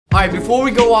right, before we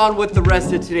go on with the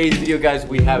rest of today's video, guys,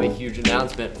 we have a huge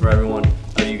announcement for everyone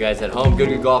of you guys at home.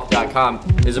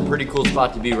 GoodGoodGolf.com is a pretty cool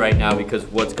spot to be right now because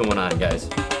what's going on, guys?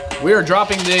 We are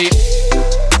dropping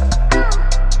the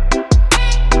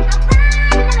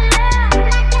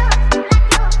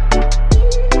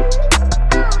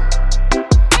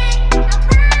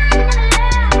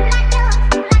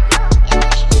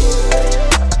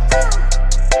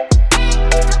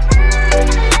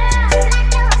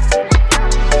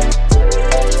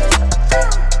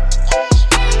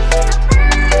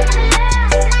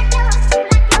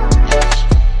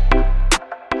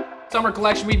summer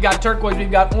collection. We've got turquoise, we've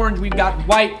got orange, we've got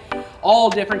white, all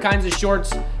different kinds of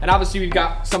shorts. And obviously we've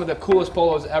got some of the coolest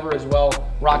polos ever as well.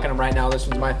 Rocking them right now. This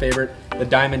one's my favorite. The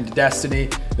Diamond Destiny,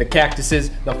 the cactuses,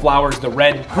 the flowers, the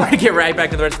red. We're gonna get right back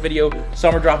to the rest of the video.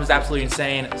 Summer drop is absolutely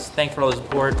insane. Thanks for all the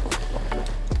support.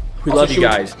 We love you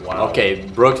guys. Wow. Okay,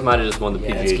 Brooks might have just won the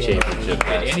PGA Championship,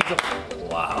 guys.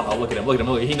 Wow, oh, look at him, look at him,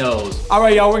 look at him, he knows. All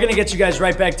right, y'all, we're gonna get you guys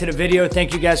right back to the video.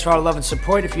 Thank you guys for all the love and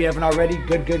support. If you haven't already,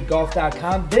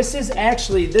 goodgoodgolf.com. This is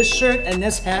actually, this shirt and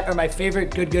this hat are my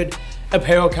favorite Good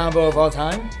apparel combo of all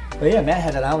time. But yeah, Matt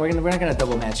had it on. We're not gonna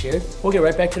double match here. We'll get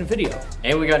right back to the video.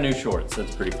 And we got new shorts,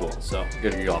 that's pretty cool. So,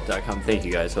 goodgoodgolf.com. Thank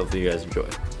you guys, hopefully you guys enjoy.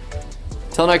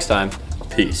 Till next time,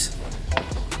 peace.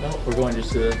 No, we're going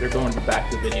just to, they're going back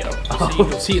to the video.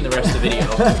 You'll see in the rest of the video.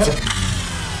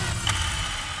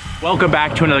 Welcome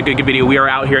back to another Good video. We are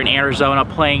out here in Arizona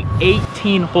playing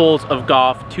 18 holes of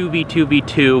golf,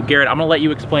 2v2v2. Garrett, I'm gonna let you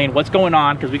explain what's going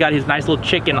on because we got his nice little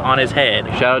chicken on his head.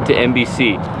 Shout out to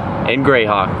NBC and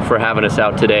Greyhawk for having us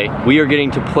out today. We are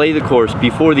getting to play the course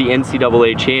before the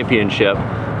NCAA Championship,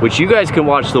 which you guys can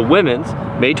watch the women's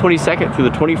May 22nd through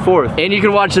the 24th, and you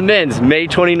can watch the men's May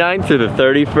 29th through the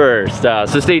 31st.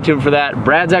 So stay tuned for that.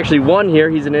 Brad's actually won here.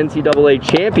 He's an NCAA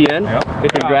champion. Yep.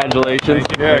 Congratulations.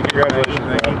 Thank you. Yeah, congratulations.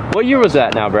 Thank you. What year was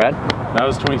that now, Brad? That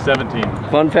was 2017.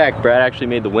 Fun fact, Brad actually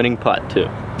made the winning putt too.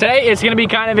 Today it's gonna be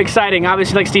kind of exciting.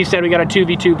 Obviously, like Steve said, we got a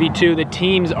 2v2v2. The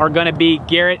teams are gonna be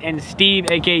Garrett and Steve,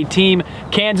 aka Team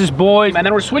Kansas Boys. And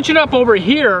then we're switching up over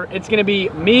here. It's gonna be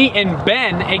me and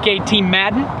Ben, aka Team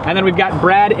Madden. And then we've got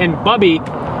Brad and Bubby,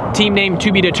 team name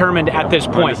to be determined at this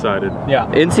point. Undecided. Yeah.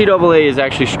 NCAA is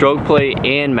actually stroke play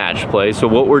and match play. So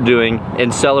what we're doing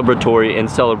in celebratory and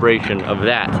celebration of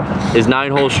that is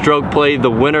 9-hole stroke play.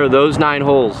 The winner of those 9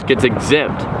 holes gets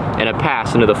exempt and a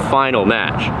pass into the final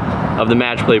match of the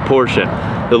match play portion.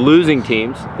 The losing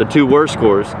teams, the 2 worst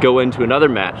scores, go into another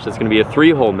match that's gonna be a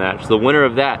 3-hole match. The winner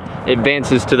of that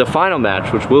advances to the final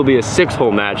match, which will be a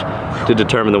 6-hole match to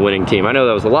determine the winning team. I know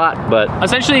that was a lot, but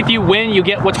essentially if you win, you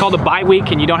get what's called a bye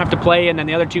week and you don't have to play, and then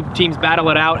the other 2 teams battle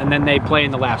it out and then they play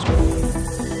in the last one.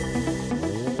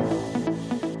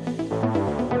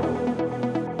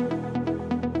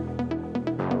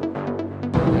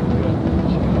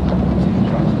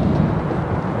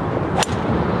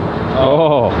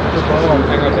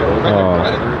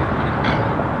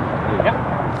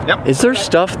 Yep. Is there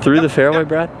stuff through the fairway,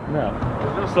 Brad? No.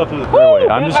 There's no stuff through the fairway.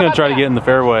 I'm just gonna try to get in the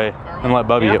fairway and let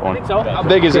Bubby hit one. I think so. How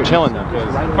big is it chilling?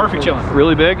 Perfect chilling.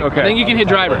 Really big? Okay. I think you can hit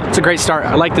driver. It's a great start.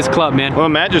 I like this club, man. Well,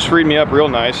 Matt just freed me up real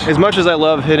nice. As much as I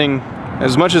love hitting,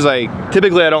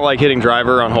 typically I don't like hitting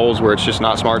driver on holes where it's just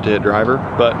not smart to hit driver,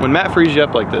 but when Matt frees you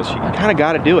up like this, you kind of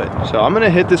got to do it. So I'm gonna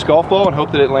hit this golf ball and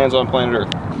hope that it lands on planet Earth.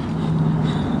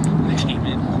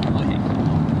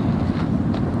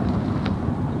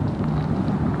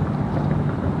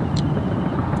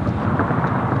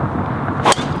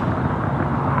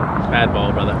 Bad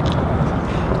ball, brother.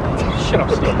 Shut up,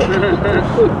 Steve.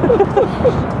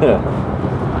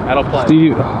 That'll play.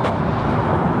 Steve.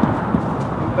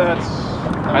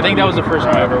 I think that was the first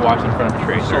time I ever watched in front of a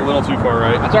tracer. It's a little too far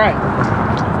right. That's all right.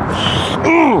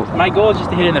 My goal is just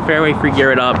to hit in the fairway, free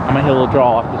Garrett up. I'm gonna hit a little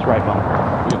draw off this right bumper.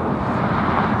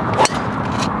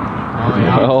 Oh,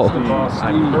 yeah. Oh.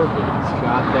 I'm perfect.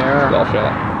 Shot there. Golf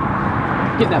shot.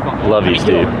 Get that bumper. Love you,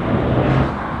 Steve.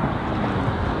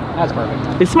 That's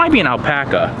perfect. This might be an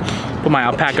alpaca. Put my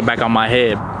alpaca back on my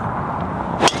head.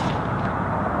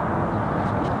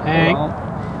 Hang.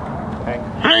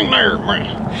 Hang there,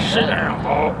 man. Sit down,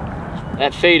 ball.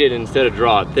 That faded instead of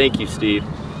draw. Thank you, Steve.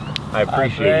 I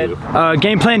appreciate you.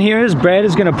 Game plan here is Brad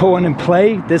is gonna pull one and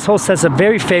play. This hole sets up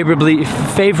very favorably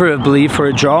for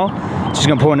a draw. Just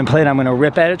gonna pull one and play, and I'm gonna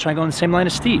rip at it, try and go in the same line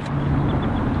as Steve.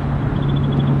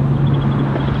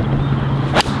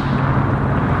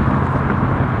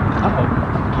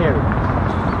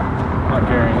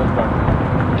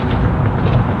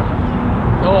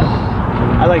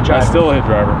 I like driver. I still hit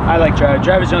driver. I like driver.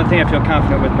 Driver's the only thing I feel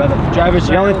confident with, brother. Driver's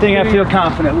the only thing I feel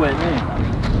confident with.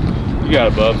 You got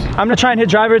it, Bubs. I'm gonna try and hit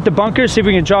driver at the bunker, see if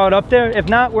we can draw it up there. If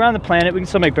not, we're on the planet. We can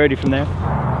still make birdie from there.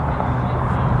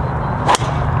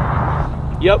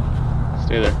 Yep.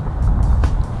 Stay there.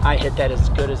 I hit that as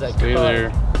good as I could. Stay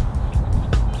there.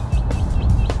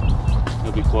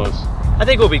 It'll be close. I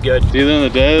think we'll be good. It's either in the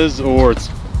des or it's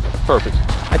perfect.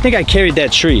 I think I carried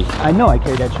that tree. I know I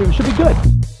carried that tree. We should be good.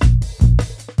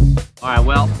 All right,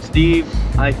 well, Steve,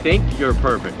 I think you're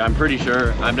perfect. I'm pretty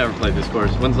sure. I've never played this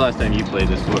course. When's the last time you played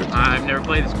this course? I've never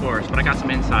played this course, but I got some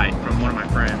insight from one of my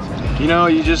friends. You know,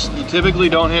 you typically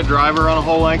don't hit driver on a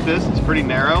hole like this. It's pretty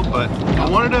narrow, but I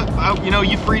wanted to, you know,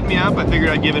 you freed me up. I figured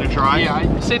I'd give it a try.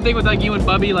 Yeah, same thing with like you and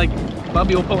Bubby. Like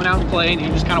Bubby will put one out and play, and you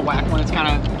just kind of whack one. It's kind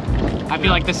of, I feel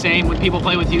like the same when people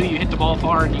play with you. You hit the ball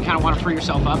far, and you kind of want to free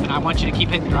yourself up, and I want you to keep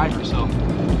hitting the driver. So,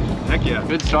 Heck yeah.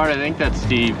 Good start. I think that's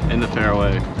Steve in the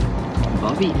fairway.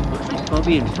 Bubby, looks like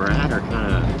Bubby and Brad are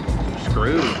kind of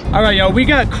screwed. All right, yo, we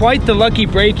got quite the lucky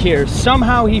break here.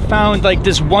 Somehow he found like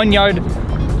this 1 yard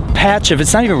patch of,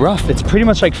 it's not even rough, it's pretty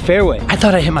much like fairway. I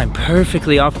thought I hit mine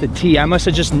perfectly off the tee. I must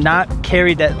have just not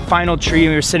carried that final tree,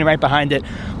 and we were sitting right behind it.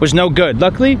 Was no good.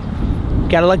 Luckily,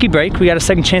 got a lucky break. We got a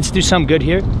second chance to do something good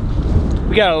here.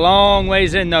 We got a long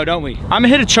ways in though, don't we? I'm gonna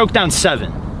hit a choke down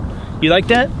 7. You like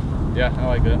that? Yeah, I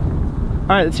like that. All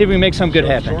right, let's see if we can make something good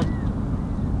happen. Sure.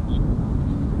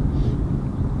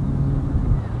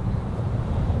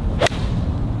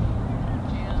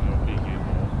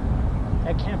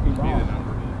 That can't be wrong.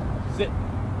 Sit.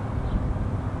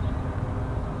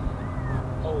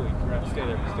 Holy crap. Stay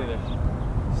there. Stay there.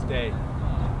 Stay.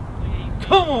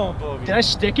 Come on, Bobby. Did I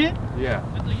stick it? Yeah.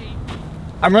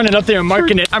 I'm running up there and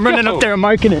marking it. I'm running up there and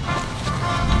marking it.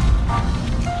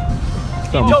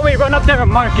 He told me to run up there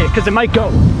and mark it because it might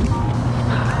go.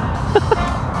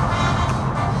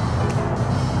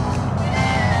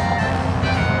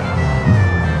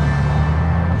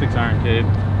 6 iron, Cade.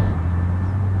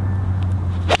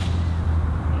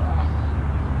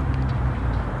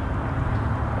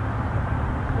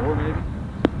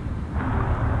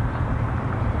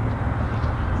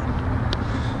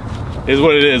 Is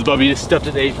what it is. Bubby just stepped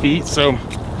at 8 feet, so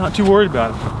not too worried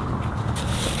about it.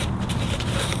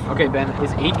 okay, Ben,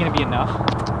 is 8 gonna be enough?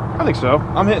 I think so.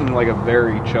 I'm hitting like a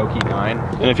very choky 9.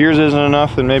 And if yours isn't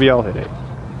enough, then maybe I'll hit 8.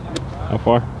 How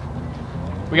far?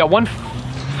 We got one.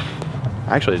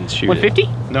 I actually didn't shoot 150?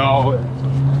 it. No.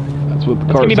 That's what the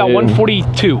It's car gonna be about said.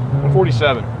 142.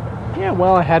 147. Yeah,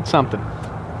 well, I had something.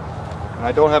 And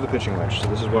I don't have a pitching wedge, so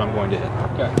this is what I'm going to hit.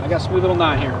 Okay, I got a sweet little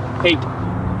 9 here. 8.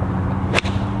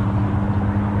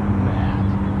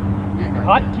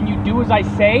 Cut, can you do as I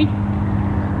say?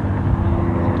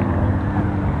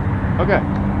 Okay.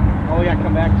 Oh yeah,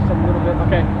 come back just a little bit.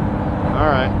 Okay. All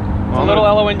right. It's a little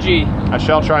LONG. I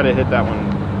shall try to hit that one.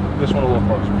 This one a little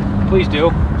closer. Please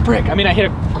do. Frick, I mean, I hit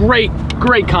a great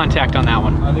contact on that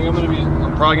one. I think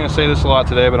I'm probably gonna say this a lot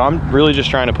today, but I'm really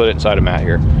just trying to put it inside a mat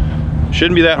here.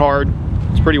 Shouldn't be that hard.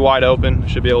 It's pretty wide open.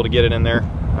 Should be able to get it in there.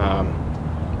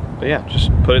 But yeah,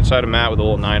 just put it inside a mat with a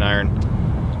little 9 iron.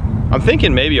 I'm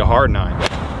thinking maybe a hard 9.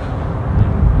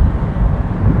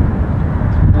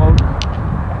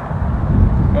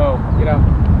 Go, get up.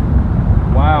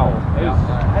 Wow.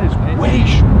 That is way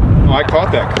short. No, I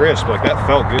caught that crisp. Like, that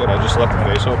felt good. I just left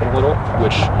the face open a little,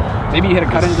 which... Maybe you hit a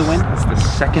cut into the wind? That's the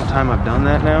second time I've done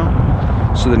that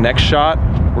now. So the next shot,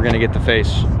 we're going to get the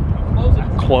face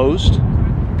closed.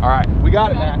 All right, we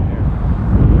got it, Matt.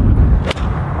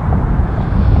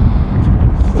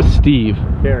 Steve,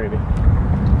 Carry me.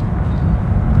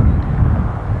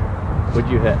 what'd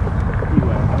you hit?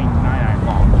 I mean, 9 iron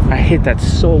long. I hit that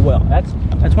so well. That's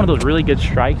one of those really good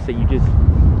strikes that you just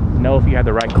know if you had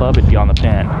the right club, it'd be on the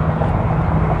pin.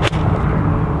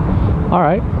 All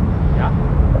right. Yeah.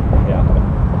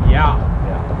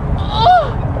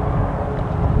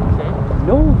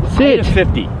 No, I hit a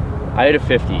 50. I hit a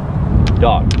 50.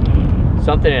 Dog.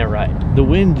 Something ain't right. The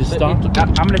wind just stopped.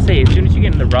 I'm gonna say, as soon as you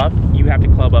get in the rough, you have to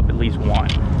club up at least 1,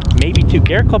 maybe 2.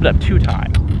 Garrett clubbed up 2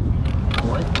 times.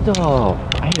 What the?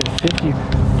 I hit a 50.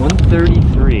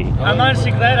 133. I'm honestly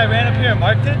glad I ran up here and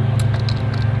marked it,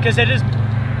 because it is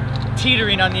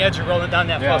teetering on the edge of rolling down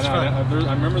that false front.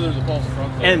 I remember there's a false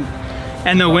front there.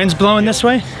 And the wind's blowing this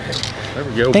way. There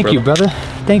we go, Thank you, brother.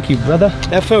 Thank you, brother.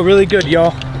 That felt really good,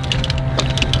 y'all.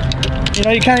 You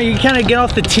know, you kind of get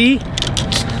off the tee.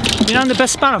 You're not in the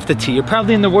best spot off the tee. You're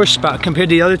probably in the worst spot compared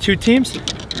to the other 2 teams.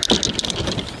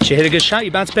 But you hit a good shot,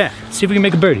 you bounce back. See if we can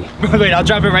make a birdie. Wait, I'll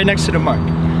drop it right next to the mark.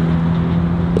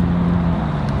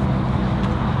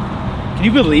 Can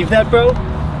you believe that, bro?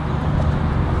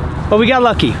 But we got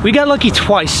lucky. We got lucky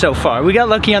twice so far. We got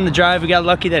lucky on the drive. We got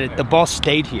lucky that the ball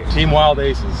stayed here. Team Wild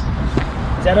Aces. Is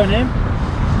that our name?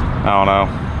 I don't know.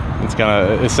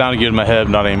 It sounded good in my head,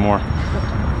 not anymore.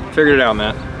 Figured it out,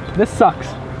 Matt. This sucks.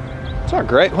 It's not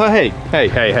great. Well, hey.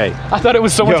 I thought it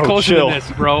was so much Yo, closer chill. than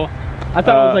this, bro. I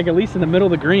thought it was like at least in the middle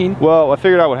of the green. Well, I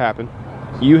figured out what happened.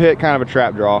 You hit kind of a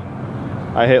trap draw.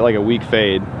 I hit like a weak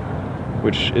fade,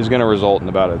 which is gonna result in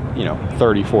about a,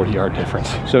 30, 40 yard difference.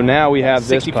 So now we have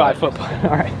this 65 putt. foot putt.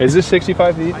 All right. Is this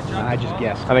 65 feet? I just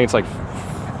guessed. I think it's like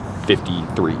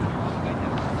 53.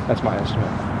 That's my estimate.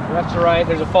 Left to right,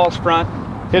 there's a false front.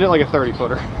 Hit it like a 30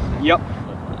 footer. Yep.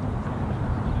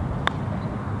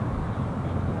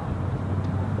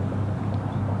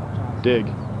 Dig.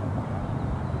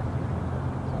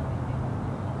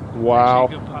 Wow.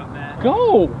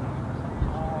 Go!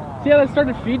 See how that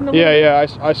started feeding a little bit? Yeah,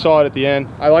 I saw it at the end.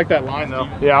 I like that line though.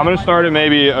 Yeah, I'm gonna start it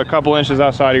maybe a couple inches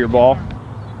outside of your ball.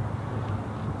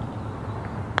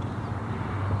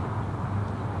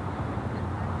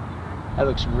 That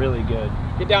looks really good.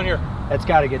 Get down here. That's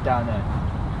got to get down there.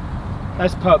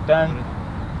 Nice putt, Ben.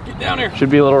 Get down here. Should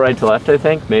be a little right to left, I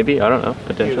think. Maybe, I don't know,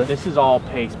 potentially. Dude, this is all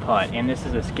pace putt, and this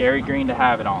is a scary green to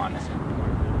have it on. Did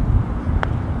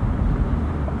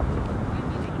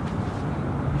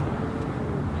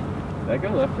that go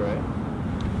left or right?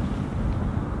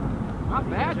 Not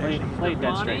bad. Play it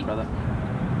dead straight, brother.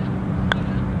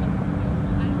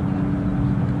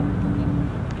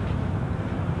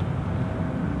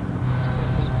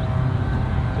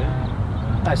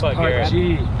 Nice putt, putt, Garrett.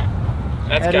 G.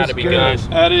 That's That got is to be good.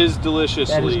 good. That is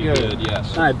deliciously That is good.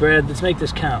 yes. All right, Brad, let's make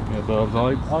this count. Yeah, Bubs, I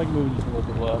like moving just a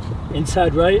little bit left.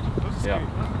 Inside right, Yeah.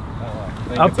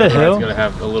 Up the hill? It's gonna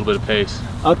have a little bit of pace.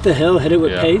 up the hill, hit it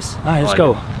with Yeah. pace. All right, let's like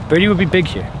go. Birdie would be big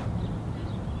here.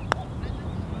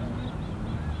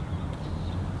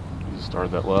 You just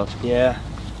started that left. Yeah.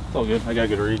 It's all good. I got a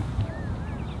good read.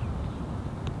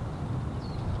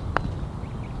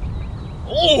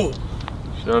 Oh!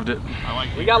 Shoved it.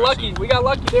 We got lucky. We got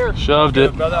lucky there. Shoved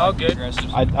it. Brother, all good.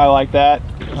 I like that.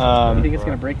 You think it's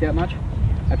going to break that much?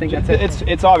 I think that's it.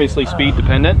 It's obviously speed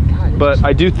dependent, but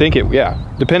I do think it, yeah,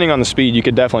 depending on the speed, you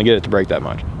could definitely get it to break that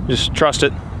much. Just trust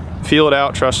it, feel it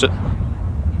out, trust it.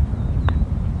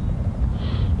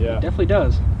 Yeah, Definitely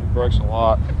does. it breaks a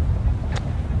lot.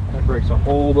 That breaks a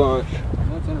whole bunch.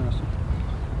 That's interesting.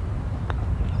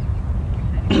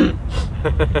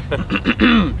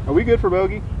 Are we good for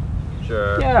bogey?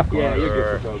 Sure. Yeah, Yeah, you're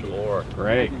good for bogey. Sure.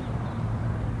 Great.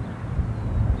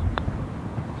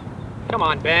 Come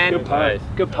on, Ben. Good putt.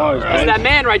 Good putt. That's that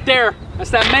man right there. That's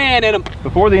that man in him.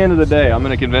 Before the end of the day, I'm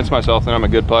going to convince myself that I'm a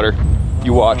good putter.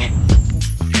 You watch.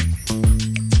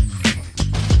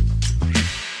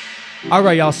 All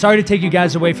right, y'all, sorry to take you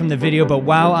guys away from the video, but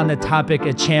while on the topic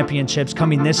of championships,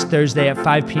 coming this Thursday at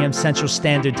 5 p.m. Central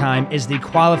Standard Time is the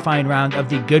qualifying round of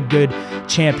the Good Good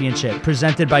Championship,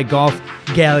 presented by Golf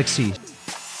Galaxy.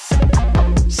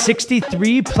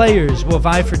 63 players will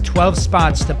vie for 12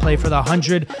 spots to play for the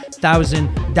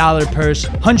 $100,000 purse.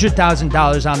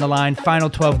 $100,000 on the line. Final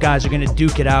 12 guys are going to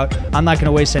duke it out. I'm not going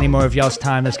to waste any more of y'all's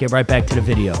time. Let's get right back to the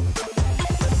video.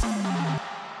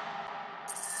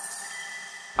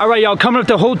 All right, y'all, coming up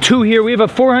to hole 2 here. We have a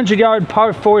 400-yard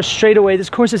par 4 straightaway. This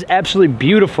course is absolutely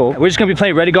beautiful. We're just going to be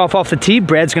playing ready golf off the tee.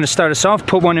 Brad's going to start us off,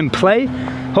 put one in play.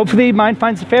 Hopefully mine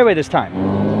finds the fairway this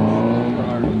time.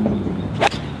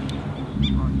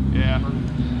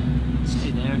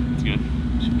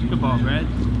 Ball, Brad.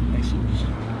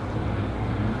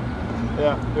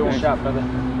 Yeah, Good shot, brother.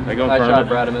 I go in Nice front shot,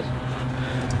 of it.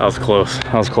 Bradimus. That was close.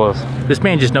 That was close. This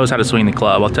man just knows how to swing the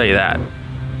club, I'll tell you that.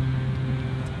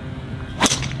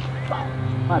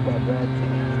 My bad, Brad.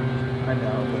 I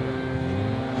know.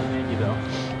 Thank you, though.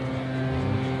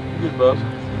 Good, Bubs.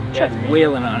 Chad's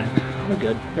wailing on it. We're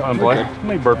good. Come on, boy. Let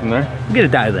me burp in there. We'll get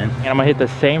it dialed in. And I'm gonna hit the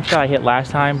same shot I hit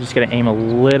last time, just gonna aim a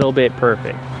little bit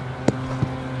perfect.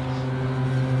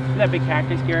 See that big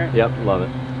cactus, Garrett? Yep, love it.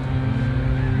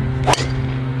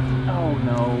 Oh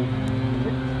no.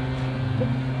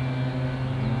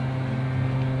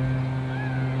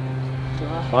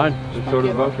 Fine, just go to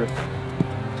the bunker.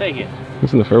 Take it.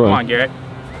 It's in the fairway. Come on, Garrett.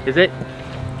 Is it?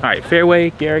 All right,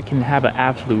 fairway. Garrett can have an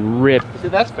absolute rip.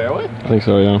 That's fairway? I think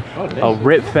so, yeah. A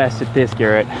rip fest at this,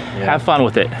 Garrett. Have fun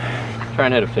with it. Try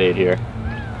and hit a fade here.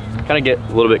 Kind of get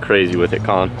a little bit crazy with it,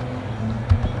 Colin.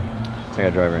 I got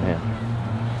a driver in hand.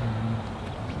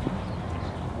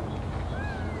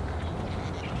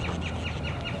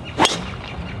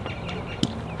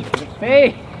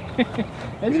 Hey!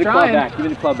 It's trying. Give me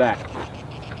the club back.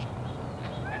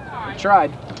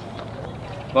 Tried.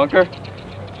 Bunker?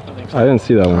 I didn't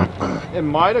see that one. It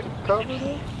might have covered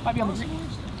it. Might be on the green.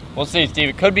 We'll see, Steve.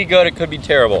 It could be good, it could be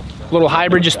terrible. Little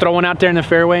hybrid just throwing out there in the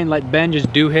fairway and let Ben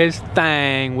just do his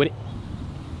thing with it.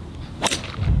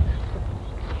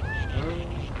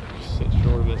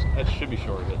 That should be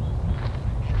short of it.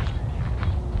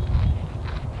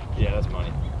 Yeah, that's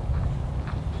money.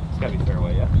 It's gotta be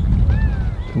fairway, yeah.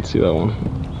 Let's see that one.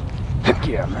 Heck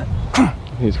yeah, man.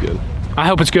 He's good. I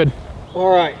hope it's good. All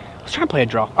right. Let's try and play a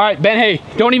draw. All right, Ben, hey,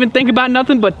 don't even think about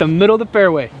nothing but the middle of the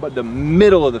fairway. But the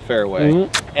middle of the fairway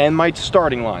and my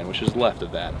starting line, which is left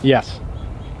of that. Yes.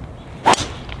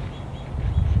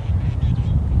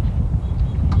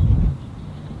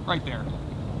 Right there.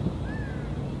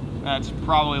 That's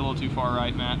probably a little too far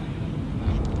right, Matt.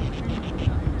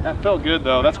 That felt good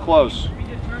though. That's close.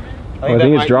 I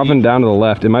think it's dropping down to the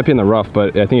left. It might be in the rough,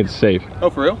 but I think it's safe. Oh,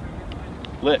 for real?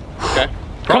 Lit. Okay.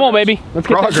 Come on, baby. Let's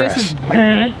get Progress.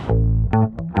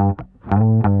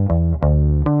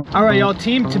 All right, y'all,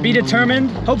 team to be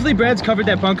determined. Hopefully Brad's covered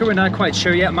that bunker. We're not quite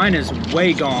sure yet. Mine is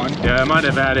way gone. Yeah, I might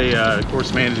have had a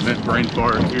course management brain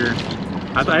fart here.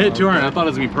 I hit 200. I thought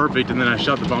it was gonna be perfect, and then I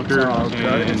shot the bunker. Oh,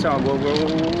 okay. And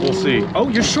We'll see. Oh,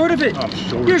 you're short of it. I'm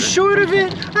short. You're short of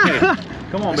it. Hey,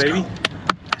 come on, baby.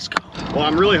 Let's go. Well,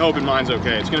 I'm really hoping mine's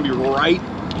okay. It's gonna be right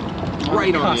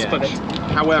on the edge.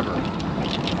 However,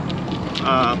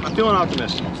 I'm feeling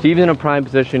optimistic. Steve's in a prime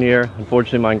position here.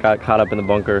 Unfortunately, mine got caught up in the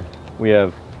bunker. We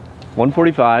have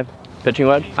 145 pitching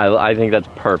wedge. I think that's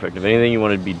perfect. If anything, you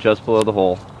want to be just below the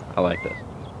hole. I like this.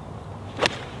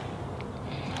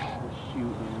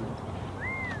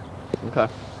 Okay.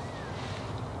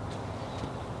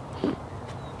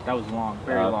 That was long,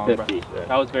 very long. 50. Bro.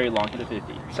 That was very long to the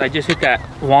 50. So I just hit that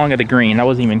long of the green. That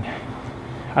wasn't even,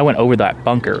 I went over that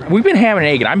bunker. We've been hammering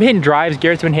and egging. I'm hitting drives.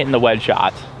 Garrett's been hitting the wedge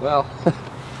shots. Well,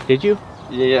 Did you?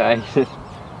 yeah,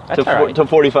 That's all right. to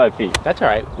 45 feet. That's all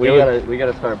right. We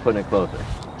gotta start putting it closer.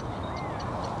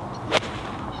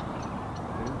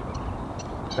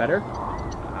 Better?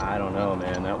 I don't know,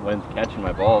 man. That wind's catching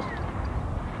my balls.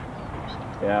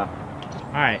 Yeah.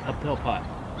 All right, uphill putt.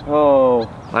 Oh,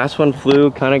 last one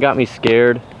flew, kind of got me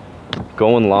scared.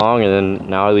 Going long, and then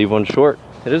now I leave one short.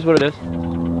 It is what it is.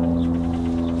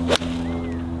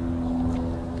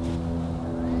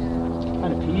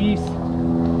 Kind of piece.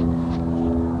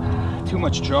 Too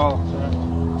much draw.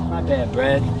 My bad,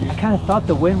 Brad. I kind of thought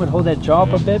the wind would hold that draw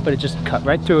up a bit, but it just cut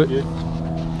right through it. You're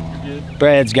good.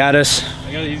 Brad's got us.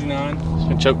 I got an easy 9. Just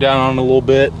gonna choke down on it a little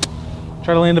bit.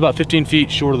 Try to land about 15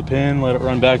 feet short of the pin, let it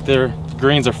run back there.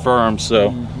 Greens are firm, so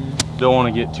don't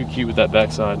want to get too cute with that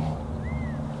backside.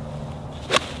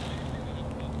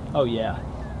 Oh, yeah.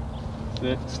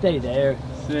 Sit. Stay there.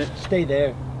 Sit. Stay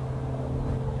there.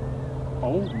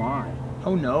 Oh my.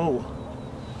 Oh, no.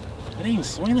 I didn't even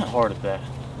swing that hard at that.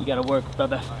 You gotta work,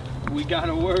 brother. We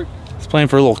gotta work. It's playing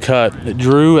for a little cut. It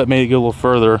drew, that made it go a little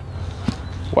further.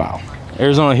 Wow.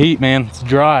 Arizona heat, man. It's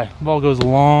dry. The ball goes a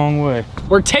long way.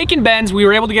 We're taking bends. We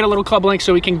were able to get a little club length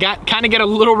so we can kind of get a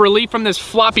little relief from this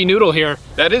floppy noodle here.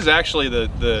 That is actually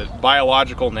the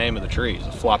biological name of the tree, is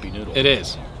a floppy noodle. It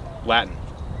is. Latin.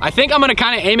 I think I'm gonna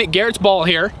kind of aim at Garrett's ball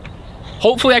here.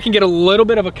 Hopefully I can get a little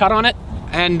bit of a cut on it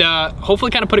and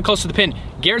hopefully kind of put it close to the pin.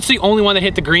 Garrett's the only one that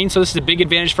hit the green, so this is a big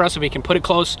advantage for us if we can put it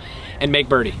close and make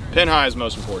birdie. Pin high is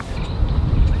most important.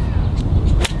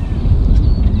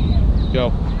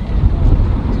 Go.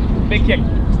 Big kick.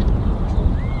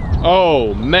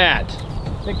 Oh, Matt.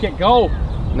 Big kick, go.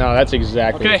 No, that's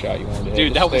exactly the Okay. shot you wanted to hit.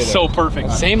 Dude, that Just was stay so there.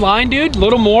 perfect. Same line, dude,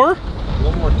 little more. A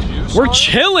little more juice. We're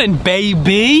chilling,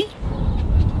 baby.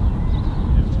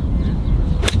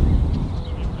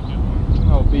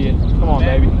 Oh, be it. Come on,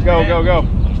 baby. Go, go, go.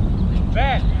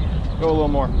 Ben, Go a little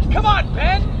more. come on,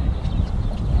 Ben.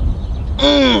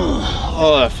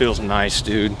 Oh, that feels nice,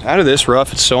 dude. Out of this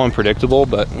rough, it's so unpredictable,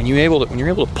 but when you're able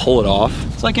to pull it off,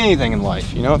 it's like anything in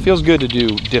life, you know? It feels good to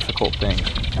do difficult things.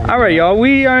 All right, y'all.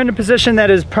 We are in a position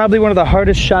that is probably one of the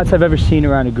hardest shots I've ever seen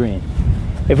around a green.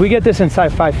 If we get this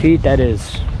inside 5 feet, that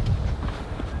is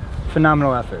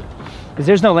phenomenal effort. Because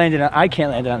there's no landing. I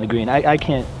can't land it on the green. I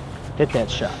can't hit that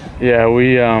shot. Yeah,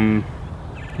 we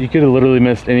you could have literally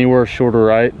missed anywhere short or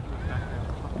right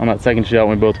on that second shot.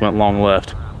 We both went long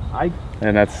left,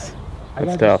 and that's I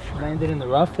tough. just land it in the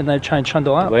rough and then try and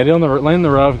trundle out. Land in the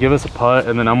rough, give us a putt,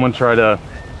 and then I'm gonna try to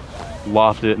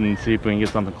loft it and see if we can get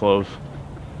something close.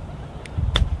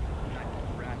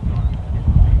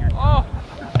 Oh.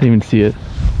 I didn't even see it.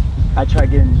 I try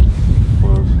getting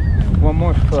one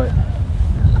more foot.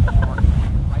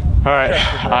 All right,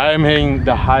 I'm hitting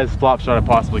the highest flop shot I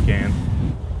possibly can.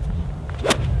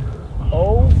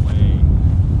 Oh,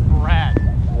 Brad.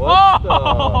 What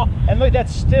Oh! and look,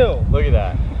 that's still. Look at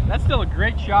that. That's still a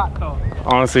great shot, though.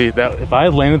 Honestly, that if I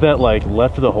had landed that like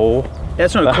left of the hole.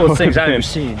 That's one of the coolest things I've ever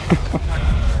seen.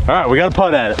 All right, we got a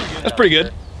putt at it. That's pretty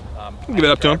good. Give it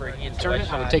up to him. Turn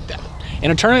it, I would take that.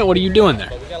 In a tournament, what are you doing there?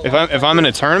 If I'm in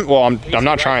a tournament, well, I'm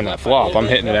not trying that flop. I'm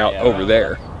hitting it out over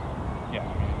there.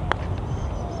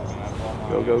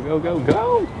 Go, go, go, go,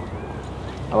 go.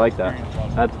 I like that.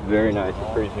 That's very nice.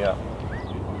 It frees me up.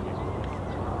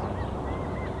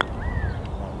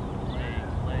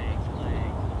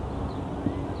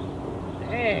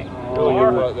 Dang. Really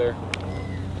good putt there.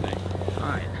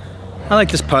 I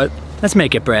like this putt. Let's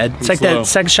make it, Brad. It's like that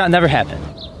second shot never happened.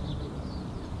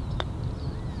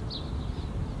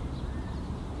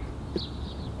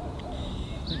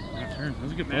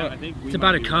 It's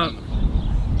about a cup.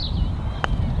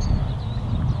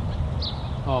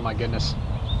 Oh my goodness.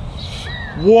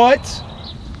 What?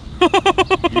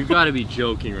 You gotta be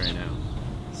joking right now.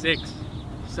 6,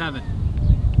 7,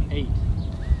 8,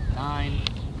 9.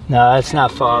 No, that's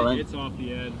not falling. It's off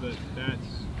the edge, but that's...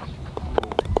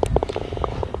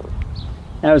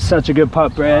 That was such a good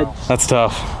putt, Brad. That's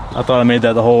tough. I thought I made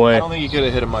that the whole I way. don't think you could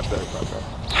have hit a much better putt there.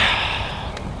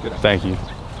 Good. Thank you.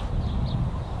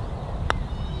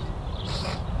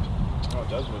 Oh, it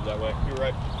does move that way. You're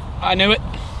right. I knew it.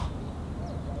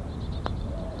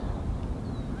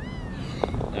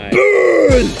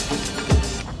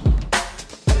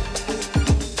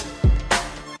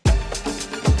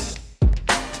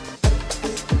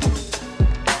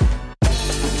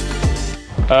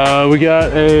 We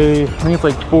got I think it's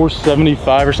like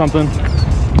 475 or something.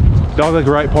 Dog like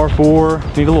right par 4.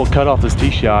 Need a little cut off this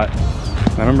tee shot.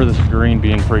 And I remember this green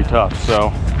being pretty tough,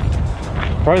 so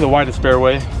probably the widest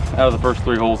fairway out of the first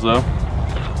 3 holes though. So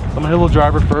I'm gonna hit a little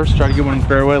driver first, try to get one in the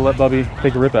fairway, let Bubby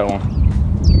take a rip at one.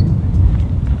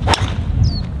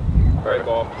 Great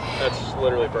ball. That's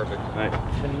literally perfect.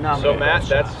 Phenomenal. So Matt,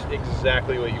 that's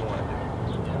exactly what you want to do.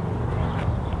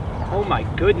 Oh my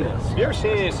goodness. Have you ever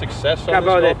seen any success on How this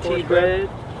about golf that course, tee, Brad?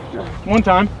 Brad? One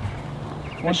time.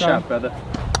 Nice shot, brother.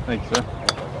 Thank you, sir.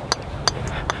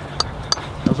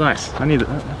 That was nice. I need it.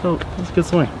 That was a good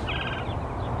swing.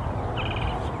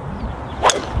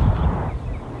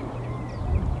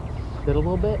 Did a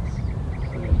little bit.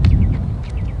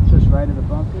 Just right in the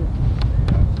bunker.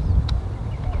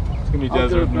 It's gonna be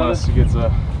desert unless he gets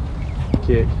a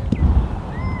kick.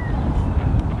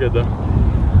 Good though.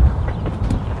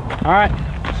 All right,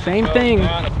 same thing.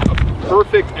 Matt, a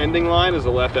perfect ending line is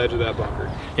the left edge of that bunker.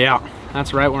 Yeah,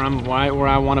 that's right where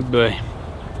I want to be.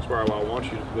 That's where I want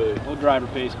you to be. Little driver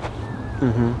piece.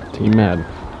 Team Madden.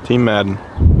 Team Madden. A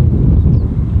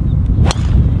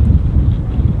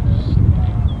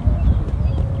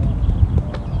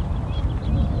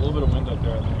little bit of wind up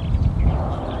there, I think.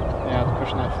 Yeah, it's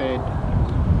pushing that fade.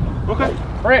 Okay.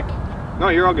 Frick. No,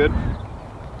 you're all good.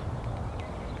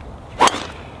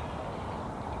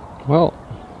 Well,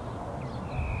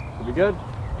 Should be good.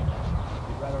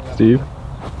 Steve.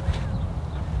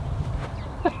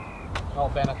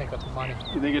 Oh, Ben, I think that's money.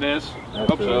 You think it is?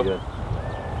 That's Hope really so. good.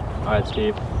 All right,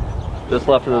 Steve. This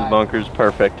left of this bunker is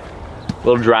perfect.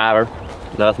 Little driver,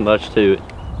 nothing much to it.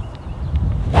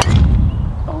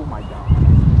 Oh my God.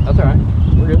 That's all right.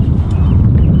 We're good.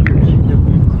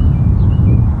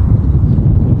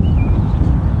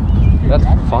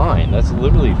 That's fine. That's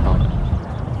literally fine.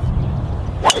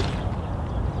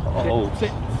 Oh.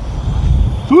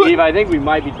 Steve, I think we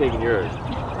might be taking yours.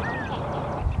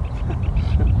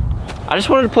 I just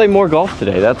wanted to play more golf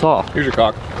today, that's all. Here's your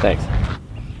cock. Thanks.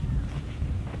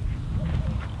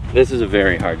 This is a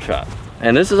very hard shot.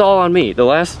 And this is all on me.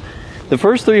 The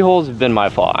first 3 holes have been my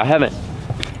fault. I haven't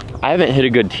hit a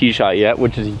good tee shot yet,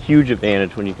 which is a huge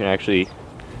advantage when you can actually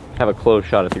have a close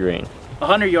shot at the green.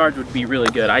 100 yards would be really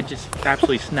good. I just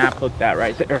absolutely snap hooked that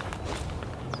right there.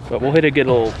 But we'll hit a good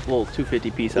little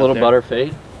 250 piece A little up there. butter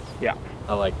fade? Yeah.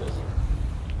 I like this.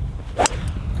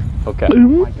 Okay. Oh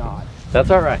my God. That's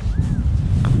all right.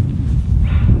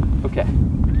 Okay.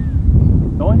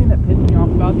 The only thing that pissed me off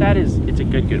about that is it's a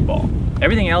good ball.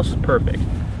 Everything else is perfect.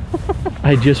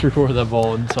 I just recorded that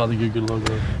ball and saw the good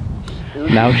logo.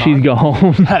 Now she's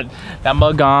gone. that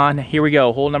mug on. Here we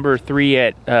go. Hole number 3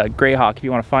 at Greyhawk, if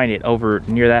you want to find it, over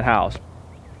near that house.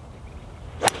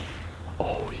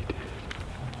 Oh, he did.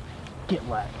 Get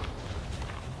wet.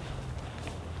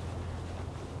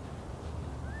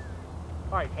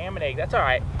 All right, ham and egg. That's all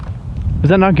right. Is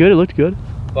that not good? It looked good.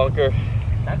 Bunker.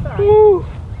 That's all right. Woo.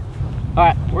 All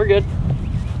right, we're good.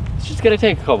 It's just gonna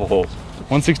take a couple holes.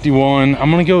 161.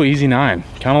 I'm gonna go easy 9.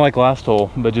 Kind of like last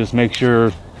hole, but just make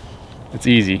sure it's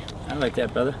easy. I like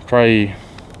that, brother. Probably,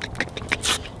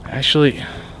 actually,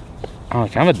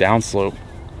 kind of a down slope.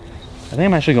 I think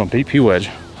I'm actually going P wedge.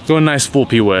 Go a nice full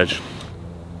P wedge.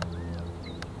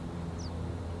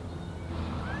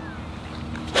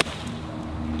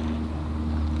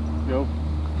 Go.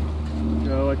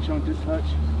 I chunked it touch.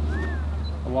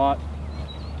 A lot.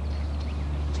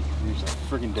 Here's that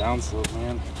freaking downslope,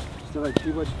 man. Still like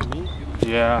too much for me?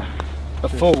 Yeah. A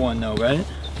full one though, right?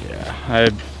 Yeah. I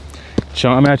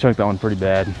mean, I chunked that one pretty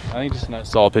bad. I think just a nice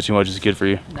solid pitching wedge is good for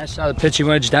you. Nice solid pitching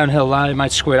wedge, downhill line,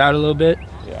 might squirt out a little bit.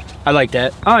 Yeah. I like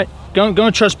that. All right, go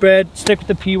trust Brad. Stick with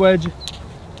the P wedge.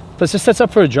 Let's just set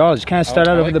up for a draw. Just kind of start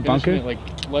out over the bunker. Like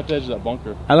left edge of that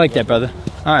bunker. I like that, brother.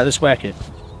 All right, let's whack it.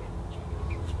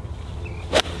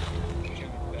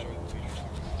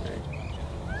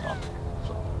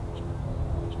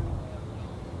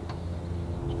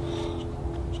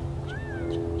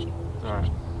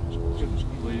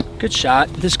 Good shot.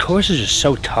 This course is just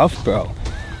so tough, bro.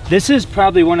 This is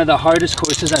probably one of the hardest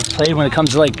courses I've played when it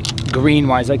comes to like green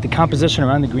wise, like the composition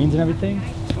around the greens and everything.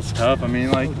 It's tough. I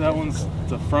mean, like that one's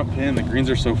the front pin. The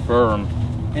greens are so firm.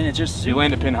 And it just, if you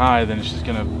land a pin high, then it's just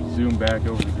gonna zoom back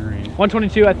over the green.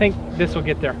 122, I think this will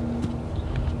get there.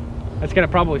 That's gonna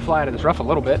probably fly out of this rough a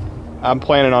little bit. I'm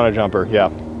planning on a jumper, yeah.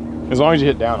 As long as you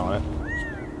hit down on it.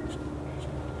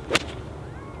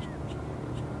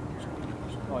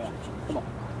 Oh yeah, come on.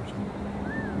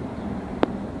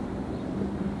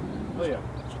 Oh yeah.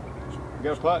 You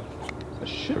got a putt. That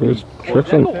should It was be.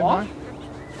 trickling.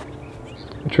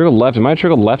 It trickled left. It might have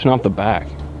trickled left and off the back.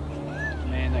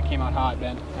 Man, that came out hot,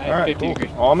 Ben. I had All right, 50 cool. degree.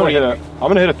 Oh, I'm gonna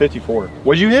hit a 54.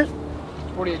 What'd you hit?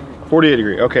 48 degree. 48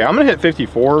 degree. Okay, I'm gonna hit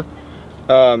 54.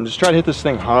 Just try to hit this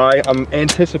thing high. I'm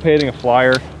anticipating a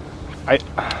flyer. I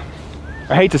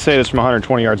hate to say this from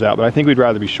 120 yards out, but I think we'd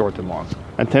rather be short than long.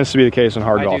 That tends to be the case in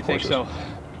hard golf I do think courses. so.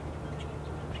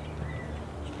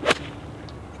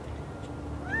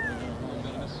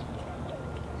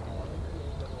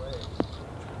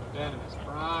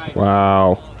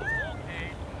 Wow.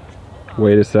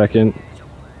 Wait a second.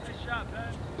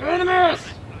 I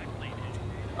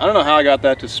don't know how I got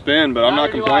that to spin, but I'm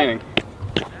not complaining.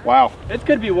 Wow. It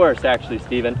could be worse, actually,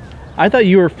 Steven. I thought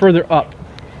you were further up.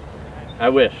 I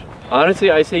wish.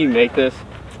 Honestly, I say you make this.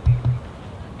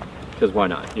 Because why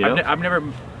not? You know? I've never,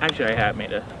 actually I have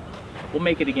made it. We'll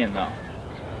make it again though.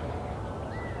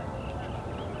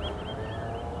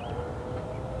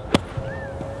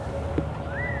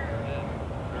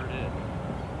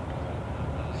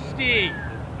 Steve.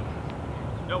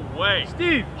 No way.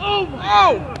 Steve. Oh.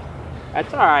 Oh.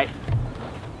 That's all right.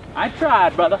 I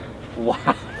tried, brother.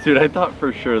 Wow. Dude, I thought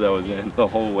for sure that was in the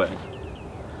whole way.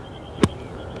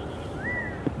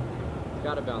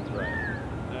 Gotta bounce right.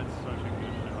 That's such a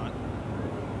good shot.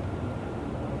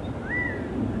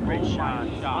 Great shot.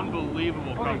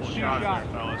 Unbelievable couple shots there,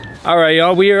 fellas. all right,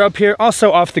 y'all. We are up here,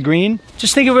 also off the green.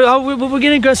 Just think of it. Oh, we're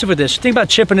getting aggressive with this. Think about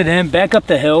chipping it in, back up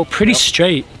the hill, pretty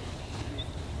straight.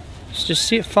 Just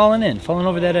see it falling in, falling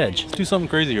over that edge. Let's do something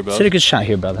crazy here, bud. Hit a good shot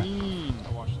here, brother. I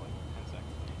watched like 10 seconds.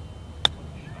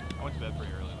 I went to bed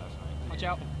pretty early last night. Watch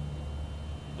out.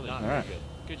 All right.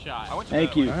 Good shot.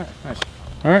 Thank you. All right, nice.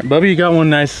 All right, Bubby, you got one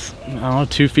nice, I don't know,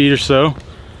 2 feet or so. I'm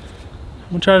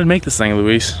gonna try to make this thing,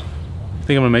 Luis.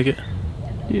 Think I'm gonna make it?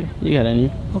 Yeah, you got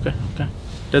any? Okay, okay.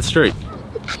 Dead straight.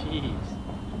 Jeez.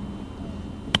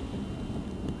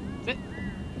 Sit.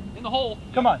 In the hole.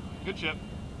 Come on. Good chip.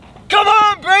 Come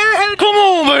on, Brad! Come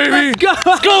on, baby!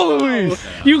 Let's go, Luis!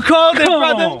 You called it, Come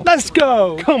brother. on. Let's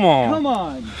go. Come on. Come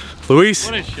on. Luis,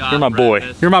 What a shot, you're my boy.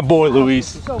 Breakfast. You're my boy, Luis.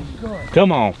 So good.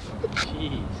 Come on.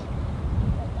 Jeez.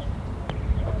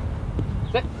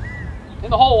 Sit. In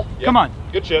the hole. Come on.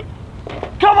 Good chip.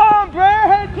 Come on,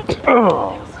 Brad!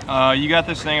 You got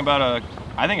this thing about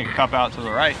I think a cup out to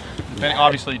the right.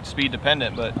 Obviously speed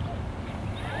dependent, but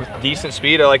with decent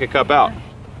speed, I like a cup out.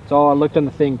 So I looked on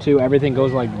the thing too. Everything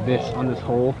goes like this on this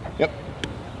hole. Yep.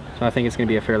 So I think it's gonna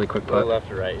be a fairly quick putt.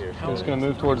 Left or right here. It's gonna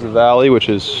move towards the valley, which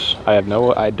is I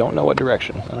don't know what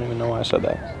direction. I don't even know why I said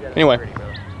that. Anyway.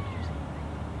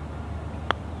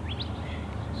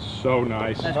 So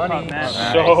nice. So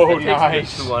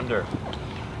nice. 2 under.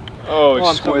 Oh, Well,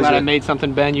 I'm so glad I exquisite. made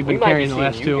something, Ben. You've been carrying the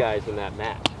last two. guys in that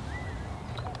match.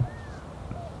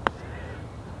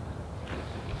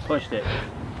 Pushed it.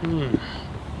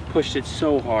 Pushed it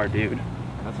so hard, dude.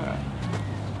 That's all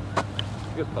right.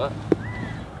 Good putt.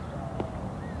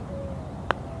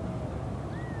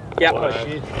 Yep.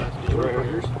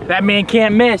 That man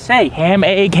can't miss. Hey, ham,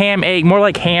 egg, ham, egg. More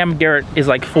like ham. Garrett is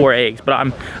like 4 eggs, but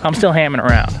I'm still hamming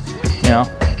around. You know.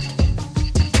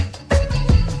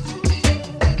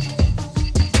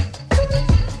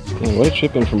 What a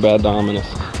chip in from Brad Dominus.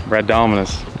 Brad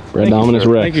Dominus. Brad Dominus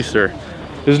Rex. Thank you, sir.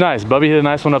 It was nice. Bubby hit a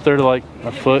nice one up there to like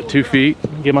a foot, 2 feet.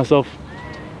 Give myself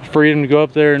freedom to go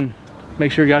up there and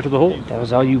make sure he got to the hole. That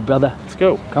was all you, brother. Let's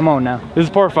go. Come on now. This is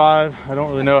par 5. I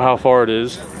don't really know how far it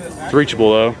is. It's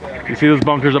reachable though. You see those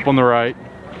bunkers up on the right.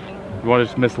 You want to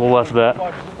just miss a little less of that.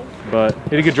 But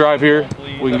hit a good drive here.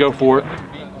 We can go for it.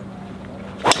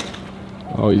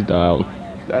 Oh, he's dialed.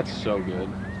 That's so good.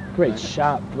 Great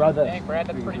shot, brother. Dang, Brad,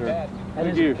 that's pretty bad. That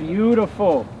is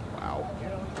beautiful.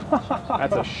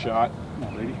 That's a shot.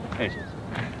 Hey,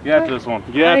 get after this one.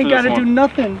 Get I after ain't this gotta one. do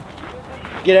nothing.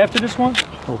 Get after this one?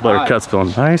 Buttercut's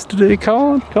feeling nice today,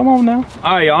 Colin. Come on now.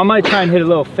 All right, y'all, I might try and hit a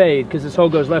little fade because this hole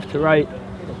goes left to right.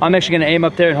 I'm actually gonna aim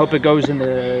up there and hope it goes in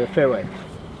the fairway.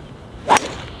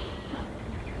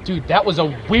 Dude, that was a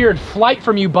weird flight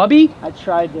from you, Bubby. I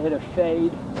tried to hit a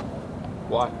fade.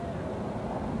 Why?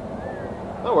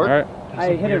 That worked. All right.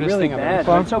 I hit it really bad,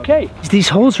 but it's okay. These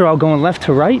holes are all going left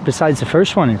to right besides the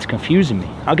first one, and it's confusing me.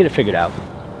 I'll get it figured out.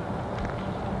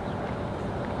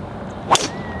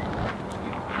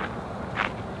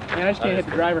 Man, I just can't hit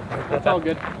the driver. That's all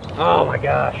good. Oh my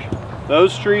gosh.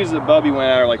 Those trees that Bubby went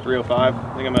at are like 305.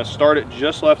 I think I'm gonna start it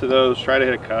just left of those, try to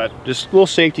hit a cut. Just a little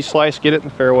safety slice, get it in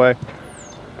the fairway.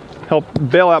 Help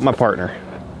bail out my partner.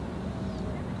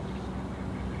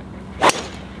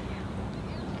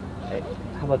 Hey,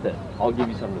 how about this? I'll give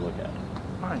you something to look at.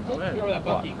 Fine, go ahead. Over that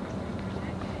bucky.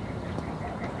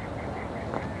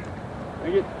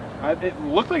 It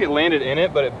looked like it landed in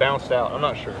it, but it bounced out. I'm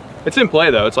not sure. It's in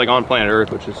play though. It's like on planet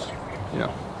Earth, which is, you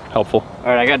know, helpful. All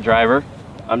right, I got driver.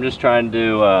 I'm just trying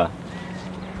to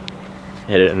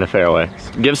hit it in the fairway.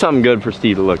 Give something good for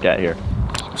Steve to look at here.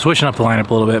 Switching up the lineup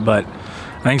a little bit, but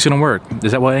I think it's gonna work.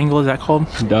 Is that what angle is that called?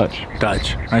 Dutch.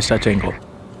 Dutch. Nice Dutch angle.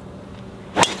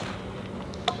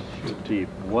 Steve,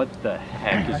 what the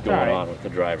heck is going on with the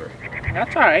driver?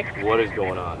 That's all right. What is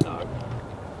going on, dog?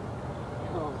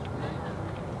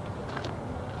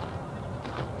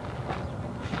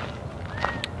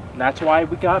 That's why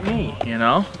we got me, you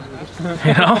know?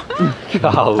 You know?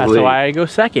 Golly. That's why I go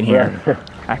second here.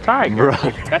 That's all right, Bro.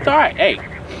 That's all right. Hey.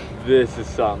 This is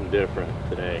something different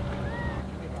today.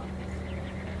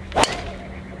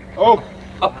 Oh!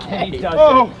 Okay.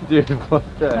 Oh! Dude, what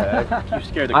the heck? You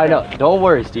scared the I crap. know. Don't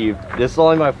worry, Steve. This is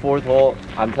only my 4th hole.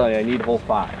 I'm telling you, I need hole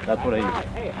 5. That's what I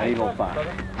need. I need hole 5. Is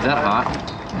that hot?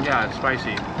 Yeah, it's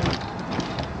spicy.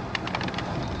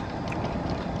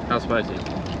 How spicy?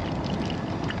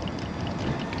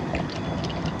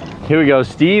 Here we go.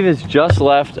 Steve is just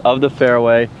left of the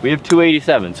fairway. We have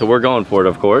 287, so we're going for it,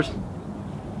 of course.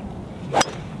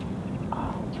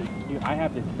 Dude, I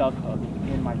have this duck hook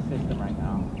in my system right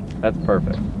now. That's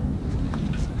perfect.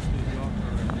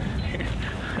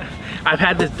 I've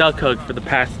had this duck hook for the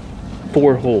past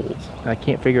 4 holes, and I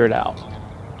can't figure it out.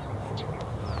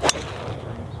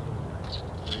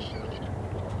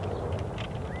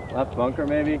 Left bunker,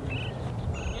 maybe?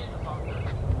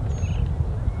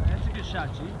 That's a good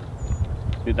shot, G.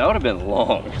 Dude, that would have been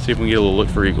long. See if we can get a little look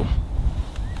for eagle.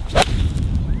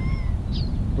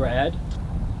 Brad.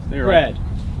 Stay Brad.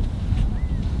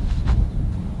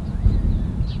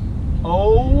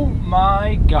 Oh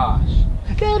my gosh.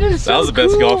 That is so That was the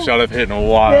best cool. golf shot I've hit in a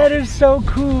while. That is so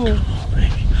cool.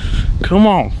 Come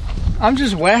on. I'm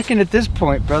just whacking at this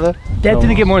point, brother. That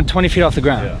didn't get more than 20 feet off the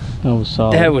ground. Yeah. That was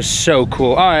solid. That was so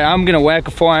cool. All right, I'm gonna whack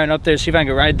a 4-iron up there, see if I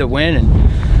can ride the wind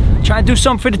and try and do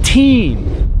something for the team.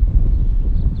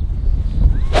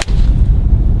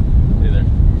 Stay there.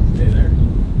 Stay there.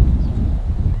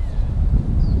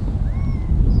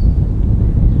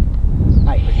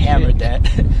 I hammered that.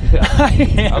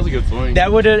 That was a good swing.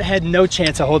 That would have had no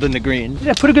chance of holding the green.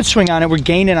 Yeah, put a good swing on it. We're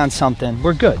gaining on something.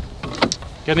 We're good.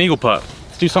 Get an eagle putt.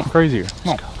 Let's do something crazier.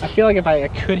 Come on. I feel like if I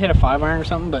could hit a 5-iron or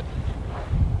something, but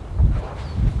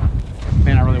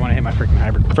man, I really want to hit my freaking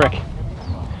hybrid. Frick.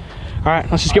 All right,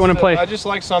 let's just get one in play. I just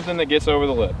like something that gets over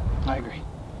the lip. I agree.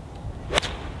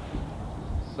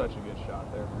 Such a good shot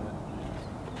there, man.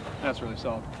 That's really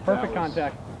solid. Perfect was-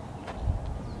 contact.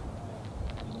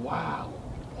 Wow.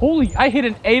 Holy, I hit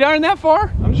an 8-iron that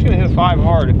far? I'm just gonna hit a 5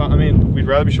 hard. I mean, we'd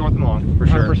rather be short than long, for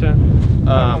sure. 100%. I don't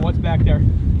know what's back there.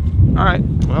 All right,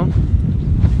 well.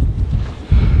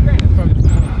 Granted, it's probably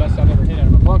one of the best I've ever hit out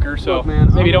of a bunker, so Look,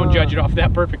 man, maybe I'm, don't judge it off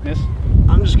that perfectness.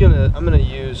 I'm gonna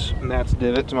use Matt's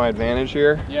divot to my advantage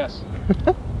here. Yes.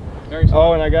 Very solid.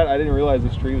 Oh, and I didn't realize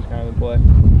this tree was kind of in play.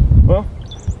 Well,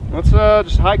 let's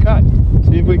just high cut.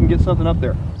 See if we can get something up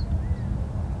there.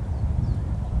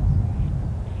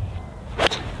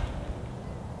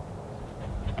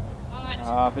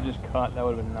 If it just cut, that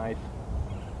would have been nice.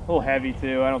 A little heavy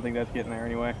too. I don't think that's getting there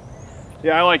anyway.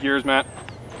 Yeah, I like yours, Matt.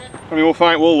 I mean,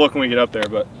 we'll look when we get up there,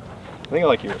 but I think I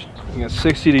like yours. You got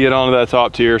 60 to get onto that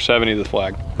top tier, 70 to the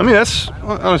flag. I mean, that's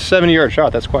on a 70-yard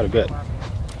shot. That's quite a bit. I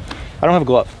don't have a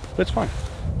glove, but it's fine.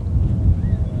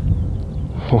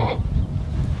 Oh.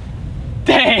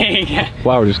 Dang!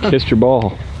 Flower just kissed your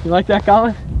ball. You like that,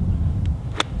 Colin?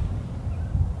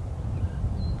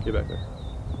 Get back there.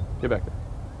 Get back there.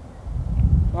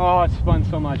 Oh, it's fun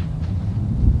so much.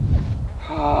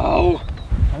 Oh.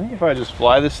 I think if I just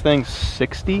fly this thing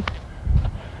 60,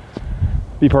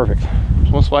 be perfect.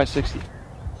 Let's fly 60.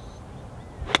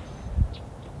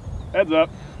 Heads up.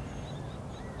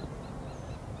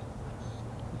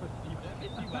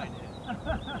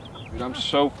 Dude, I'm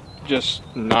so just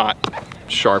not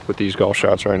sharp with these golf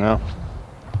shots right now.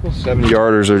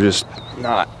 70-yarders are just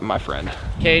not my friend.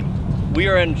 Cade, we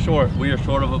are short. We are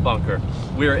short of a bunker.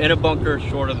 We are in a bunker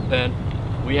short of the pin.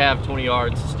 We have 20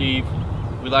 yards. Steve,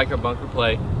 we like our bunker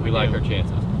play. We like our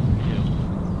chances.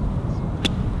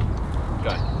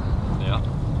 Okay. Yeah.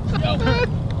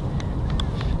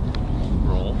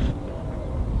 Roll.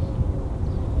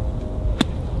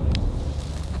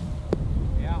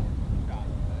 Yeah.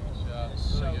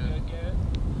 So good, Garrett.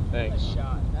 Thanks.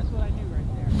 Shot. That's what I do right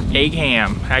there. Egg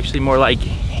ham. Actually more like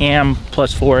ham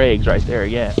plus 4 eggs right there,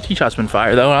 yeah. Tee shot's been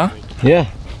fire though, huh? Yeah.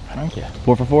 Thank you.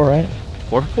 4 for 4, right?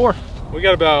 4 for 4. We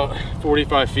got about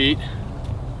 45 feet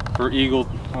for eagle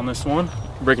on this one.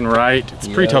 Breaking right. It's a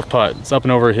pretty tough putt. It's up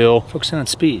and over a hill. Focusing on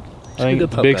speed. I think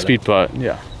it's a big speed putt.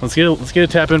 Yeah. Let's get a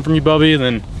tap in from you, Bubby, and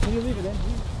then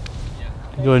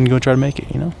go ahead and go try to make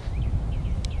it. You know.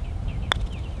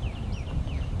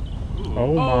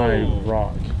 Oh my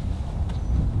rock!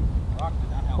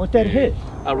 What that hit?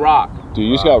 A rock. Dude,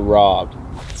 you just got robbed.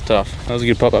 It's tough. That was a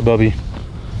good putt by Bubby,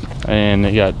 and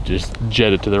it got just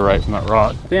jetted to the right from that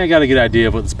rock. I think I got a good idea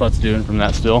of what this putt's doing from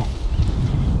that still.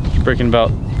 It's breaking about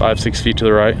 5-6 feet to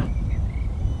the right.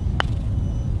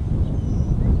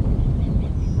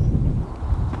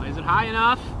 Is it high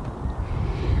enough?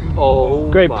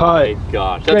 Oh, Great my putt.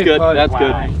 gosh. That's Great good. putt. That's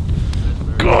Wow. good.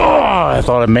 God, I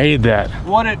thought I made that.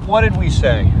 What did we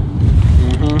say?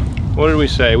 What did we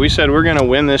say? We said we're gonna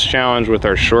win this challenge with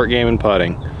our short game and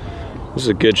putting. This is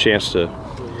a good chance to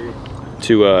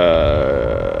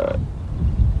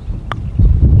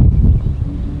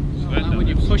When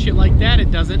you push it like that,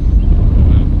 it doesn't.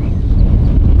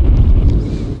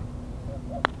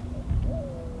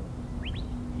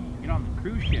 Get on the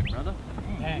cruise ship, brother.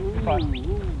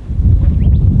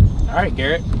 All right,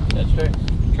 Garrett. That's straight.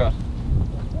 Trust.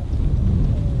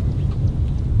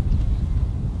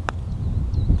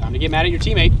 Time to get mad at your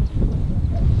teammate.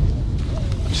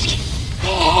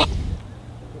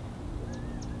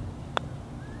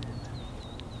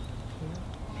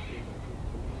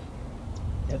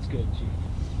 That's good, G.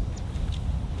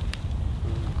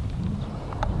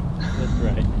 That's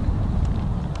right.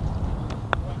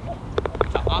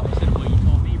 The opposite of what you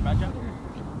told me, Roger.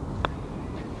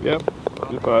 Yep,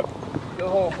 good putt. Go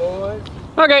home, boys.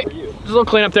 Okay, just a little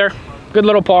cleanup there. Good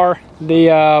little par.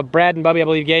 The Brad and Bubby, I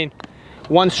believe, gained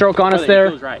 1 stroke on us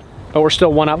there, Right. but we're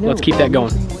still 1 up. Let's keep that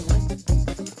going.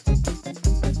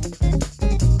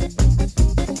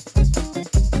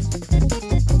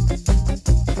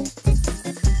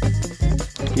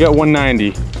 You got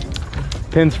 190.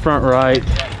 Pins front right.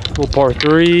 Little par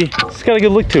 3. It's got a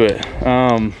good look to it.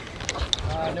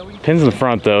 Pins in the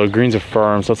front though. Greens are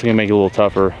firm, so that's gonna make it a little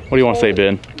tougher. What do you want to say,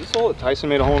 Ben? This hole that Tyson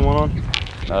made a hole-in-one on?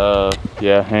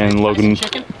 Yeah, and Logan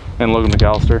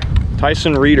McAllister.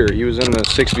 Tyson Reeder, he was in the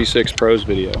 6v6 pros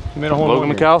video. He made a hole-in-one.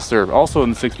 Logan McAllister, also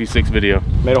in the 6v6 video.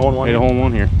 Made a hole-in-one. Made a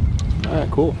hole-in-one here. All right,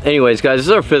 cool. Anyways, guys, this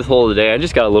is our 5th hole of the day. I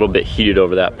just got a little bit heated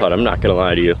over that putt. I'm not gonna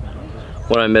lie to you.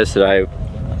 When I missed it,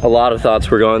 a lot of thoughts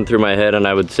were going through my head, and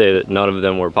I would say that none of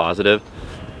them were positive.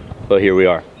 But here we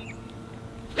are.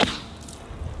 Get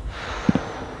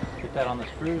that on the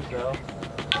screws though.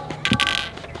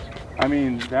 I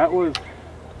mean, that was...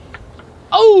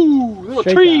 Oh, little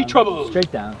tree trouble.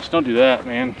 Straight down. Just don't do that,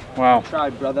 man. Wow.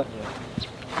 Tried, brother.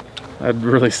 I'd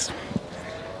really...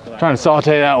 Trying to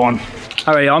saute that one.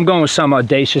 All right, I'm going with something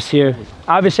audacious here.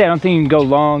 Obviously, I don't think you can go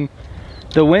long.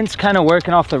 The wind's kind of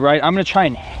working off the right. I'm gonna try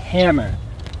and hammer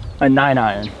a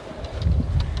 9-iron.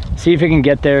 See if it can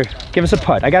get there. Give us a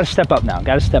putt. I gotta step up now.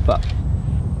 Gotta step up.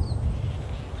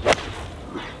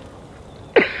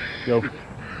 Go.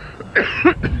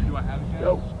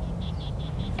 Go.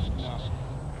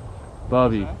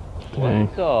 Bobby.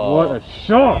 Oh. What a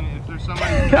shot!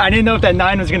 I didn't know if that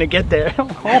 9 was gonna get there.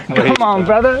 Come on,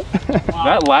 brother.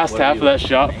 That last half of that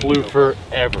shot flew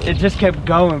forever. It just kept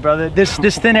going, brother. This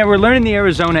thin air, we're learning the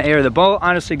Arizona air. The ball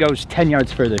honestly goes 10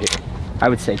 yards further here. I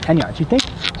would say 10 yards, you think?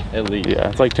 At least. Yeah,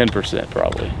 it's like 10%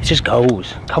 probably. It just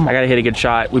goes. Come I on. gotta hit a good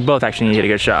shot. We both actually need to hit a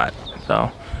good shot. So,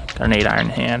 got an 8-iron in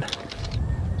hand.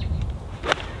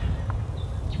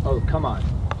 Oh, come on.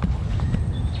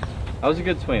 That was a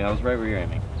good swing. That was right where you're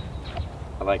aiming.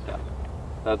 I like that.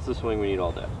 That's the swing we need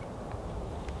all day.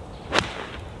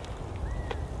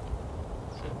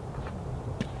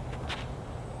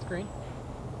 Green.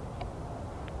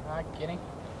 I'm kidding.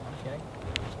 I'm kidding.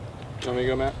 Want me to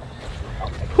go, Matt?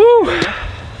 Whew.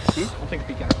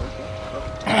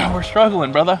 We're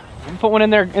struggling, brother. Put one in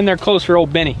there close for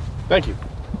old Benny. Thank you.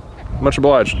 Much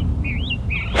obliged.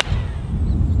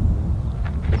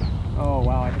 Oh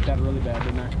wow, I hit that really bad,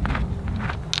 didn't I?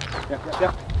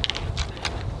 Yep.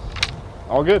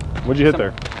 All good. What'd you hit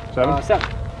there? 7?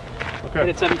 7. Okay. Hit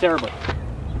it 7 terribly.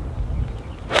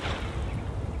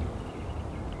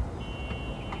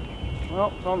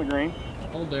 Well, it's on the green.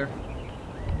 Hold there.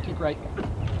 Kick right.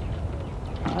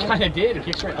 Kinda did.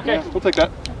 Kick right. Okay. Yeah, we'll take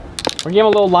that. We're giving a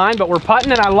little line, but we're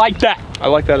putting, and I like that. I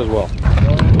like that as well.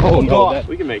 Oh no,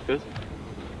 we can make this.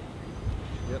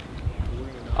 Yep.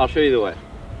 I'll show you the way.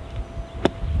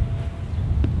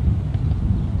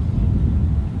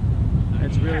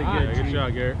 It's really good. Good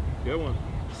shot, Garrett. Good one.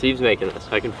 Steve's making this.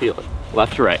 I can feel it.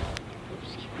 Left to right.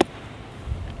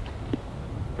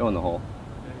 Go in the hole.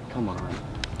 Come on.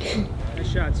 Good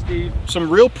shot, Steve.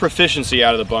 Some real proficiency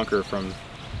out of the bunker from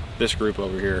this group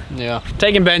over here. Yeah.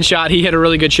 Taking Ben's shot, he hit a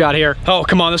really good shot here. Oh,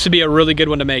 come on, this would be a really good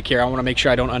one to make here. I want to make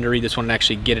sure I don't underread this one and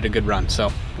actually get it a good run.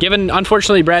 So, giving,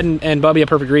 unfortunately, Brad and Bubby a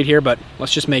perfect read here, but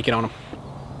let's just make it on them.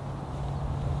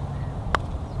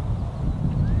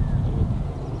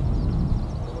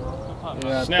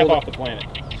 Yeah, snap off the planet.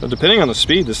 So depending on the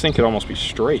speed, this thing could almost be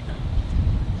straight.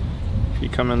 If you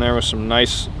come in there with some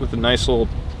nice little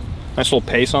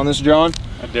pace on this, John.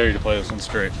 I dare you to play this one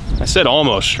straight. I said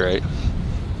almost straight,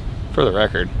 for the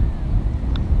record.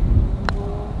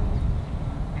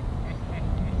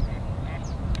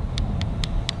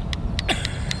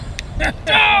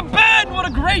 Oh, Ben, what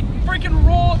a great freaking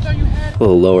roll that you had. A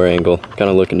little lower angle, kind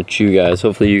of looking at you guys.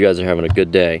 Hopefully you guys are having a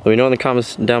good day. Let me know in the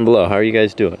comments down below. How are you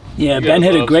guys doing? Yeah, Ben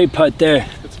hit a great putt there.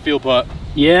 It's a field putt.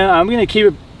 Yeah, I'm gonna keep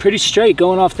it pretty straight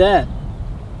going off that.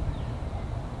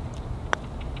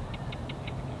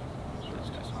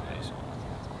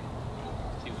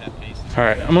 All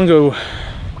right, I'm gonna go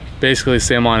basically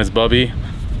same line as Bubby.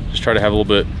 Just try to have a little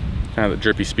bit kind of the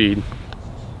drippy speed.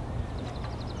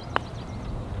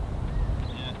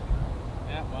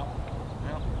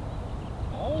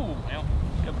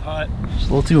 Good putt. Just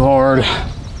a little too hard.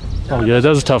 Oh yeah, that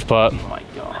was a tough putt. Oh my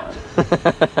god.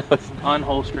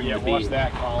 Unholstering the beat. Watch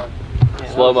that, Colin.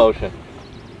 Slow motion.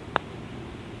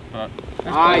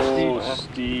 Nice,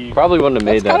 Steve. Probably wouldn't have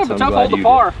made That's kind that, of so a I'm tough glad hole you to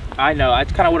par. I know,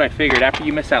 that's kind of what I figured after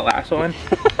you missed that last one.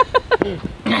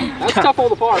 That's a tough hole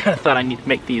to par. I thought I need to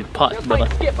make these putts, brother.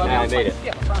 Skip, buddy. Yeah, I made it.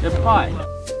 Good putt.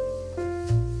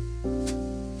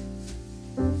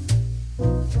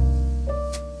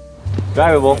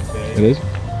 Drivable. It is?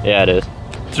 Yeah, it is.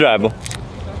 It's drivable.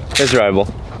 It's drivable.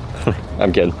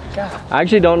 I'm kidding. I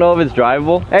actually don't know if it's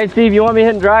drivable. Hey, Steve, you want me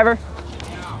hitting driver?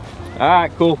 All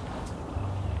right, cool.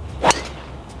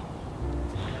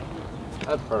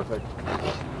 That's perfect.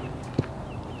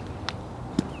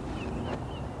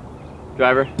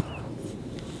 Driver.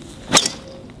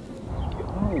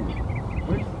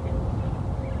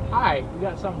 Hi, we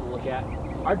got something to look at.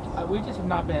 We just have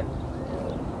not been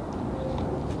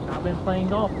playing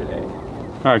golf today.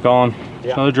 All right, Colin.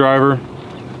 Yeah. Another driver.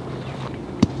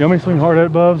 You want me to swing hard at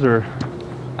it, Bubs, or?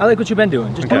 I like what you've been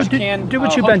doing. Just Okay. do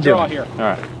what you've been doing. Here. All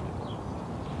right.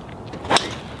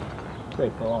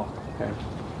 Great ball. Okay.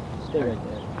 Stay right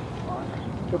there.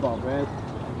 Good ball, Brad.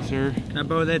 Sir, Can I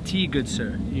borrow that tee, good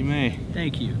sir? you may.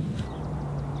 Thank you.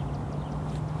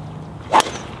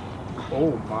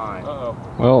 Oh my. Uh-oh.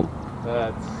 Well,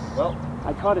 That's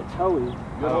I caught it toey.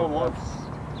 good old one.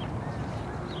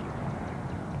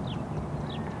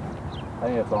 I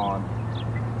think it's on.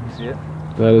 You see it?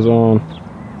 that is on.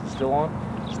 Still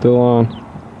on? Still on.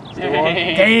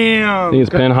 Damn. I think it's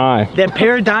pin high. That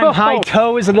paradigm high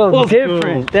toe is a little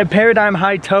different. That paradigm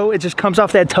high toe, it just comes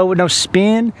off that toe with no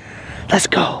spin. Let's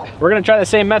go. We're gonna try the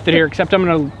same method here, except I'm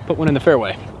gonna put one in the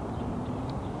fairway.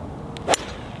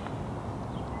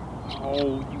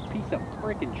 Oh, you piece of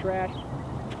freaking trash.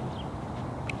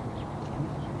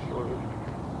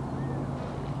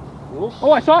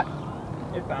 Oh, I saw it.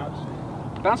 It bounced.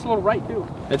 Bounced a little right too.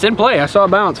 It's in play. I saw it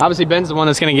bounce. Obviously, Ben's the one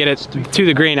that's gonna get it to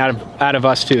the green out of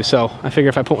us too. So I figure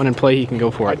if I put one in play, he can go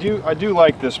for it. I do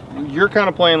like this. You're kind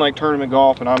of playing like tournament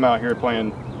golf, and I'm out here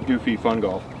playing goofy fun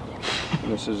golf.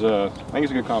 And this is I think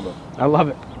it's a good combo. I love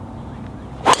it.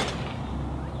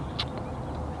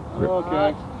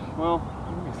 Okay. Well.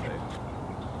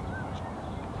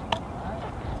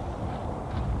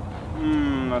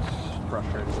 That's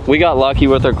frustrating. We got lucky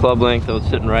with our club length. I was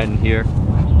sitting right in here.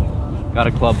 Got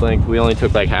a club length. We only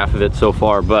took like half of it so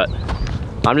far, but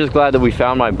I'm just glad that we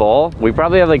found my ball. We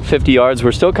probably have like 50 yards.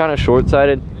 We're still kind of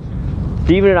short-sighted.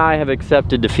 Steven and I have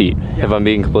accepted defeat, if I'm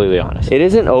being completely honest. It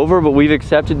isn't over, but we've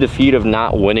accepted defeat of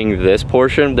not winning this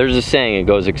portion. There's a saying, it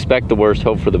goes, expect the worst,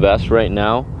 hope for the best. Right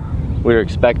now, we're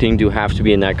expecting to have to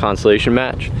be in that consolation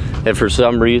match. If for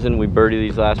some reason we birdie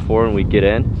these last 4 and we get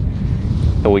in,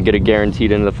 and we get it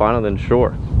guaranteed into the final, then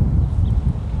sure.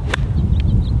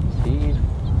 Steve,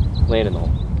 landing the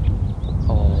hole.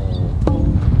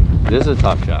 Oh. This is a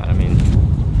tough shot. I mean,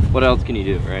 what else can you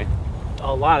do, right?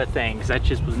 A lot of things. That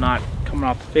just was not coming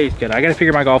off the face good. I gotta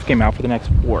figure my golf game out for the next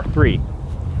 4. 3.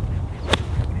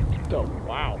 Go.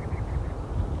 Wow.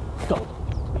 Go.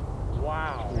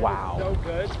 Wow. Wow. So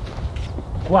good.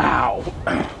 Wow.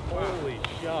 Holy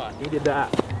shot. He did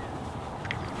that.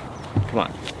 Come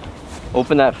on.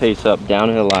 Open that face up,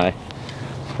 downhill lie.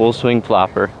 Full swing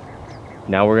flopper.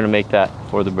 Now we're gonna make that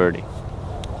for the birdie.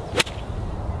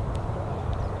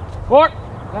 4.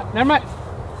 Never mind.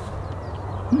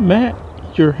 Matt,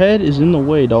 your head is in the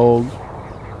way, dog.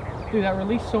 Dude, that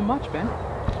released so much, Ben.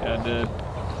 Yeah, it did.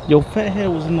 Your fat head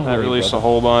was in the way. That released brother. a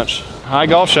whole bunch. High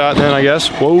golf shot then, I guess.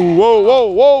 Whoa, whoa, whoa,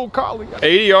 whoa, Collie.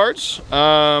 80 yards.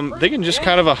 Thinking just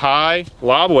kind of a high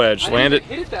lob wedge. Land it.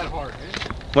 Hit it that hard, man.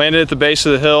 Landed at the base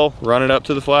of the hill, run it up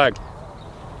to the flag.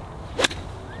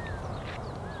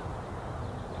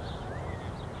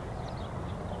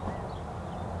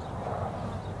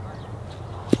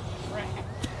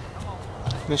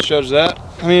 Misjudge that.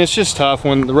 I mean, it's just tough.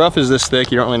 When the rough is this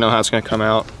thick, you don't really know how it's going to come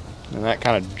out. And that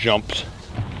kind of jumped.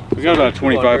 We got about a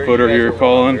 25 footer here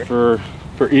calling for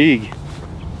Eeg.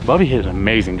 Bubby hit an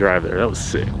amazing drive there. That was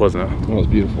sick, wasn't it? That was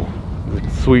beautiful.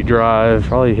 Sweet drive,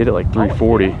 probably hit it like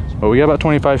 340. But we got about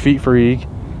 25 feet for Eeg.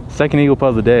 Second eagle putt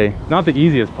of the day. Not the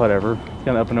easiest putt ever. It's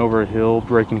kind of up and over a hill,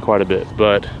 breaking quite a bit.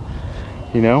 But,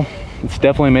 you know, it's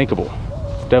definitely makeable.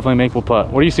 It's definitely a makeable putt.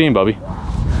 What are you seeing, Bubby?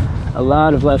 A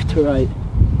lot of left to right.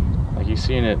 Like you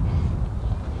seeing it,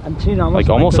 I'm seeing almost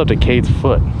like almost up to Cade's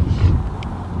foot.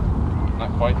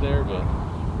 Not quite there, but.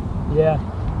 Yeah.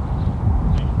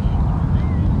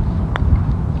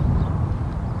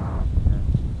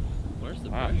 Where's the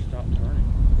brush? Stop turning.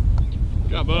 Good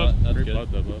job, bud. That's good.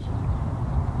 Putt, though, bud.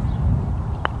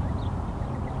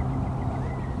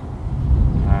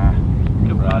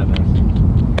 Good ride, man.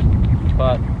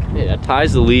 But yeah, that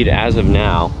ties the lead as of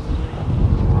now.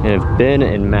 And if Ben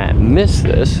and Matt miss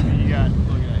this,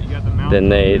 then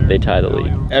they tie the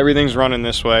lead. Everything's running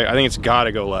this way. I think it's got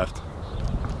to go left.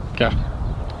 Okay.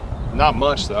 Not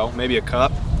much, though. Maybe a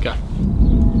cup. Okay.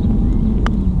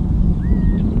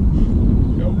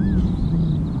 Go.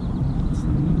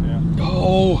 Yeah.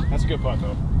 Oh, that's a good putt,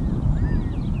 though.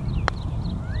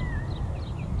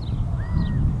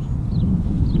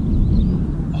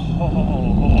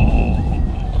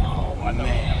 Oh, my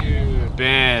man.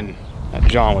 Ben. That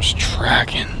John was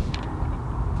tracking.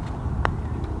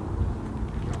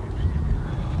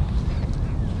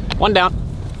 One down.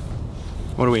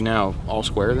 What are we now? All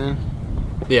square then?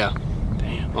 Yeah.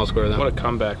 Damn. I'll square that. What a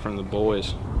comeback from the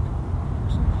boys.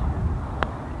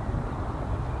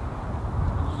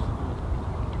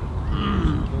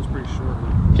 That was pretty short.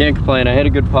 Can't complain. I hit a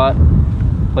good putt,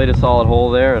 played a solid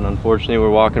hole there, and unfortunately we're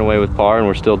walking away with par and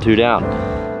we're still 2 down.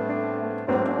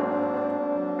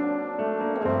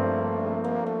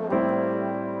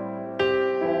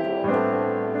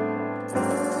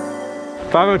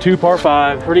 .502 par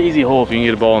 5, pretty easy hole if you can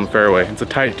get a ball in the fairway. It's a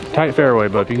tight fairway,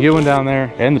 but if you can get one down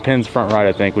there, and the pin's front right,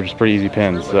 I think, which is pretty easy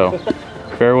pins. So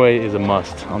fairway is a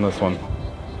must on this one.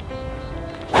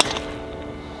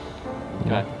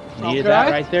 Okay. Needed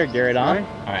that right there, Garrett, on. All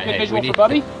right, Good hey, visual we for need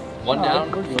Bubby. 1 down,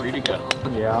 3 to go.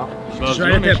 Yeah. Bubs,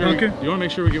 right at that bunker? You want to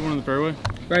make sure we get one in the fairway?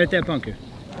 Right at that bunker.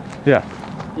 Yeah.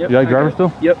 Yep. You like driver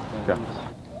still? Yep. Okay.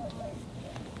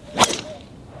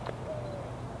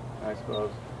 Nice,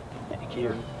 Bubs. Thank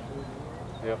you.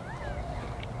 Yep.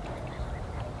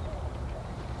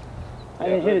 I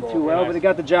didn't hit it too well, but it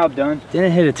got the job done.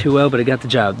 Didn't hit it too well, but it got the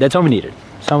job. That's all we needed.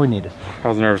 That's all we needed. I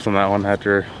was nervous on that one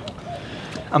after.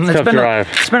 It's tough drive.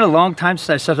 It's been a long time since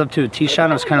I stepped up to a tee shot.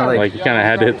 And I was kind of Like you kind of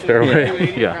had to hit the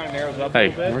fairway. Yeah.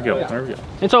 Hey, there we go. There we go.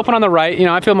 It's open on the right. You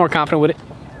know, I feel more confident with it.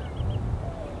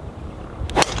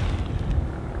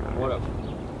 What up?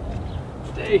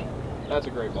 Stay. That's a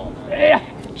great ball. Yeah.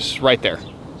 Just right there.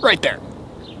 Right there.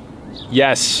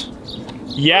 Yes.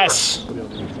 Yes.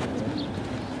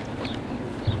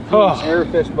 Oh, Air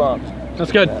fist bump.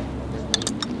 that's good.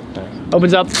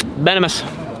 Opens up venomous.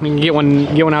 We can get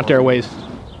one out there a ways.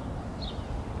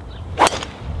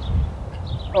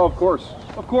 Oh, of course.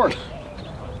 Of course.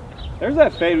 There's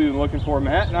that fade we've been looking for,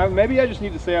 Matt. And maybe I just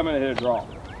need to say I'm going to hit a draw.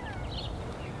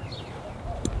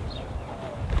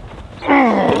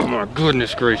 Oh, my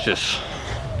goodness gracious.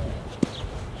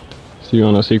 So you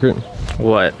want no secret?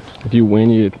 What? If you win,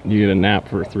 you get a nap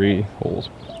for 3 holes.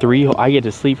 I get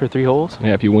to sleep for 3 holes?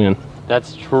 Yeah, if you win.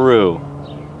 That's true.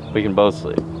 We can both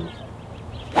sleep.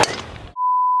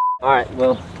 All right,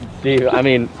 well, Steve, I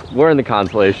mean, we're in the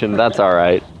consolation. That's all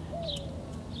right.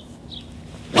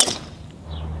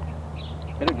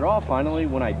 Hit a draw finally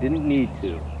when I didn't need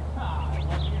to.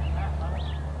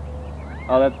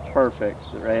 Oh, that's perfect.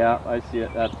 Right out, I see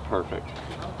it. That's perfect.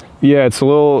 Yeah, it's a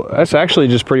little, that's actually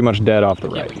just pretty much dead off the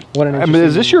right. What an I mean,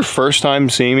 is this your first time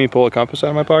seeing me pull a compass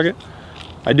out of my pocket?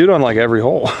 I do it on like every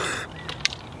hole.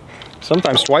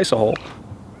 Sometimes twice a hole.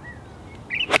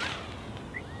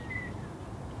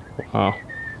 Wow.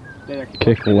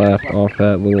 Kick left off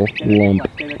that little lump.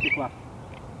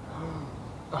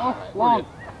 Oh, long.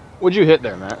 What'd you hit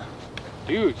there, Matt?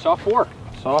 Dude, soft fork.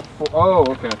 Soft. Oh,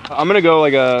 okay. I'm gonna go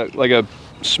like a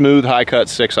smooth high cut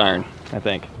 6-iron, I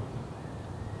think.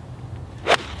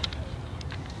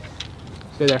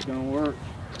 Stay there. It's gonna work.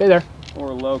 Stay there. Or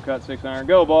a low cut 6-iron.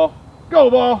 Go ball.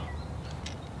 Go ball.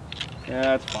 Yeah,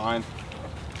 that's fine.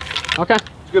 Okay.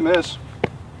 It's a good miss.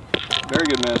 Very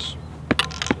good miss.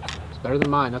 It's better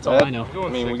than mine. That's all I know. I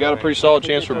mean, we got a pretty solid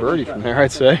chance for birdie from there,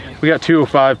 I'd say. We got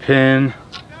 205 pin.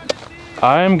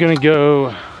 I'm gonna go,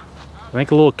 I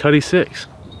think a little cutty 6.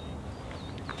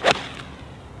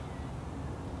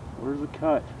 Where's the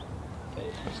cut?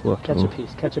 Just look. Catch a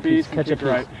piece, catch a piece, catch a piece.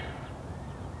 Right.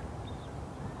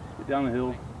 Get down the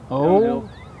hill. Oh.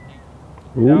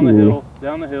 Down the hill.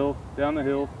 Down the hill. Down the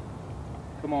hill.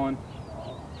 Come on.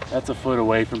 That's a foot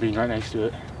away from being right next to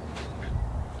it.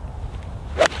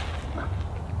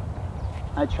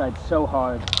 I tried so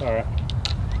hard. All right.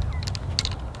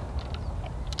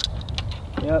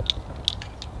 Yep.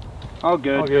 All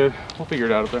good. All good. We'll figure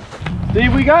it out up there.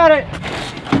 Steve, we got it.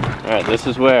 All right, this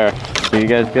is where you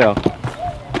guys go.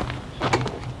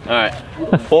 All right,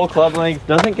 full club length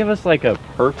doesn't give us like a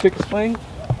perfect swing,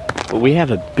 but we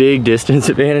have a big distance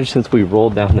advantage since we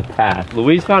rolled down the path.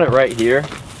 Louise found it right here.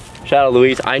 Shout out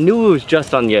Louise. I knew it was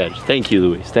just on the edge. Thank you,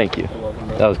 Louise. Thank you.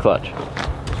 That was clutch.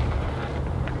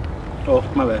 Oh,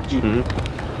 my bad.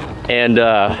 And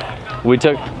we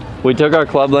took our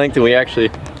club length and we actually,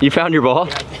 you found your ball?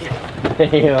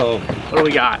 Damn. What do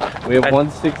we got? We have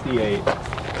 168.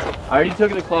 I already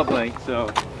took it a club length,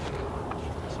 so.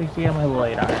 60 on my little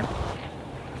 8-iron.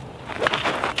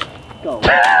 Go.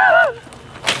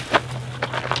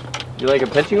 You like a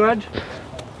pitching wedge?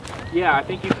 Yeah, I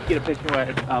think you can get a pitching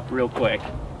wedge up real quick.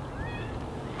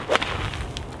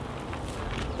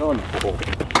 Going full.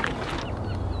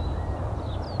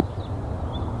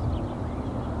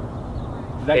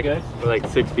 Is that good? We're like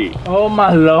 6 feet. Oh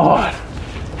my lord.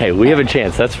 Hey, we have a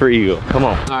chance. That's for Eagle. Come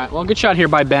on. All right, well, good shot here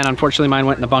by Ben. Unfortunately, mine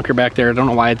went in the bunker back there. I don't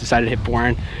know why I decided to hit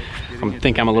 4-iron. I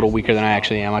think I'm a little weaker than I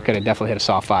actually am. I could have definitely hit a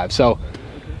soft 5. So,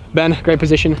 Ben, great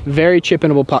position. Very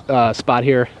chip-inable spot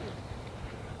here.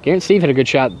 Garrett and Steve hit a good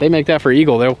shot. They make that for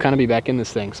Eagle. They'll kind of be back in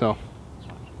this thing, so.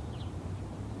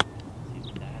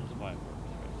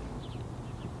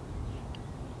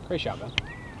 Great shot, Ben.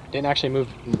 Didn't actually move.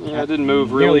 Yeah, it didn't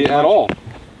move really at all.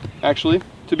 Actually,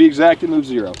 to be exact, it moved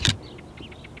 0.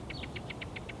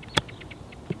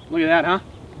 Look at that, huh?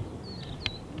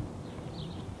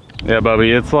 Yeah,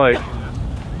 Bubby, it's like,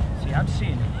 See, I'm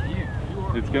seeing it here.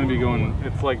 it's gonna be going,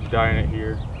 it's like dying it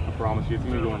here. I promise you, it's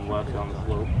gonna be going left down the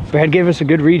slope. Brad gave us a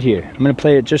good read here. I'm gonna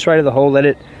play it just right of the hole, let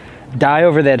it die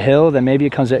over that hill, then maybe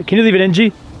it comes out. Can you leave it in,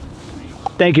 G?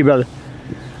 Thank you, brother.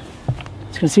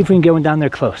 Let's gonna see if we can get one down there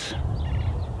close.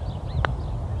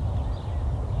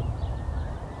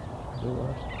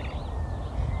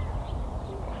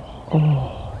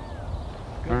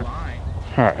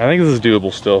 All right, I think this is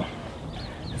doable still.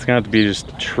 It's gonna have to be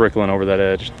just trickling over that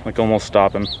edge, like almost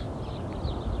stopping.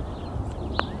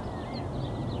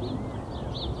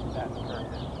 That's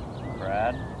perfect.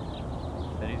 Brad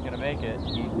said he's gonna make it.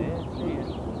 He did see it.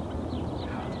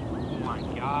 Oh my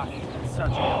gosh. That's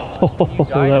such a Oh,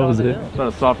 that was it. It's about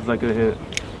as soft as I could have hit.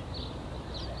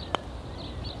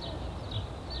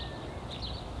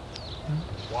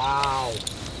 wow.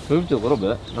 Moved a little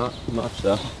bit, not much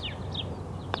though.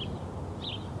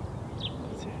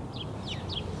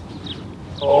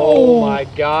 Oh my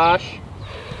gosh.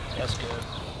 That's good.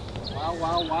 Wow,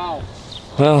 wow, wow.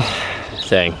 Well,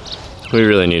 dang, we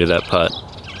really needed that putt.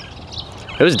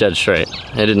 It was dead straight.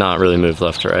 It did not really move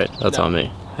left to right. That's on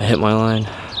me. I hit my line.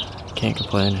 Can't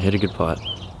complain. Hit a good putt.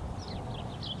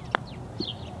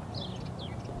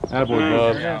 Attaboy,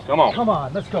 Bub. Yeah. Come on. Come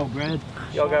on, let's go, Brad.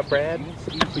 Y'all got Brad?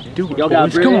 Y'all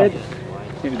got Brad. Come on.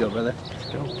 Here we go, brother.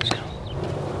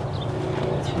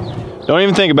 Don't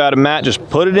even think about it, Matt. Just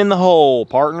put it in the hole,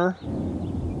 partner.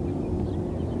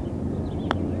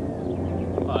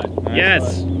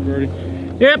 Yes. Birdie.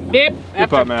 Yep. After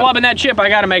putt, Matt. flubbing that chip, I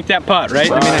gotta make that putt, right?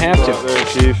 I mean, I have to. There,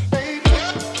 Chief.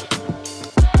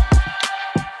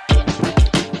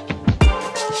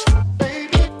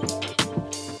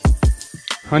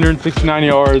 $169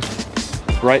 yards,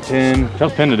 right pin,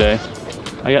 tough pin today.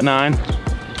 I got 9.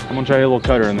 I'm gonna try a little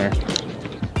cutter in there.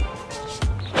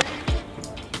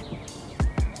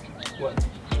 What?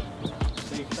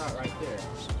 Safe shot right there.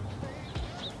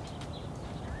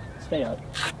 Stay up.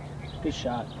 Good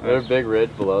shot. There's a big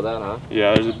ridge below that, huh?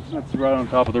 Yeah, that's right on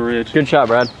top of the ridge. Good shot,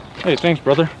 Brad. Hey, thanks,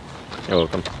 brother. You're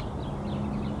welcome.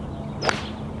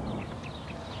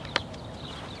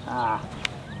 Ah.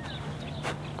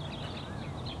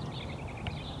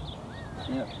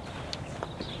 Yep.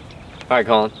 All right,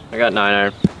 Colin. I got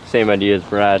 9-iron. Same idea as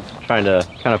Brad. Trying to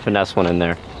kind of finesse one in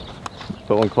there.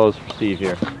 Put one close for Steve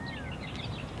here.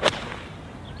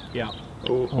 Yeah.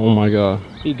 Oh my God.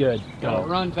 Be good. Go.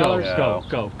 Run, fellas.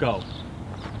 Go.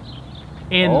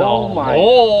 In Oh the my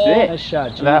hole. shit. Nice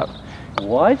shot, G. That,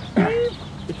 what?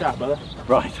 Good shot, brother.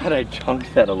 Bro, I thought I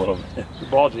chunked that a little bit. Good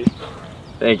ball, G.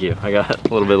 Thank you. I got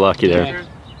a little bit lucky there.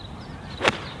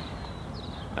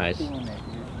 Nice.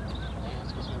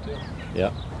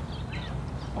 Yep.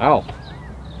 Wow.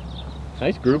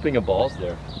 Nice grouping of balls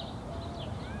there.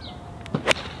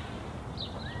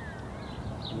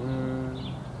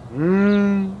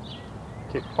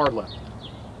 Kick hard left.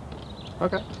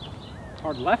 Okay.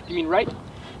 Hard left? You mean right?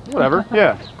 Whatever.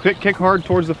 Yeah. Kick hard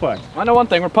towards the flag. I know one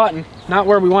thing. We're putting. Not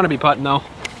where we want to be putting, though.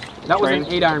 That was an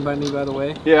Train. 8-iron by me, by the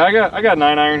way. Yeah, I got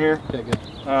 9-iron here. Okay, good.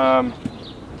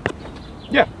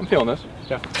 Yeah, I'm feeling this.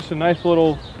 Yeah, just a nice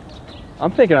little.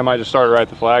 I'm thinking I might just start it right at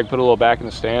the flag, put a little back in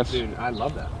the stance. Dude, I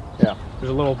love that. Yeah. There's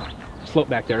a little slope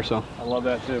back there, so. I love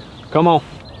that too. Come on.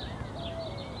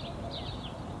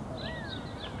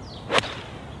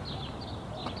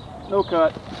 No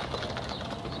cut.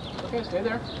 Okay, stay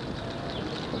there.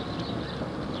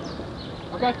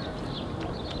 Okay.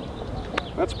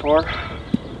 That's par.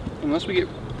 Unless we get.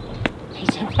 He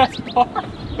said that's par.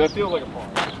 That feels like a par.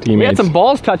 We had some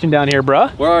balls touching down here,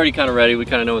 bruh. We're already kind of ready. We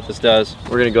kind of know what this does.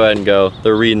 We're going to go ahead and go.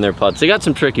 They're reading their putts. They got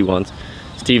some tricky ones.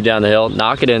 Steve down the hill.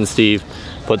 Knock it in, Steve.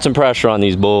 Put some pressure on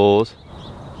these bulls.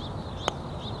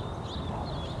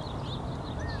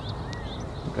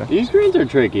 Okay. These greens are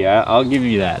tricky. I'll give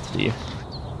you that, Steve.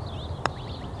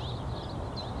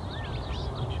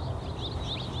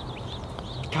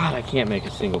 God, I can't make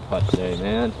a single putt today,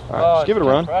 man. All right, just give it a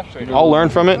run. I'll learn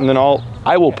from it, and then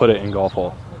I will put it in golf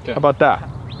hole. Okay. How about that?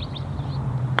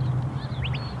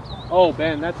 Oh,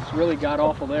 Ben, that's really god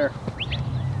awful there.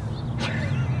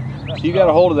 So you got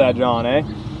a hold of that, John, eh?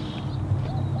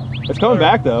 It's coming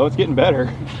back though. It's getting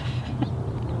better.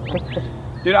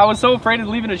 Dude, I was so afraid of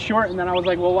leaving it short, and then I was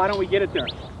like, well, why don't we get it there?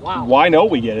 Wow. Why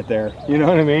don't we get it there? You know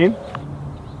what I mean?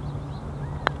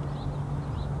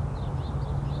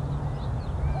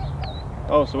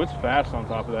 Oh, so it's fast on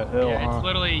top of that hill, Yeah, huh? it's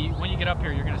literally, when you get up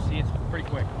here, you're gonna see it's pretty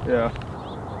quick. Yeah.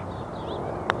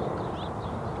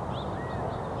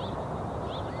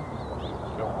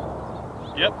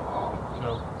 Yep.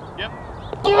 Yep.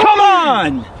 Come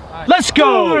on! Let's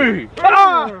go!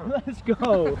 Ah, let's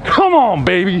go! Come on,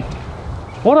 baby.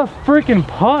 What a freaking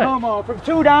putt. Come on, from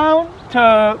 2 down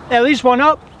to at least 1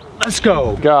 up. Let's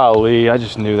go. Golly, I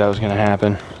just knew that was gonna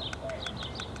happen.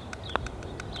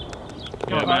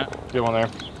 Good, Matt. Good one there.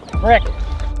 Rick.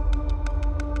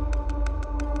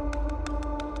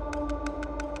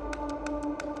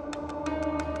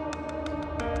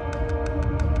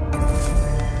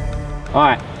 All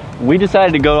right, we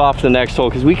decided to go off to the next hole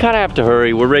because we kind of have to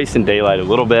hurry. We're racing daylight a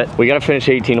little bit. We got to finish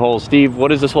 18 holes. Steve, what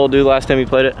does this hole do last time you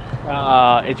played it?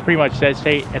 It's pretty much dead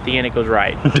state. At the end, it goes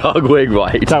right. Dog wig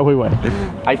right. That's how we went.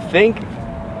 I think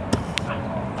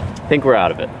we're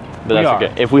out of it, but that's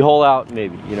okay. If we hole out,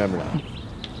 maybe. You never know.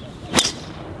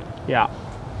 Yeah.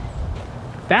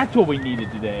 That's what we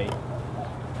needed today.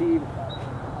 Steve.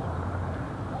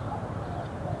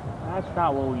 That's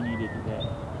not what we needed today.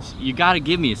 You got to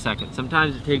give me a second.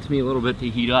 Sometimes it takes me a little bit to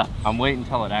heat up. I'm waiting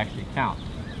until it actually counts.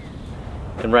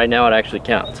 And right now it actually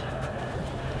counts.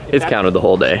 It's counted the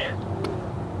whole day.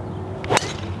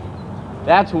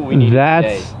 That's what we needed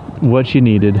today. What you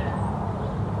needed.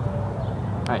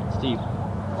 All right, Steve.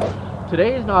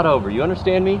 Today is not over. You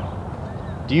understand me?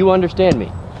 Do you understand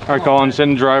me? All right, Colin,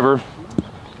 send the driver.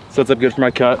 Sets up good for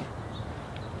my cut.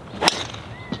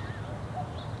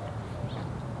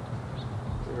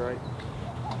 Right.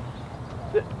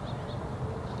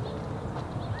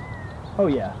 Oh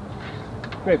yeah.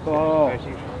 Great ball.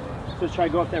 So try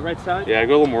to go up that right side. Yeah,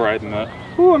 go a little more right than that.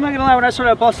 Ooh, I'm not gonna lie, when I saw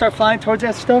that ball start flying towards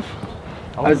that stuff,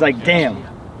 I was like, damn.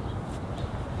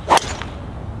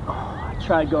 Oh, I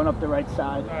tried going up the right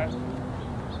side.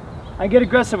 I get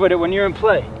aggressive with it when you're in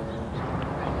play.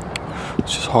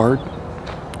 It's just hard,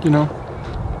 you know,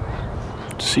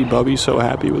 to see Bubby so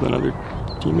happy with another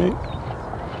teammate.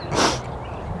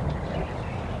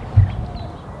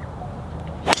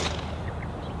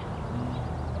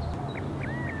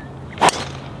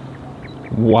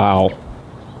 Wow.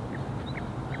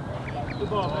 Good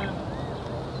ball, man.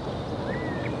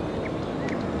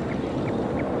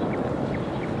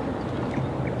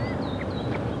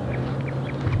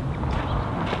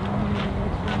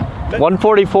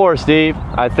 $144, Steve,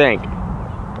 I think.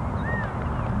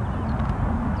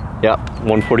 Yep,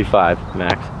 145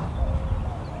 max.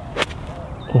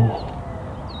 Oh.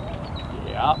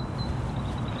 Yeah.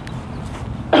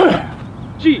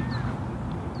 Gee.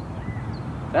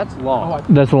 That's long.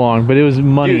 That's long, but it was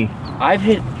money. Dude, I've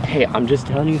hit, hey, I'm just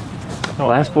telling you, the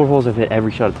last 4 holes I've hit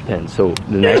every shot at the pin. So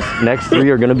the next 3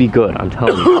 are gonna be good, I'm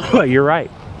telling you. You're right.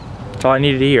 That's all I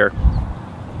needed to hear.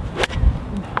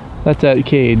 That's at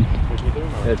Cade.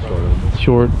 It's sort of.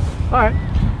 Short. All right.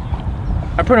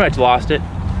 I pretty much lost it.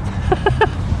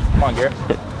 Come on, Garrett.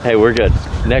 Hey, we're good.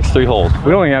 Next 3 holes.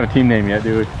 We don't even have a team name yet,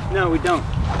 do we? No, we don't.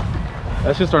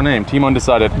 That's just our name, Team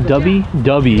Undecided. Dubby?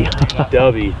 Dubby.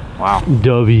 Dubby. Wow.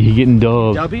 Dubby, getting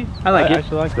dubbed. Dubby? I like I it.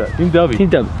 actually like that. Team Dubby.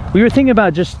 Team Dubby. We were thinking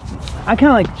about just, I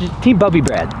kind of like just Team Bubby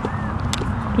Brad.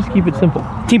 Just keep it simple.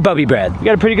 Team Bubby Brad. You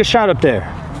got a pretty good shot up there.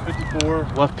 54,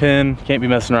 left pin. Can't be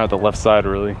messing around with the left side,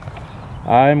 really.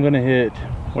 I'm gonna hit,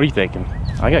 what are you thinking?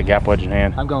 I got gap wedge in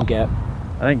hand. I'm going gap.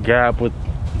 I think gap with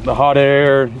the hot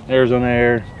air, Arizona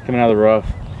air, coming out of the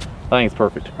rough. I think it's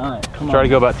perfect. All right, come on. Try to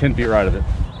go about 10 feet right of it.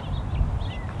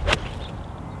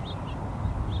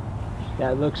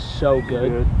 That looks so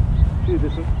good. Dude,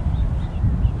 this one.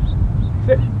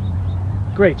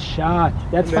 Great shot.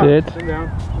 That's Sit. fine. Come down,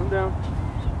 come down,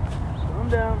 come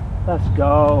down. Let's go.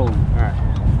 All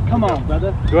right, Come on,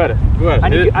 brother. go at it, go at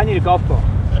it. Hit it. I need a golf ball.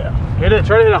 Hit it,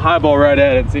 try to hit a high ball right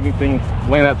at it, see if you can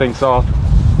land that thing soft.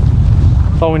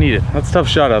 That's all we needed. That's a tough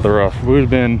shot out of the rough. We would have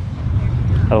been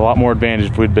at a lot more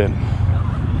advantage if we'd been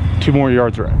 2 more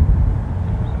yards right.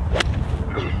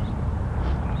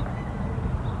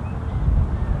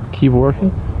 Keep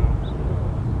working.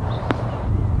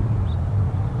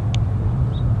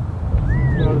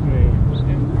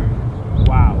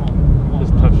 Wow.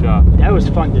 Just a tough shot. That was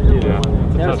fun to do. Yeah, it's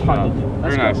a That was tough fun shot. to do.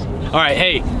 Very Let's nice. go. All right,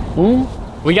 hey,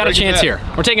 we got a chance here.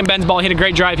 We're taking Ben's ball, hit a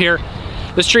great drive here.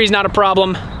 This tree's not a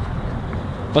problem.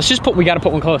 Let's just we gotta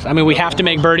put one close. I mean, we have to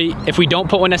make birdie. If we don't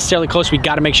put one necessarily close, we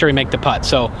gotta make sure we make the putt.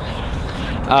 So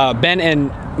Ben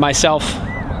and myself,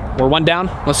 we're 1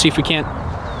 down. Let's see if we can't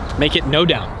make it no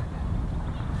down.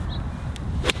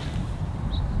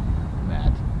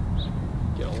 Matt,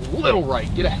 get a little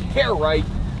right, get a hair right.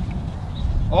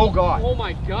 Oh God. Oh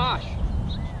my gosh.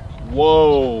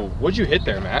 Whoa, what'd you hit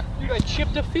there, Matt? Dude, I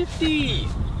chipped a 50.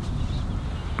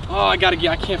 Oh, I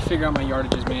can't figure out my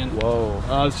yardages, man. Whoa.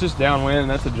 It's just downwind,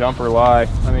 that's a jumper lie.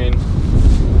 I mean.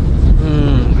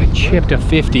 I chipped a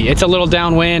 50. It's a little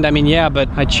downwind. I mean, yeah, but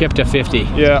I chipped a 50.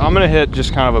 Yeah, I'm gonna hit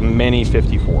just kind of a mini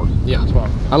 54. Yeah,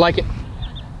 I like it.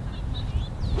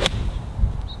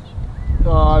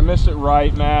 Oh, I missed it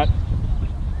right, Matt.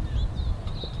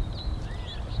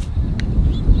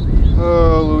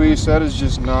 Oh, Luis, that is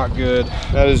just not good.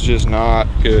 That is just not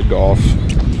good golf.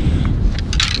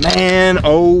 Man,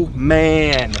 oh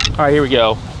man. All right, here we go.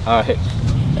 All right.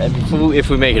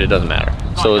 If we make it, it doesn't matter.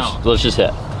 So let's just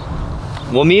hit.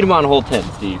 We'll meet him on hole 10,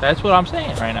 Steve. That's what I'm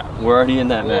saying right now. We're already in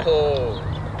that match.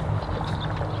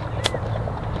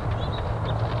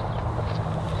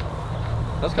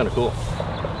 That's kind of cool.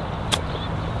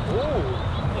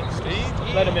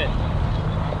 Let him in.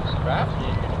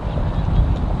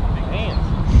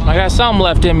 I got something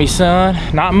left in me, son.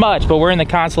 Not much, but we're in the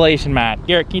consolation match.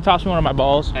 Garrett, can you toss me one of my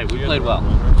balls? Hey, we played well.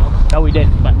 No, we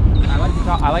didn't. But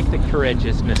I like the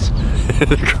courageousness.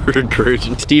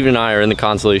 Courage. Steve and I are in the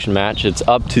consolation match. It's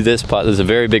up to this putt. This is a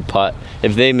very big putt.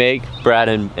 If they make, Brad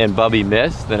and Bubby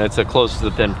miss, then it's a close to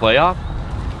the pin playoff.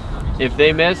 If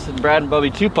they miss, Brad and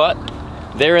Bubby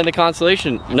 2-putt, they're in the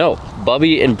consolation. No,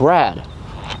 Bubby and Brad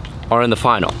are in the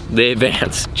final. They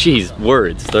advance. Jeez,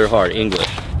 words, they're hard, English.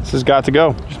 This has got to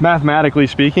go. Just mathematically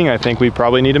speaking, I think we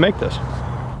probably need to make this.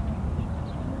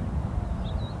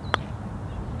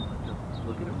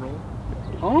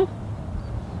 Huh?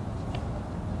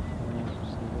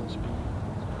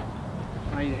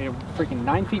 I either freaking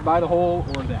 9 feet by the hole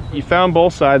or that. You found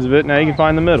both sides of it, now you can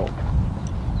find the middle.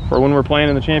 For when we're playing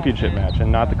in the championship match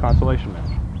and not the consolation match.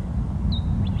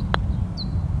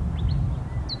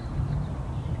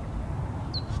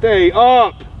 Stay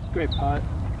up! Great putt.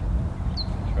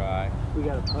 Try. We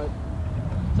got a putt.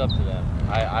 It's up to them.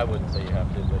 I wouldn't say you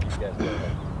have to, but you guys go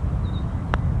ahead.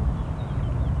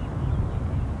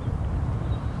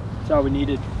 That's all we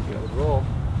needed. Good roll.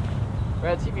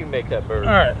 Brad, see if you can make that bird.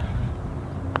 All right.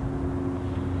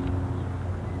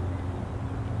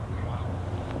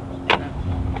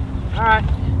 All right.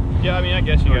 Yeah, I mean, I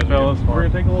guess you guys fellas. We're gonna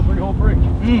take a little 3-hole break.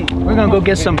 We're gonna go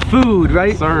get some food,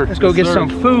 right? Sir. Let's go get some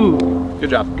food.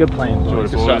 Good job. Good plan,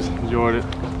 boys. Enjoyed it, boys. Enjoyed it.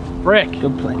 Rick.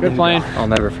 Good plan. Good plan. I'll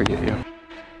never forget you.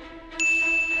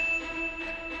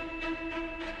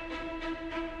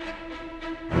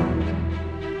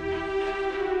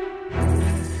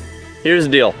 Here's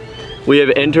the deal. We have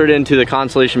entered into the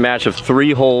consolation match of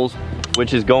 3 holes,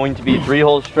 which is going to be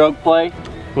 3-hole stroke play.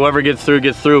 Whoever gets through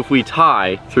gets through. If we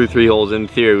tie through 3 holes, in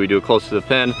theory, we do it close to the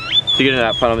pin to get into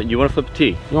that final. You want to flip a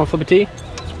tee? You want to flip a tee?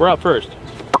 We're out first.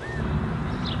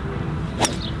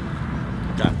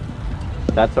 Okay.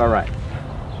 That's all right.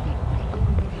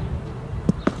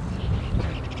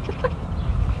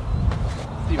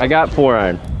 I got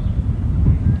 4-iron.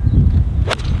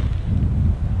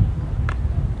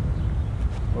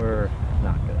 We're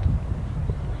not good.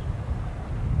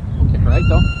 Okay, right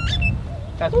though.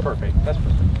 That's perfect. That's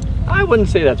perfect. I wouldn't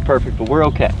say that's perfect, but we're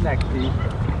okay. Next tee.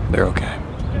 They're okay.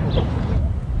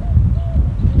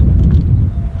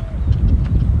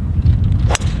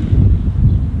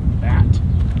 That.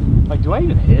 Like, do I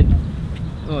even hit?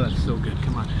 Oh, that's so good.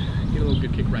 Come on. Get a little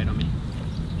good kick right on me.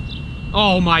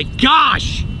 Oh my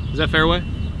gosh! Is that fairway?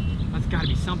 That's gotta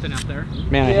be something out there.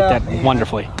 Man, I hit that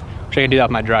wonderfully. Wish I could do that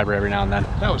with my driver every now and then.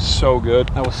 That was so good.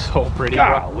 That was so pretty.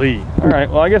 Golly. All right,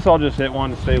 well, I guess I'll just hit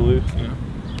one to stay loose. Yeah.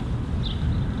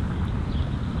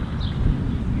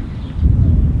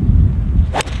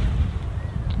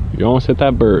 You almost hit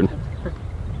that bird.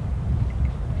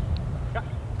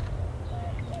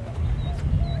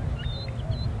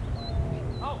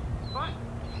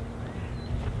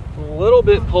 A little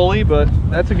bit pulley, but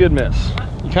that's a good miss.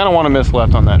 You kind of want to miss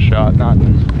left on that shot, not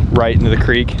right into the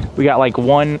creek. We got like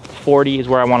 140 is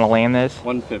where I want to land this.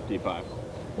 155.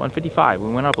 155,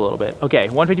 we went up a little bit. Okay,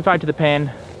 155 to the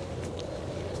pin.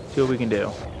 See what we can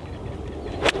do.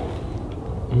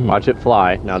 Watch it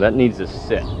fly. Now that needs to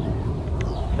sit.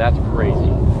 That's crazy.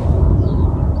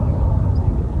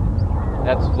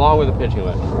 That's long with a pitching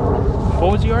wedge.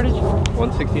 What was the yardage?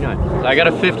 169. I got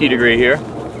a 50 degree here.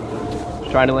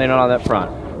 Just trying to land it on that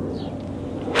front.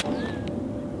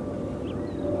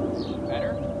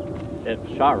 Better? It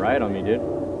shot right on me, dude.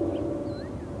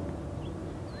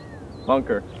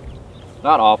 Bunker.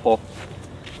 Not awful.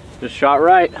 Just shot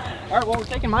right. All right, well, we're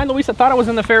taking mine, Luis. I thought I was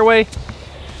in the fairway.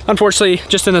 Unfortunately,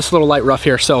 just in this little light rough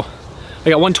here. So I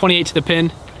got 128 to the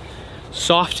pin.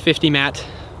 Soft 50, Matt.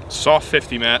 Soft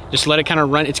 50, Matt. Just let it kind of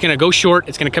run. It's gonna go short.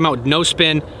 It's gonna come out with no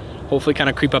spin. Hopefully kind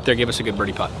of creep up there, give us a good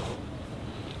birdie putt.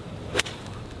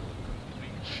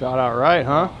 Shot out right,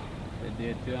 huh? It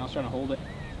did, too. I was trying to hold it.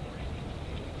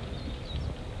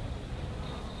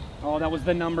 Oh, that was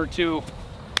the number 2.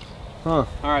 Huh. All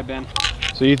right, Ben.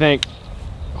 So you think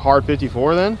hard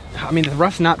 54 then? I mean, the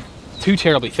rough's not too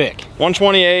terribly thick.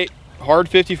 128, hard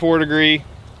 54 degree.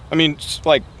 I mean, it's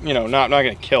like, you know, not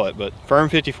gonna kill it, but firm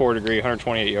 54 degree,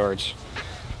 128 yards.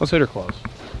 Let's hit her close.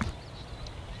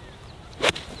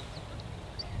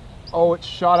 Oh, it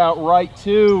shot out right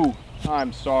too.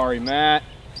 I'm sorry, Matt.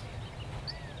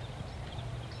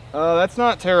 That's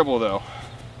not terrible though.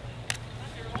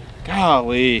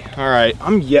 Golly. All right,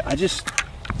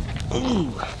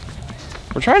 ooh.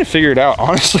 We're trying to figure it out.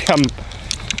 Honestly,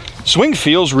 swing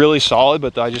feels really solid,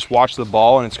 but I just watched the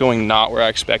ball and it's going not where I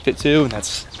expect it to, and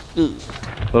that's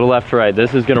Little left to right.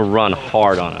 This is gonna run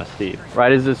hard on us, Steve.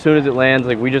 Right as soon as it lands,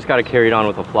 like we just gotta carry it on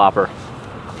with a flopper.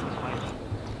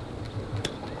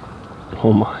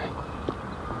 Oh my.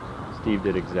 Steve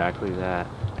did exactly that.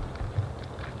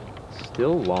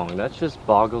 Still long. That just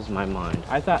boggles my mind.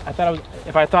 I thought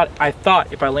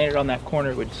if I landed on that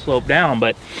corner it would slope down,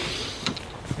 but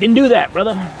didn't do that,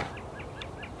 brother.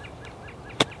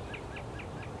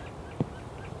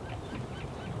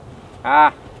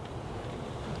 Ah.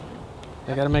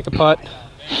 I gotta make a putt.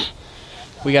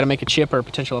 We gotta make a chip or a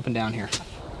potential up and down here.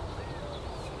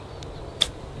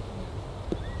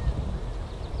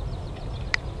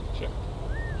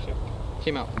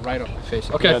 Came out right off my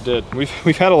face. Okay. Yeah, it did. We've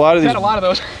had a lot of these. Had a lot of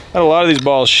those. Had a lot of these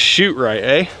balls shoot right,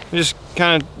 eh? We just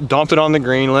kind of dump it on the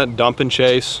green, let it dump and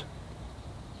chase.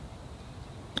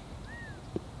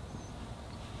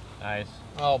 Nice.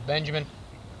 Oh, Benjamin.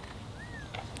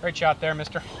 Great shot there,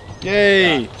 mister.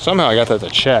 Yay! Somehow I got that to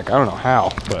check. I don't know how,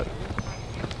 but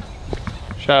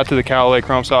shout out to the Callaway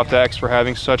Chrome Soft X for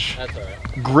having such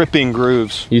gripping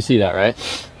grooves. You see that, right?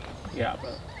 Yeah,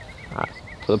 but All right,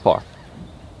 for the par.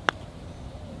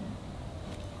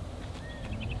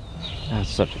 That's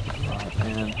such a good putt,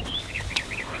 man.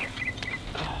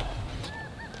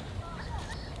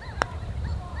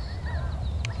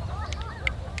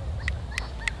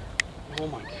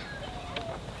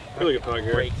 Really good putt,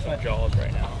 Garrett. Break some jaws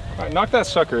right now. All right, knock that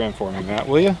sucker in for me, Matt,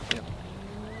 will you? Yep.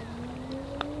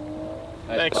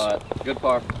 Nice Thanks. putt. Good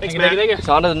par. Thanks, Matt. It's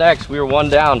on to the next. We were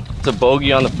one down. It's a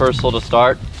bogey on the first hole to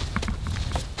start.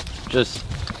 Just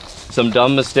some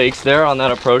dumb mistakes there on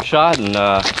that approach shot, and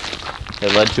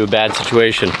it led to a bad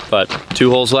situation. But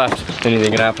 2 holes left. Anything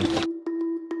can happen.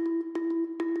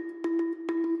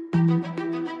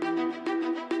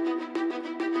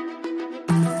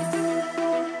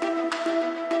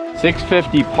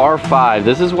 .650 par 5.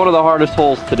 This is one of the hardest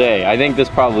holes today. I think this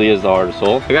probably is the hardest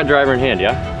hole. I got driver in hand,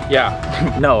 yeah?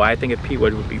 Yeah. No, I think a Pete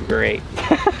would be great.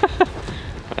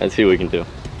 Let's see what we can do.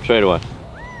 Straight away.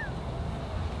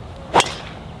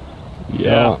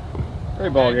 Yeah.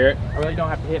 Great ball, Garrett. I really don't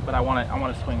have to hit, but I want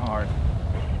to swing hard.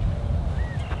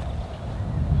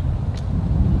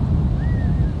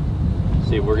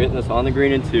 See, we're getting this on the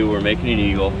green in 2. We're making an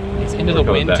eagle. It's into the We're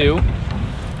coming wind too.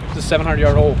 It's a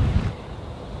 700-yard hole.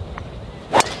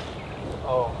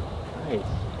 Oh,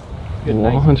 nice. Good,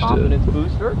 Launched nice it. confidence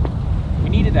booster. We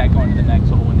needed that going to the next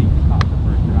hole when they popped the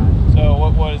first drive. So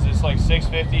what is this, like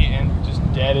 650 and just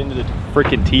dead into the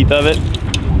freaking teeth of it? It's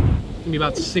gonna be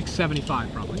about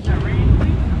 675 probably.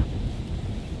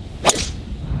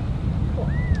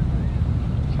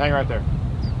 Hang right there.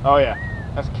 Oh yeah,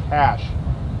 that's cash.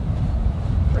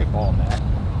 Great ball, Matt.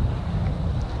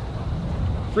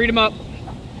 Freedom up.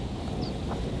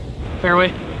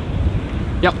 Fairway.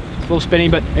 Yep, it's a little spinny,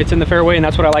 but it's in the fairway, and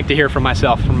that's what I like to hear from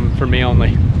myself, from me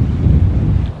only.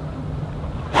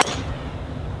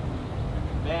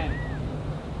 Ben,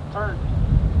 turn.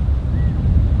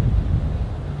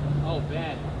 Oh,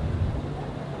 Ben.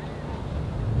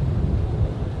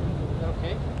 Is that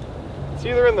okay? It's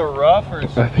either in the rough or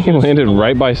it's... I think it landed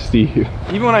right by Steve.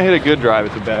 Even when I hit a good drive,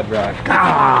 it's a bad drive.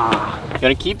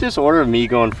 Gonna keep this order of me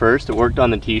going first. It worked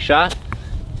on the tee shot.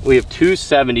 We have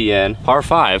 270 in, par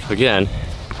 5 again.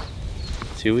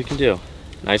 Let's see what we can do.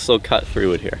 Nice little cut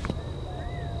through it here.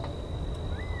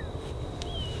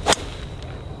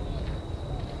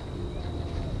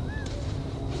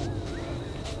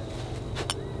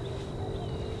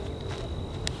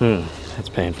 That's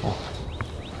painful.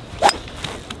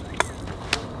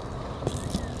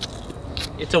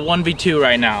 It's a 1v2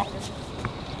 right now.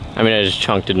 I mean, I just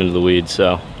chunked it into the weeds,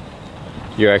 so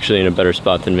you're actually in a better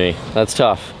spot than me. That's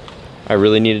tough. I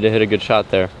really needed to hit a good shot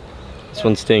there. This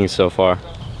one stings so far.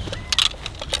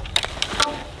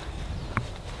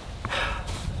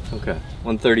 Okay,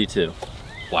 132.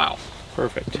 Wow,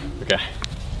 perfect. Okay,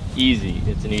 easy.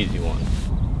 It's an easy one.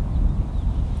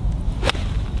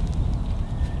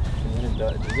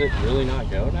 Does it really not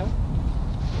go now?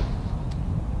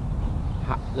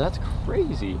 That's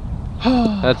crazy.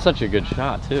 That's such a good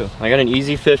shot too. I got an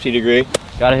easy 50 degree.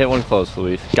 Gotta hit one close,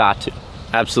 Luis. Got to.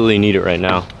 Absolutely need it right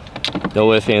now.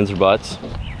 No ifs, ands, or buts.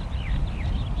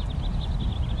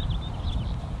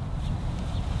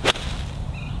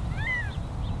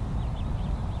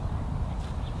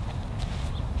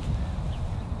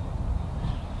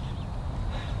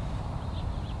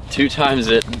 Two times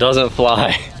it doesn't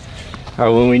fly,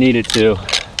 or when we need it to.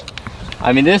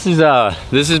 I mean, this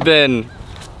has been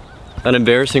an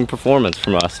embarrassing performance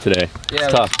from us today. Yeah,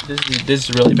 it's tough. This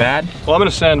is really bad. Well, I'm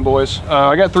gonna send, boys.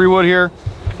 I got 3 wood here.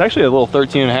 It's actually a little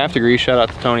 13.5 degrees. Shout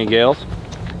out to Tony Gales.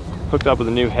 Hooked up with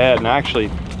a new head, and actually,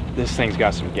 this thing's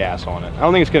got some gas on it. I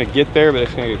don't think it's gonna get there, but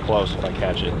it's gonna get close if I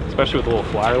catch it, especially with a little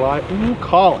flyer light. Ooh,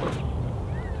 Colin.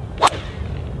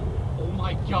 Oh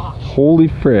my gosh, Holy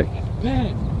frick.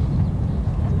 Ben.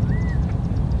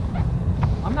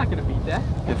 I'm not gonna beat that.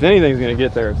 If anything's gonna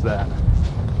get there, it's that.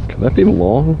 Could that be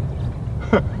long?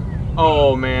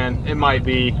 Oh man, it might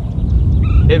be.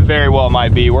 It very well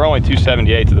might be. We're only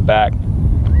 278 to the back.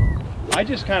 I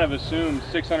just kind of assumed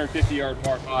 650-yard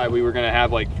par 5 we were gonna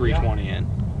have like 320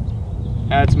 in.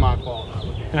 That's my fault.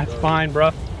 That's fine,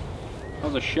 bro. That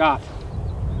was a shot.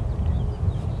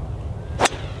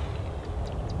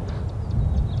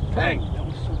 Dang, that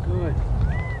was so good.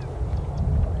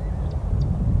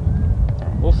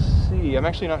 We'll see. I'm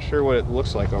actually not sure what it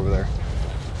looks like over there.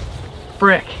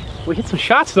 Frick. We hit some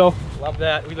shots though. Love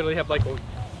that. We literally have like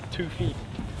 2 feet.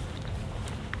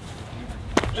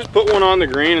 Just put one on the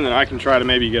green and then I can try to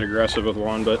maybe get aggressive with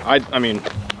one. But I mean,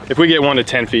 if we get 1 to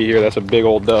 10 feet here, that's a big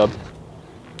old dub.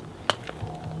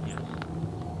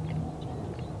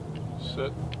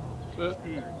 Sit, sit,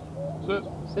 sit.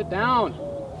 Sit down.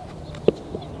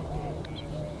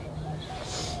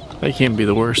 That can't be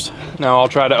the worst. No, I'll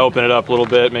try to open it up a little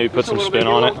bit, maybe put some spin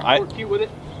on it. More cute with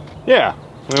it. Yeah,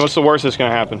 I mean, what's the worst that's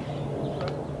gonna happen?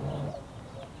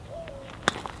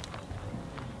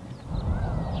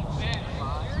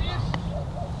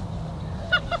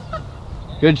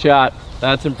 Good shot.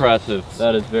 That's impressive.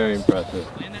 That is very impressive.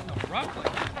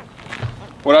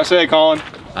 What'd I say, Colin?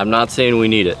 I'm not saying we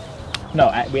need it. No,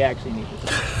 we actually need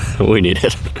it. We need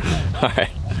it. All right,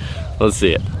 let's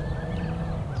see it.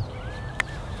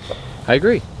 I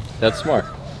agree. That's smart.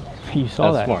 You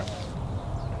saw that. That's smart.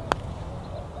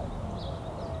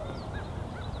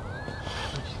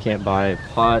 Just can't buy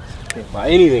pots. Can't buy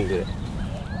anything today.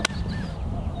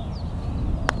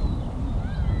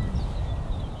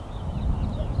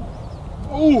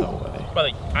 Ooh! No way.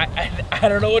 Brother, I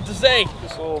don't know what to say.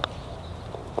 This little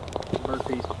bird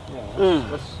piece. Yeah,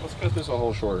 let's cut this a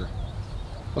hole shorter.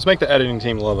 Let's make the editing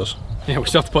team love us. Yeah, we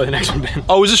still have to play the next one, Ben.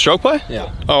 Oh, is this stroke play?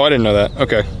 Yeah. Oh, I didn't know that.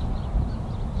 Okay.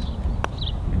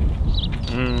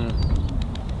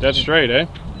 That's straight, eh?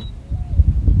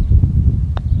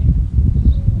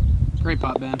 Great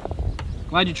pot, Ben.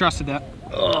 Glad you trusted that.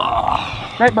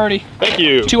 Great birdie. Thank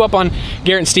you. 2 up on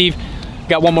Garrett and Steve.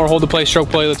 Got one more hole to play, stroke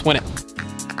play. Let's win it.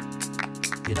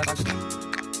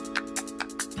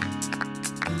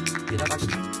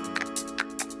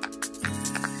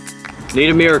 Need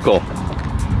a miracle.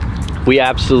 We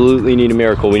absolutely need a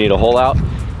miracle. We need a hole out,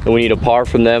 and we need a par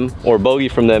from them, or bogey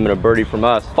from them, and a birdie from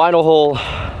us. Final hole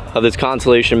of this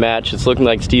consolation match. It's looking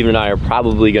like Steven and I are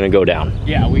probably gonna go down.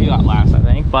 Yeah, we got last, I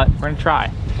think, but we're gonna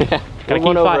try. Gotta keep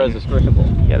one over fighting. as a scramble.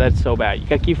 Yeah, that's so bad. You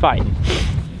gotta keep fighting.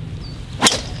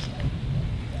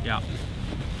 Yeah.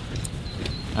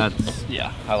 That's,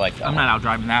 yeah, I like that. I'm not out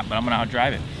driving that, but I'm gonna out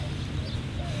drive it.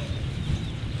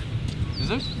 Is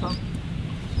there some?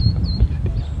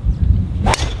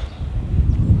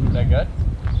 Is that good?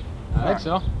 I think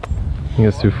so. I think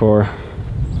it's too far.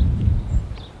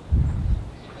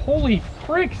 Holy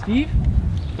frick, Steve.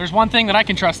 There's one thing that I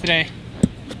can trust today.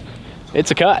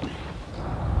 It's a cut.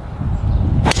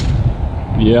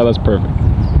 Yeah, that's perfect.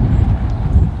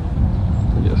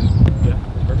 Yes. Yeah,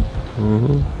 that's perfect.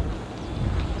 Mm-hmm.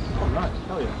 Oh, nice.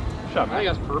 Hell yeah. Good job, man. I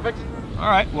think that's perfect. All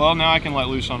right, well, now I can let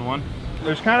loose on one.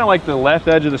 There's kind of like the left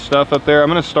edge of the stuff up there. I'm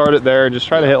gonna start it there and just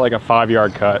try to hit like a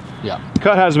 5-yard cut. Yeah. The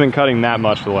cut hasn't been cutting that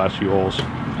much for the last few holes.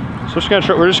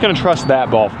 So we're just gonna trust that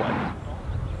ball flight.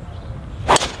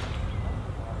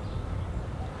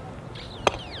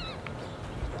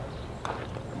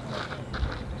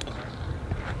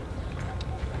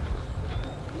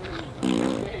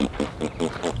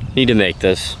 Need to make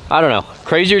this. I don't know.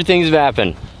 Crazier things have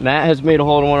happened. Matt has made a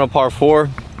hole in one on a par 4.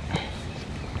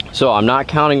 So I'm not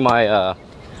counting my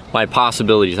my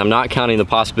possibilities. I'm not counting the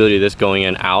possibility of this going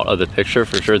in out of the picture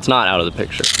for sure. It's not out of the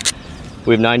picture.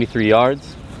 We have 93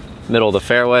 yards, middle of the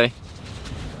fairway.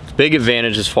 Big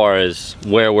advantage as far as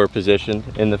where we're positioned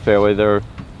in the fairway.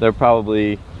 They're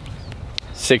probably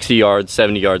 60 yards,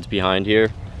 70 yards behind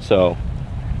here. So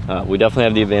we definitely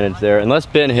have the advantage there. Unless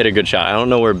Ben hit a good shot. I don't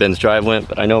know where Ben's drive went,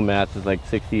 but I know Matt's is like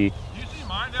 60,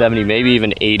 70, maybe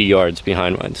even 80 yards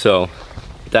behind mine. So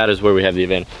that is where we have the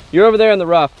advantage. You're over there in the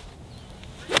rough.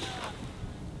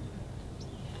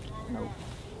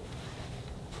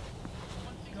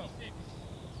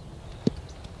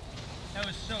 That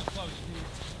was so close,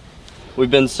 dude.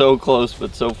 We've been so close,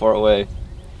 but so far away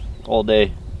all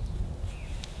day.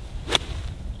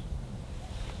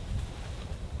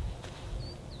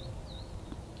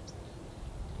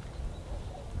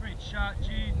 Great shot,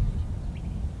 G.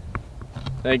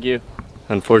 Thank you.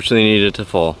 Unfortunately needed it to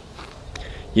fall.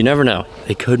 You never know.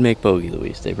 They could make bogey,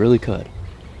 Luis. They really could.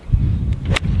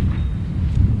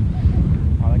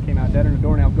 Oh, that came out dead in the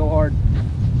door now. Go hard.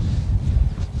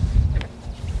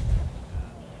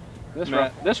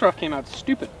 This rough came out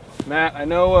stupid. Matt, I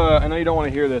know you don't want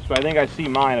to hear this, but I think I see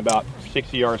mine about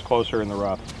 60 yards closer in the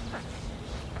rough.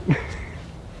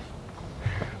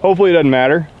 Hopefully it doesn't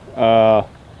matter.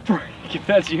 If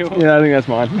that's you. Yeah, I think that's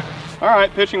mine. All right,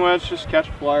 pitching wedge, just catch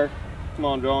a flyer. Come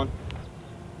on, John.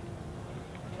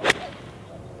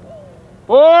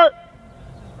 4! All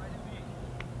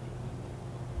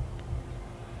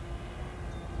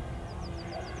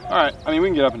right, I mean we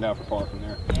can get up and down for par from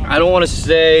there. I don't want to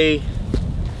say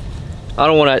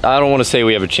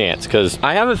we have a chance, because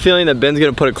I have a feeling that Ben's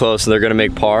gonna put it close and they're gonna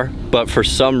make par, but for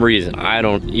some reason, I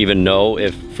don't even know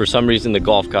if for some reason the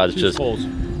golf gods just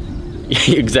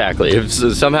exactly, if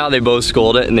somehow they both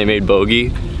scored it and they made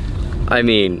bogey, I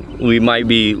mean, we might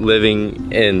be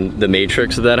living in the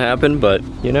matrix if that happened, but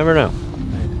you never know.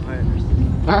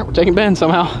 All right, we're taking Ben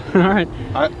somehow. All right.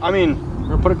 I mean, we're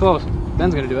gonna put it close.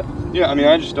 Ben's gonna do it. yeah, I mean,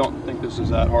 I just don't think this is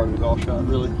that hard of a golf shot,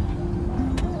 really.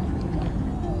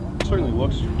 It certainly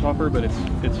looks tougher, but it's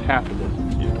half the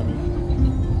distance, you know what I mean?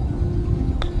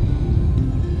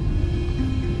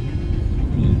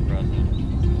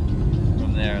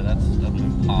 From there, that's an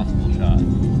impossible shot.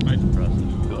 That's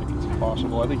impressive. I feel like it's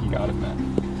impossible. I think you got it, man.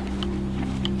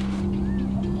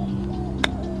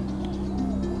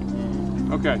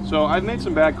 Okay, so I've made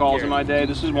some bad calls in my day.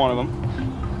 This is one of them.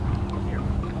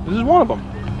 This is one of them.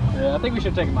 Yeah, I think we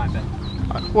should take mine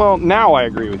then. Well, now I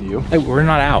agree with you. Hey, we're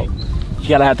not out. You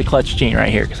gotta have the clutch gene right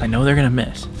here, because I know they're gonna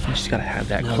miss. You just gotta have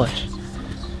that clutch.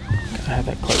 Gotta have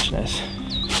that clutchness.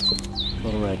 A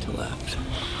little right to left.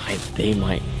 They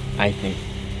might, I think.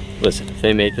 Listen, if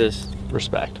they make this,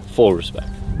 respect, full respect.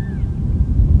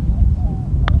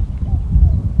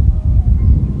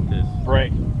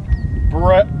 Break.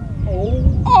 Brett.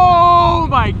 Oh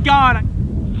my God.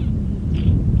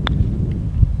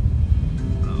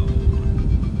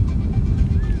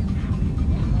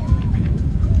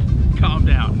 Calm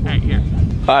down. Hey, here.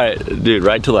 All right, dude,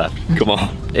 right to left. Come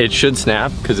on. It should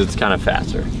snap because it's kind of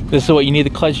faster. This is what you need the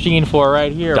clutch gene for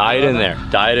right here. Die it in there.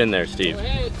 Die it in there, Steve.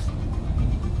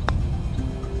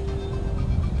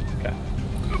 Okay.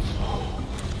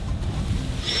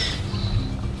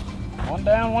 One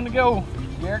down, one to go.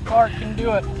 Garrett Clark can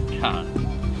do it. God.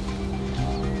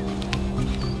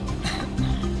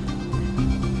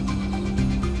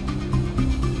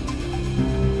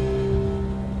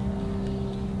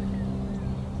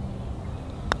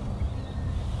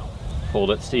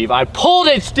 Pulled it, Steve. I pulled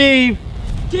it, Steve!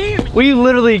 Damn it. We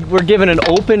literally were given an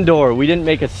open door. We didn't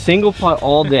make a single putt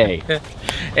all day.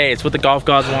 Hey, it's what the golf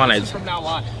gods wanted. From now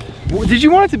on. Did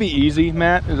you want it to be easy,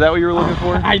 Matt? Is that what you were looking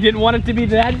for? I didn't want it to be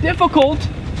that difficult.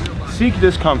 Seek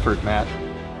discomfort, Matt.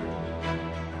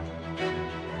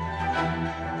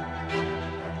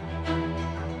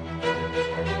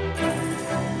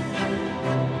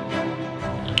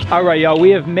 All right, y'all,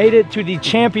 we have made it to the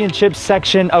championship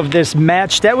section of this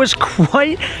match. That was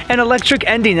quite an electric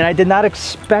ending, and I did not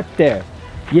expect there.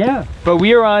 Yeah, but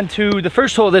we are on to the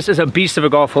first hole. This is a beast of a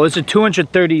golf hole. It's a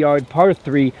 230-yard par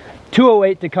 3,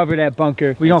 208 to cover that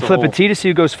bunker. We gonna flip a tee to see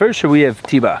who goes first, or we have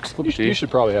tee box? You should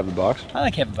probably have the box. I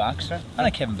like having box, sir. I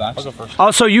like having box. I'll go first.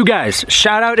 Also, you guys,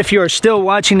 shout out if you are still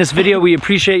watching this video. We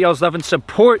appreciate y'all's love and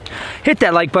support. Hit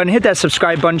that like button, hit that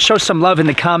subscribe button, show some love in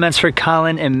the comments for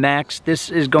Colin and Max. This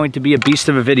is going to be a beast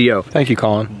of a video. Thank you,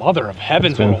 Colin. Mother of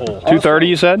heavens, what a hole. 230,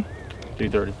 you said?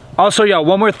 230. Also, y'all,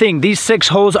 one more thing. These 6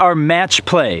 holes are match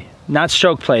play, not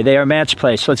stroke play. They are match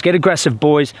play. So let's get aggressive,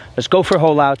 boys. Let's go for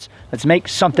hole outs. Let's make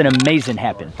something amazing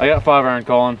happen. I got 5-iron,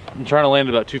 Colin. I'm trying to land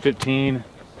at about 215. I'm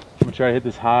gonna try to hit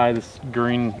this high. This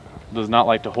green does not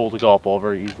like to hold the golf ball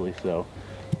very easily, so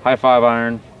high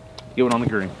 5-iron, get one on the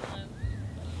green.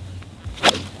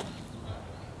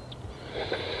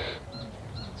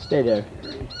 Stay there.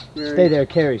 Stay there,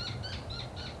 Carrie.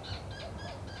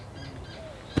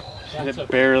 Hit it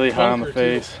barely high on the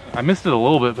face. I missed it a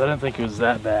little bit, but I didn't think it was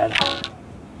that bad.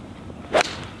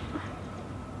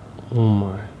 Oh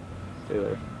my. Stay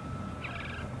there.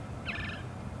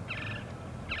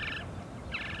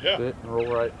 Yeah. Sit and roll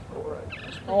right, roll right.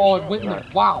 Oh, it went in the,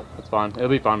 wow. That's fine. It'll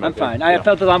be fine. I'm fine. I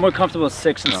felt a lot more comfortable with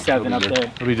 6 and 7 up there.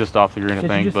 It'll be just off the green, I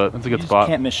think, but it's a good spot.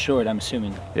 Can't miss short, I'm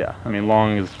assuming. Yeah, I mean,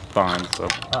 long is fine, so.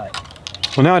 All right.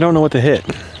 Well, now I don't know what to hit.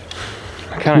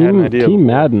 I kind of had an idea. Team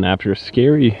Madden after a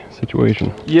scary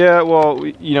situation. Yeah, well,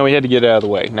 we had to get it out of the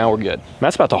way. Now we're good.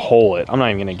 Matt's about to hole it. I'm not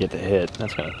even going to get the hit.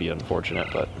 That's going to be unfortunate,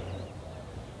 but.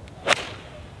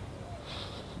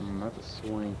 That's a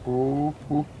swing. Ooh,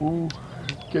 ooh, ooh.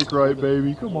 Kick right,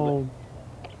 baby. Come on.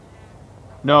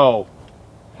 No.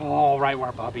 Oh, right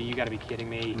where, Bobby. You gotta be kidding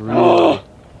me. Oh.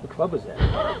 What club was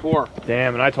that? 4.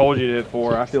 Damn, and I told you to hit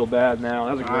 4. I feel bad now.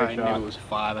 That was a great shot. I knew it was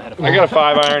 5. I had a 5. I got a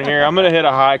 5-iron here. I'm going to hit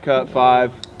a high cut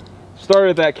 5. Started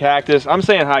with that cactus. I'm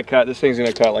saying high cut. This thing's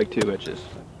going to cut like 2 inches.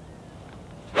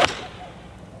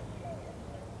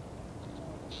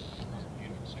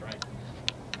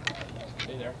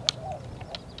 Stay there.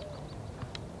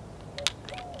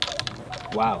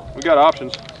 Wow. We got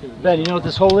options. Ben, you know what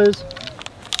this hole is?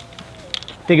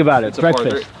 Think about it. It's a par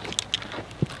breakfast. 3.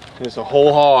 It's a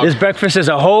whole hog. This breakfast is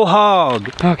a whole hog.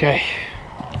 Okay.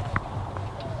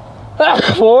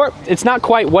 4. It's not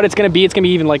quite what it's gonna be. It's gonna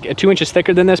be even like 2 inches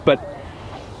thicker than this, but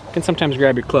you can sometimes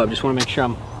grab your club. Just wanna make sure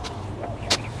I'm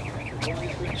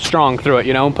strong through it,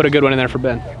 you know, and put a good one in there for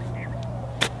Ben.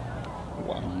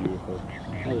 Wow.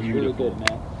 That was really good,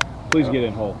 man. Please get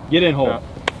in hole. Get in hole. Yeah.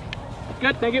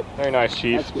 Good, thank you. Very nice,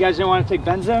 Chief. You guys didn't want to take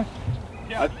Ben's there?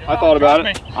 I thought about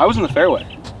it. I was in the fairway.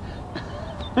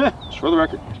 Just for the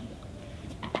record.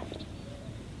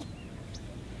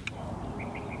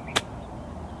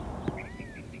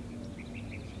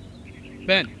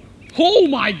 Ben. Oh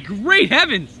my great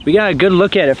heavens! We got a good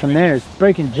look at it from there. It's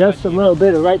breaking just a little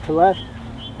bit of right to left.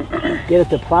 Get it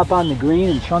to plop on the green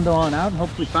and trundle on out and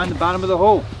hopefully find the bottom of the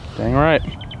hole. Dang right.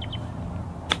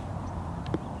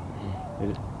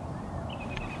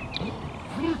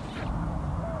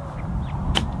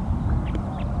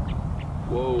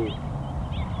 Whoa.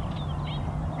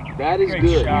 That is Great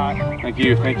good. shot. Thank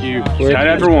you, thank you. Tied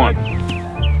after one.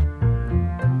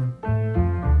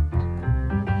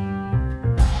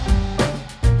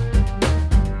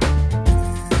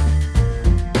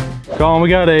 Colin, we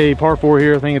got a par 4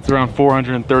 here. I think it's around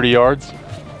 430 yards.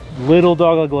 Little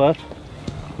dogleg left,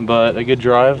 but a good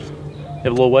drive. Have a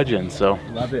little wedge in, so.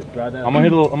 Love it, brother. I'm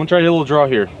gonna try to hit a little draw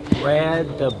here.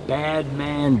 Brad the Bad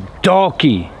Man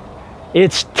Dalkey.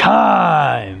 It's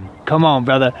time. Come on,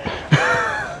 brother.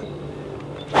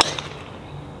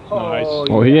 Nice.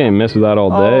 Well, he ain't messed with that all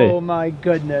day. Oh my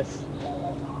goodness.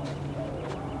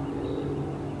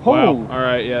 Wow. Oh, All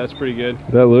right, yeah, that's pretty good.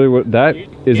 Is that literally what that is?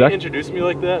 Can That you introduce me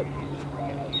like that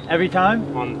every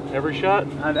time? on every shot?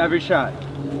 On every shot.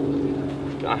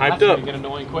 I hyped up.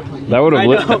 that would I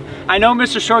have know, I know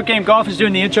Mr. Short Game Golf is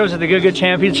doing the intros of the Good Good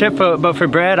Championship, but for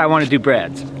Brad, I want to do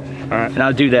Brad's. All right. And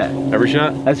I'll do that. Every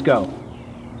shot? Let's go.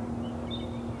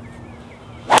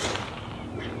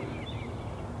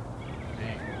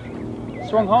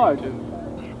 Swung hard.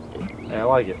 Yeah, I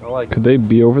like it. I like it. Could they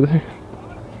be over there?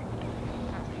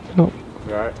 No. All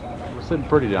right. We're sitting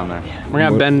pretty down there. We're gonna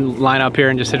have Ben line up here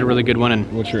and just hit a really good one,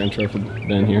 and What's your intro for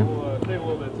Ben here? Take a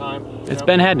little bit of time. it's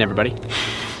Ben Haddon, everybody.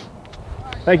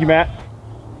 Thank you, Matt.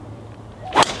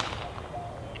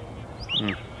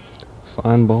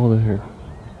 Fine ball there.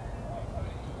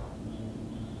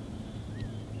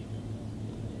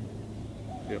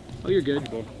 Oh, you're good.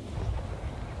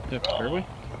 Yep, fairway.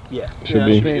 Yeah. Should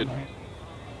be.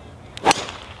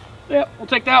 Yeah, we'll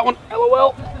take that one.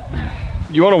 LOL.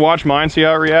 Do you want to watch mine, see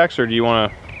how it reacts, or do you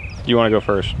want to go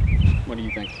first? What do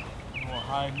you think?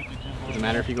 Does it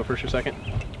matter if you go first or second?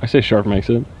 I say Sharp makes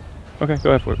it. Okay,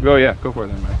 go ahead for it. Go, yeah, go for it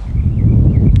then, Matt.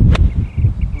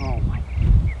 Oh my.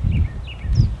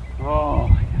 Oh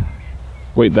my God.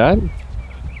 Wait, that?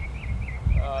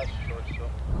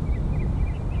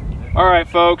 All right,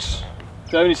 folks,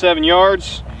 77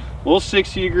 yards, little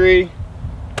 60 degree.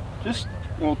 Just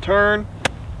we'll turn,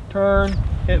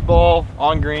 hit ball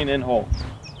on green in hole.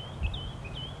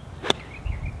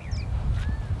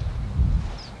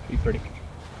 Be pretty.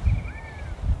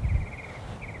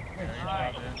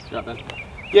 Good job, Ben.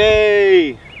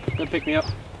 Yay! Good pick me up.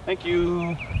 Thank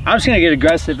you. I'm just gonna get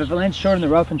aggressive. If it lands short in the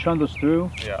rough and trundles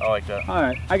through. Yeah, I like that. All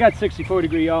right, I got 64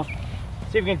 degree, y'all.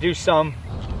 See if we can do some.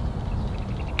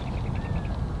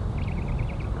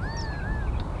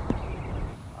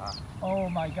 Oh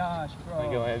my gosh, bro.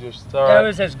 Go ahead, just That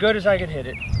was as good as I could hit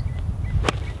it.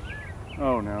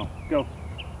 Oh no. Go.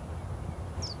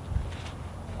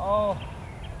 Oh,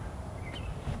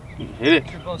 Hit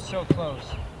it. you're both so close.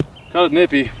 Got it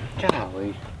nippy.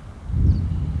 Golly.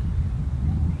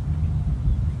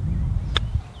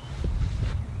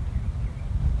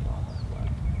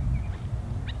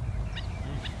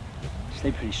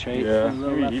 Stay pretty straight. Yeah, A little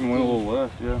maybe left. even went a little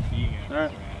left, yeah.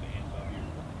 Alright.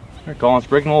 Here, Colin's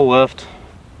breaking a little left.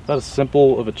 About as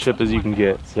simple of a chip as you can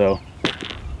get, so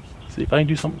see if I can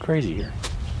do something crazy here.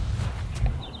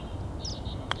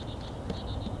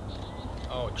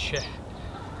 Oh, shit.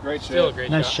 Great Still a shot.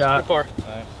 great Nice shot. Good par.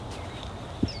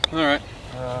 All right.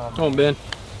 Come on, Ben.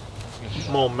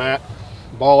 Come on, Matt.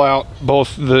 Ball out.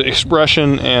 Both the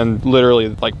expression and literally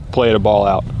like play it a ball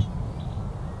out.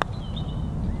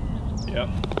 Yep.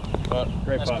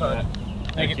 Great Nice putt, putt. Matt.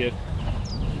 Thank you. Kid.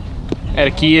 Had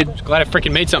a kid. Just glad I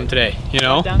freaking made something today, you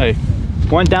know? Hey,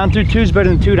 One down through two is better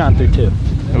than two down through two.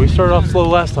 we started off slow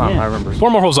last time, Yeah. I remember.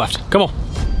 4 more holes left. Come on.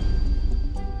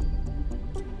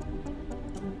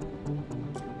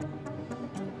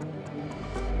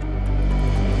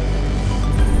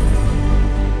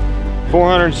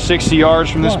 .460 yards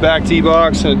from this back tee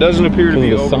box, and it doesn't appear to be In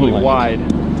the overly sunlight. wide.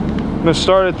 I'm gonna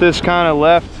start at this kind of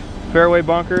left fairway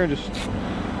bunker and just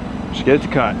get it to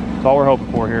cut. That's all we're hoping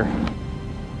for here.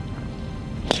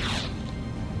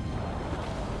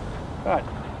 Cut.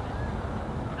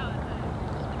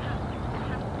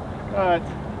 Cut.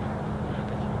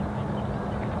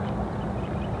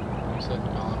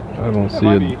 I don't That see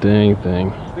might a be- dang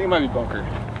thing. I think it might be bunker.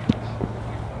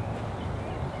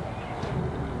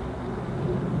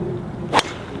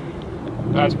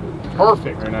 That's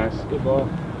perfect. Very nice. Good ball.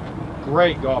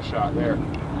 Great golf shot there.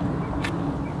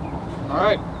 All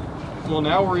right. Well,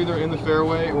 now we're either in the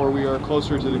fairway or we are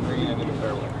closer to the green end of the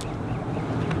fairway.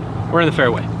 We're in the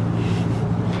fairway.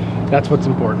 That's what's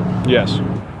important. Yes.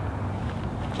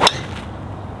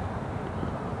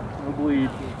 No bleed.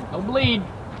 No bleed.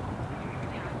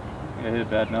 I hit it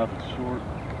bad enough. It's short.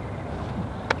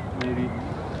 Maybe.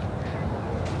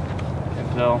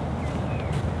 Can't tell.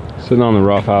 Sitting on the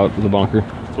rough out the bunker.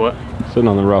 What? Sitting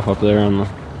on the rough up there on the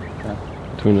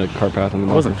between the cart path and the I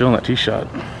bunker. wasn't feeling that tee shot,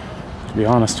 to be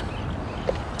honest.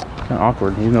 Kind of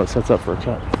awkward, even though it sets up for a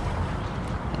cut.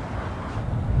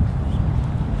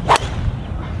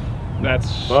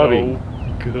 That's Bubby.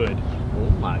 so good. Oh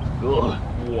my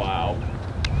god. Wow.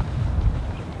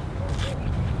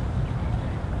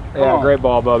 Yeah, great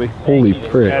ball, Bubby. Holy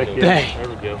frick. Dang. There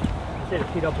we go.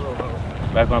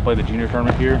 Back when I played the junior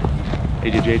tournament here,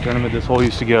 AJJ tournament, this hole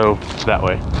used to go that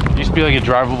way. It used to be like a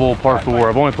drivable par 4.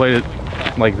 I've only played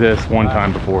it like this one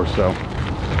time before, so.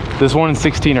 This 1 and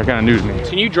 16 are kind of new to me.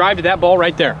 Can you drive to that ball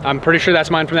right there? I'm pretty sure that's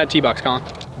mine from that tee box, Colin.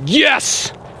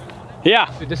 Yes!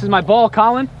 Yeah. Dude, this is my ball,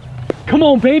 Colin. Come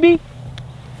on, baby.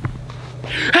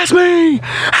 That's me!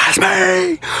 That's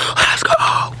me! Let's go!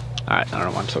 All right, I don't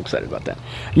know why I'm so excited about that.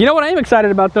 You know what I am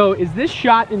excited about, though, is this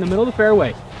shot in the middle of the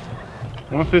fairway.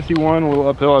 151, a little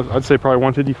uphill. I'd say probably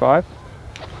 155.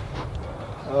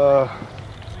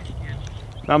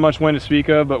 Not much wind to speak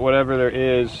of, but whatever there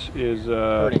is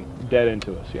dead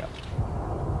into us, yeah.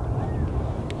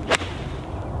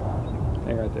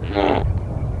 Hang right there.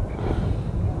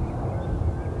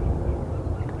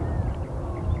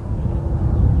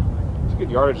 It's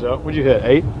good yardage though. What'd you hit,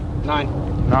 8?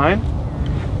 9. 9?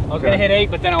 I was gonna hit 8,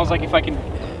 but then I was like, if I can,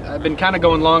 I've been kind of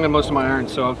going long on most of my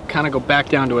irons, so I'll kind of go back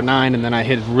down to a 9, and then I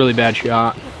hit a really bad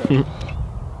shot. Okay.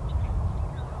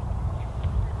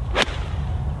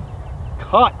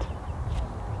 Cut.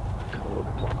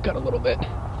 Got a little bit.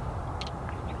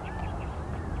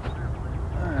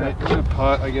 Alright, gonna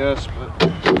putt, I guess, but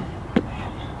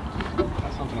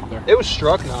Got something up there. it was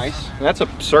struck nice. That's a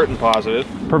certain positive.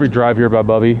 Perfect drive here by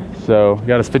Bubby. So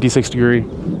got us 56 degree.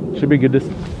 Should be a good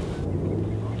distance.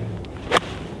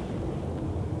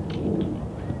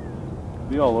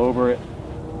 Be all over it.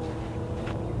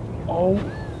 Oh.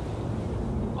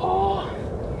 Oh.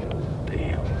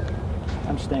 Damn.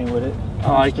 I'm staying with it.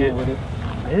 I like it. With it.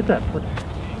 I hit that foot.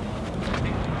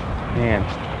 Man,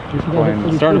 hit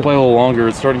it's starting to play a little longer.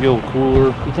 It's starting to get a little cooler.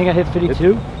 You think I hit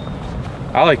 52?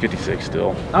 I like 56 still.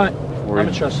 All right. I'm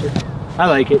gonna trust you. I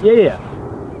like it. Yeah.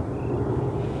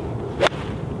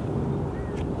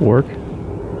 Work. Yeah.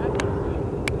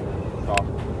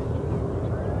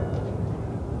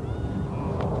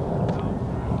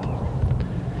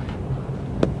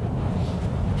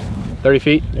 30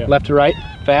 feet, Yeah. left to right,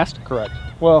 fast? Correct.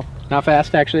 Well, Not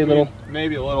fast, actually, a little.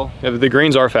 maybe a little. Yeah, the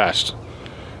greens are fast.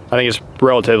 I think it's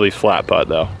relatively flat putt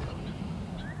though.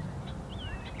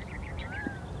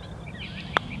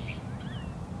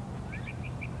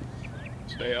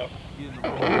 Stay up.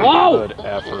 Whoa! Good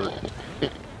effort.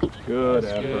 Good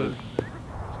effort.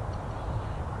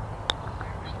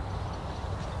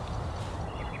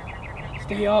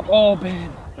 Stay up, oh,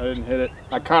 Ben. I didn't hit it.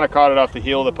 I kind of caught it off the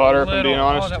heel of the putter, if I'm being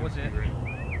honest. Oh, that was it.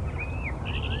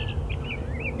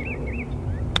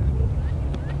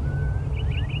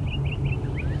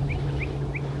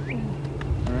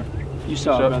 You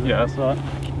saw it, brother. Yeah, I saw it.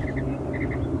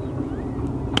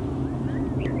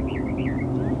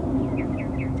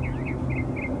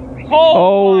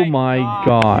 Oh my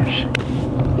gosh.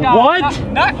 What?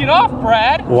 Knock it off,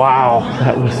 Brad. Wow.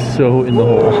 That was so in the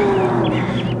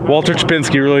hole. Walter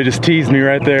Czapinski really just teased me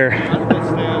right there.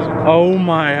 Oh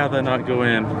my, how'd that not go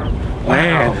in?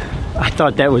 Man. I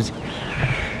thought that was.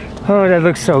 Oh, that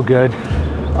looks so good.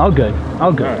 All good.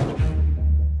 All good. All right.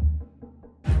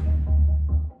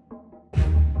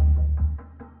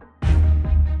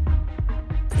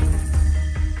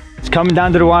 It's coming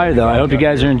down to the wire, though. I hope you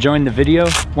guys are enjoying the video.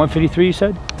 153, you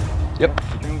said? Yep.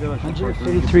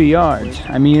 153 yards.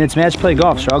 I mean, it's match play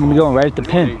golf, so I'm gonna be going right at the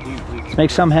pin. Let's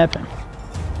make something happen.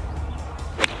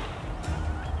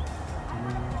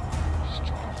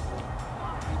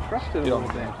 Crushed it a little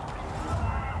bit.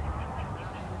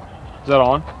 Is that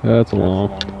on? That's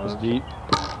long. It's deep.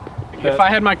 If I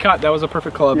had my cut, that was a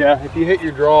perfect club. Yeah, if you hit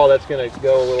your draw, that's gonna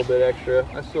go a little bit extra.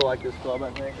 I still like this club,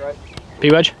 I think, right?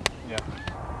 P-wedge? Yeah.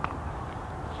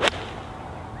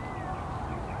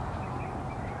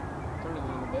 Turn it a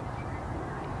little bit.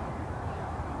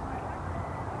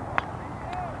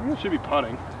 I think it should be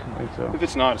putting. I think so. If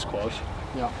it's not, it's close.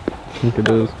 I think it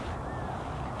is.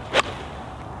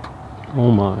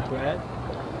 Oh my. Brad?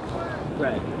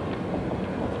 Brad.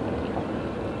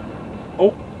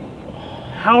 Oh,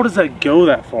 how does that go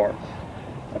that far?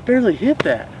 I barely hit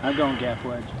that. I'm going gap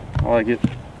wedge. I like it.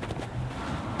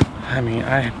 I mean,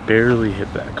 I barely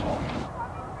hit that call.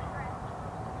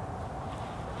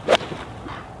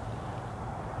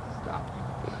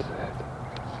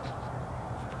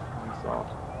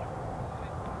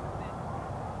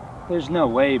 There's no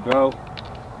way, bro.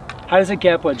 How does a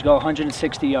gap wedge go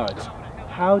 160 yards?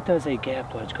 How does a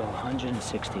gap wedge go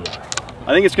 160 yards?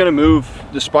 I think it's gonna move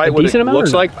despite what it decent amount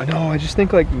looks or- like. I know, I just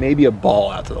think like maybe a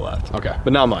ball out to the left. Okay.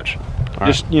 But not much.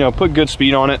 Just, you know, put good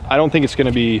speed on it. I don't think it's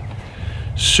gonna be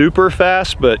super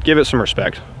fast, but give it some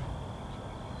respect.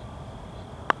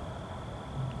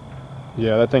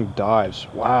 Yeah, that thing dives.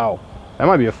 Wow. That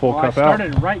might be a full cup out.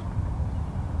 Started right.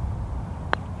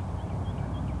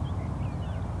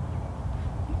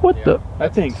 What the?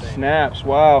 That thing snaps.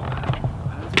 Wow.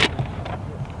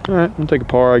 All right, I'll take a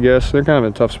par, I guess. They're kind of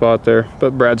in a tough spot there,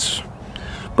 but Brad's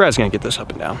gonna get this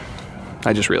up and down.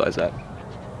 I just realized that.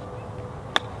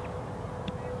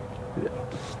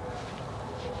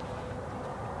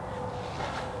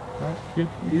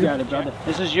 You got it, brother.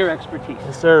 This is your expertise.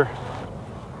 Yes, sir.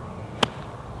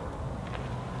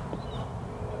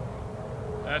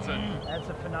 That's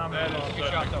a phenomenal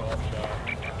shot, though.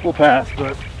 We'll pass,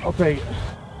 but I'll take it.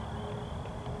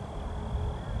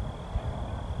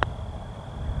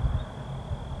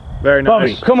 very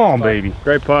nice. Bubby, come on, baby.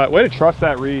 Great putt. Way to trust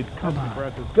that read. Come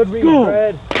on. Good read,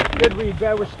 Brad. Good read,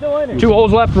 Brad. We're still in it. 2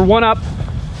 holes left. We're 1 up.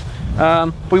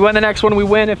 If we win the next one, we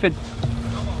win. If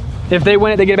they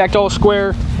win it, they get it back to all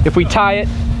square. If we tie it,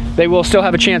 they will still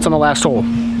have a chance on the last hole.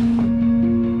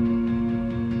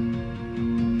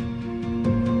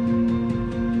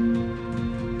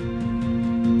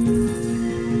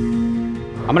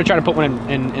 I'm gonna try to put one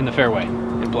in the fairway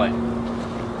and play.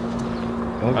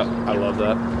 I love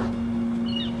that.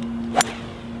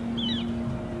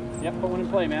 Yep, put one in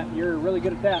play, Matt. You're really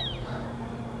good at that.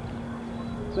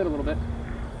 Sit a little bit.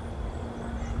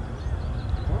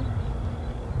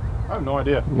 I have no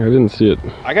idea. I didn't see it.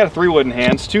 I got a 3-wood in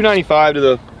hand. It's 295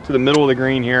 to the middle of the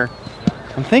green here.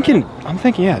 I'm thinking,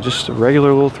 yeah, just a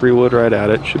regular little 3-wood right at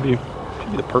it. Should be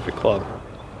the perfect club.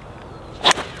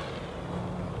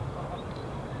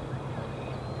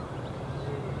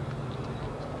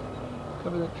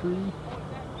 Cover that tree.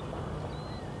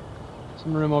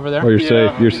 Some room over there. Oh, you're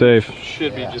safe. You're safe.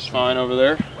 Should be just fine over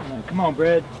there. Come on,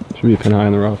 Brad. Should be a pin high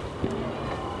in the rough.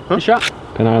 Good shot.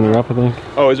 Pin high in the rough, I think.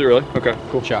 Oh, is it really? Okay,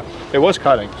 cool. Shot. It was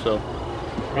cutting, so.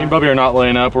 Me and Bubby are not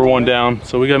laying up. We're 1 down,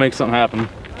 so we gotta make something happen.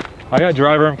 I got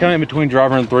driver. I'm kind of in between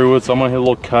driver and 3-wood, so I'm gonna hit a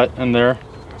little cut in there.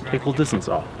 Take a little distance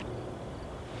off.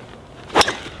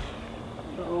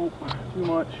 Oh, too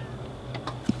much.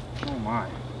 Oh my.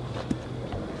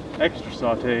 Extra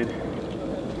sauteed.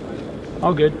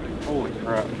 All good. Holy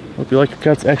crap. Hope you like your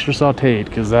cuts extra sauteed,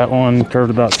 because that one curved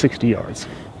about 60 yards.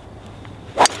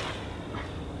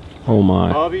 Oh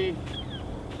my. Bubby,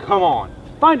 come on.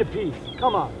 Find a piece.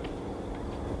 Come on.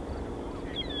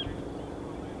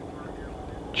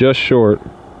 Just short.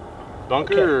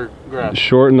 Bunker or grass?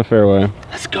 Short in the fairway.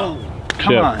 Let's go.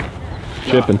 Come Chip. on.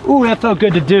 Chipping. Ooh, that felt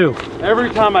good to do. Every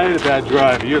time I hit a bad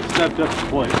drive, you have stepped up to the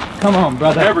plate. Come on,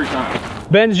 brother. Every time.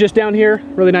 Ben's just down here.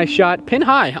 Really nice shot. Pin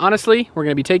high, honestly. We're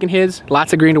gonna be taking his.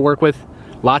 Lots of green to work with.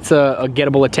 Lots of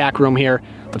gettable attack room here.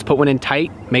 Let's put one in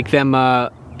tight. Make them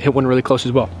hit one really close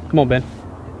as well. Come on, Ben.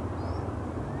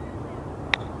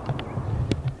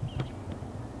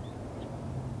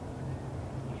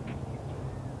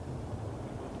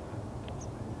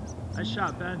 Nice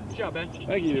shot, Ben. Good job, Ben.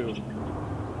 Thank you.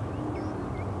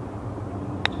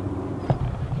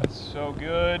 That's so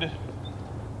good.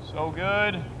 So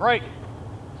good. Break.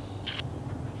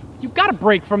 You've got to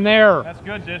break from there. That's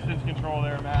good distance control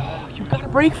there, man. You've got to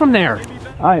break from there.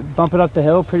 All right, bump it up the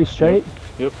hill pretty straight.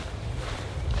 Yep. See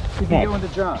if you can get one to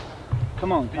drop.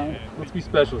 Come on, Tom. Let's be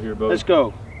special here, Bubby. Let's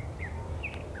go.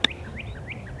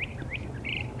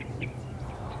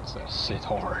 Sit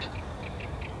hard.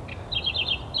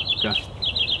 Okay.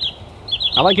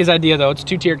 I like his idea though. It's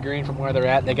 2-tiered green from where they're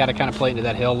at. They got to kind of play into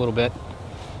that hill a little bit,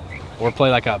 or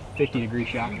play like a 50-degree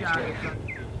shot.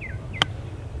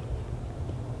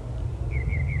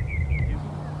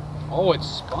 Oh, it's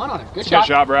spun on it. Good shot.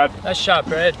 Good shot, Brad. Nice shot,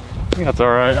 Brad. I think that's all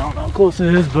right. I don't know how close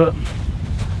it is, but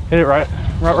hit it right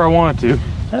where I wanted to.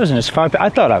 That wasn't as far. I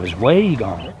thought I was way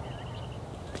gone.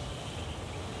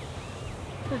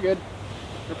 You're good.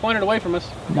 They're pointed away from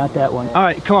us. Not that one. All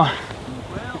right, come on.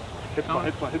 Hit point,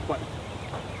 hit point, hit point.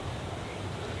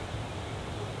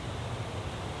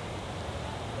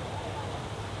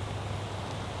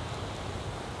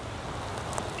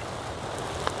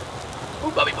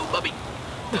 Move, Bubby, move, Bubby.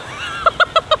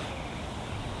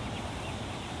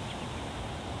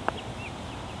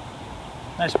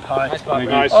 Nice putt. Nice putt.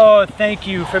 Nice. Oh, thank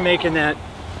you for making that.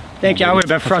 Thank you. I would have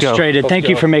been frustrated. Thank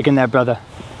you for making that, brother.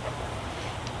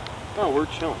 Oh, we're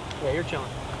chilling. Yeah, you're chilling.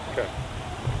 Okay.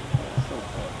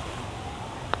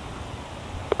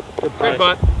 Good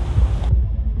putt.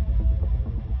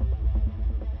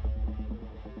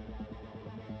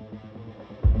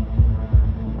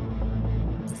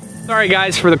 Sorry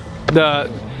guys for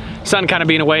the sun kind of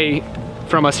being away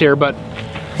from us here, but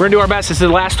we're gonna do our best. This is the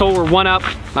last hole. We're 1 up.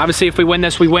 Obviously, if we win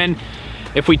this, we win.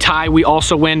 If we tie, we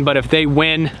also win. But if they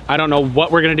win, I don't know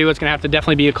what we're gonna do. It's gonna have to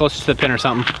definitely be closest to the pin or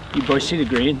something. You boys see the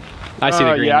green? I see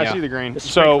the green. Yeah, I see the green. The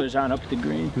So sprinklers aren't up at the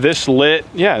green. this lit,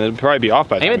 yeah, it'd probably be off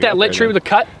by the time Aim at we get that lit there tree then. with a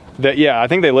cut. That, yeah, I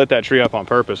think they lit that tree up on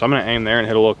purpose. I'm gonna aim there and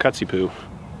hit a little cutsy poo.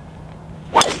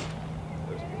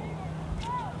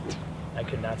 I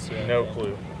could not see it. No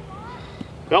clue.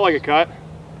 Felt like a cut.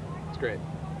 It's great.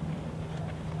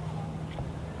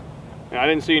 And I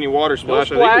didn't see any water No splash.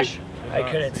 splash. I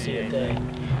couldn't see it there.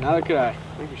 Neither could I. I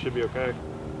think we should be okay.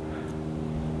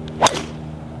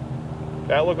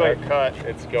 That looked like a cut.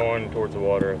 It's going towards the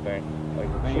water, I think. Like,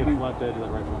 should be left edge of that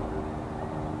right one.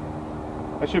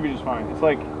 That should be just fine. It's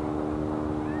like,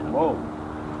 whoa.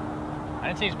 I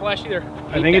didn't see a splash either.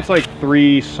 I think it's like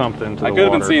 3 something to the I could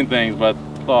have been water. seeing things, but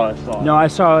thought I saw it. No, I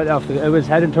saw it off. It was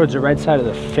heading towards the right side of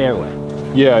the fairway.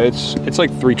 Yeah, it's like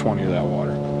 320 to that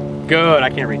water. Good. I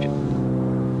can't reach it.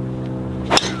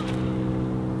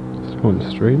 It's going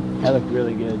straight. That looked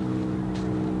really good.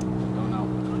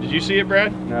 Did you see it,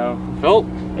 Brad? No. Phil.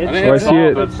 Oh, I see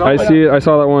it. I see it. I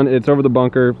saw that one. It's over the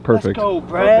bunker. Perfect. Let's go,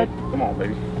 Brad. Come on,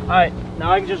 baby. All right,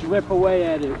 now I can just rip away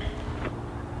at it.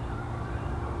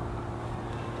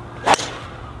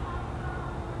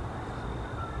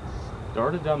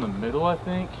 Darted down the middle, I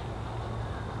think.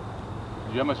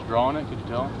 Did you have much draw on it? Could you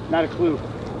tell? Not a clue.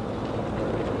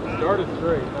 Darted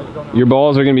straight. Your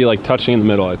balls are gonna be like touching in the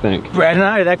middle, I think. Brad and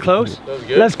I are that close? That was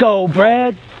good. Let's go,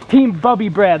 Brad. Team Bubby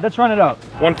Brad. Let's run it up.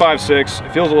 156.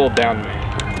 It feels a little down to me.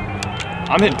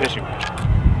 I'm hitting pitching.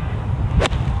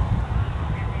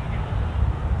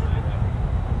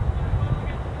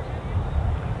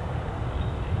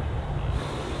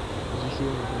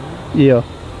 Yeah.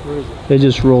 They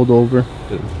just rolled over.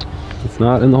 It's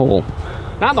not in the hole.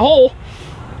 Not in the hole.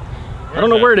 I don't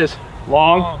know where it is.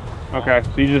 Long. Okay.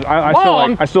 So you just I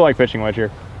still like pitching wedge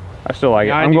here. I still like it.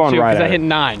 Yeah, I I'm do going too, right because at I hit it.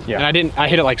 9. Yeah. And I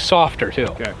hit it like softer too.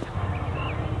 Okay.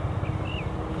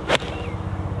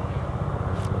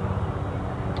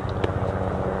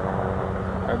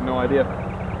 I have no idea.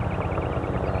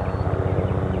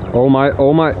 Oh my,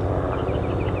 oh my.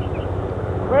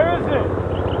 Where is it?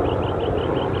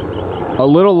 A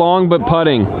little long, but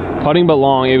putting. Putting, but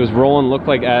long. It was rolling, looked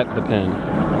like at the pin.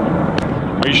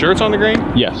 Are you sure it's on the green?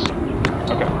 Yes.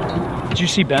 Did you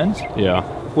see Ben's? Yeah.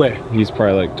 Where? He's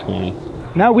probably like 20.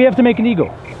 Now we have to make an eagle.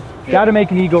 Got to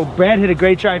make an eagle. Brad hit a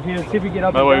great drive here. See if we get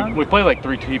up By the and way, down. we play like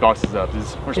 3 tee boxes up. We're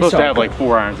supposed to all have good. like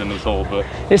 4 irons in this hole, but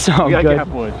It's all we got good. gap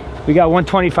wedge. We got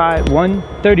 125,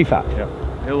 135. Yeah.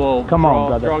 Hit a little Come on,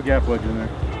 brother. draw gap wedge in there.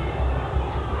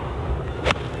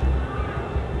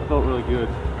 Felt really good.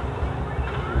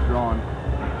 It was drawn.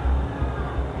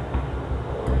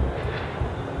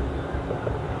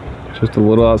 Just a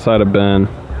little outside of Ben.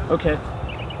 Okay.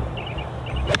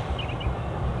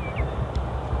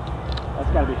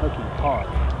 That's got to be hooking hard.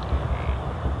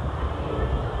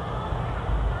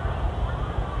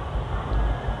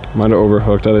 Might have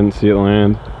overhooked. I didn't see it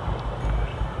land.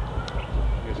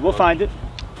 We'll find it.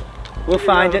 We'll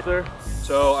find it.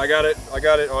 So I got it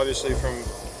obviously from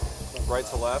right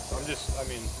to left. I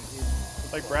mean,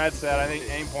 like Brad said, I think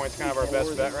aim point's kind of our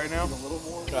best bet right now.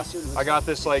 I got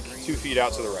this like 2 feet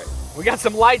out to the right. We got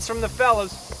some lights from the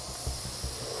fellas.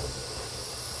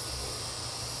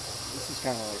 This is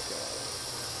kind of like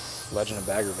Legend of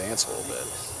Bagger Vance a little bit.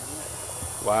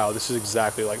 Wow, this is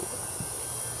exactly like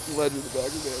Legend of Bagger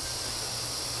Vance.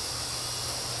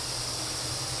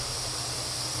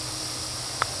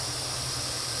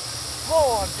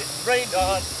 Oh, I'm getting rained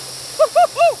on.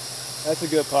 That's a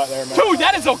good putt there, man. Dude,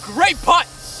 that is a great putt.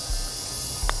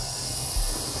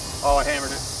 Oh, I hammered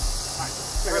it.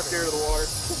 I got scared of the water.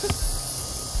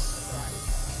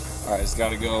 All right, it's got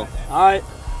to go. All right.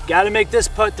 Got to make this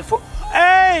putt.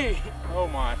 Hey! Oh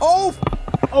my. Oh,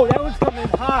 that one's coming in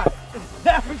hot.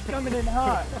 That one's coming in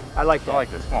hot. I like that. I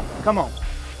like this. Come on. Come on.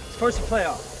 It's first to play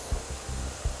off.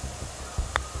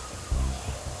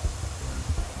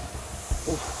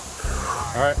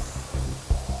 All right.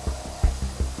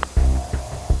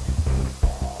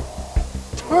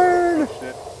 Turn.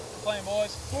 Playing,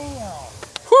 boys.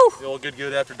 The old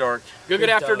good after dark. Good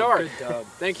after dark. Good dub.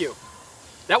 Thank you.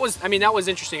 That was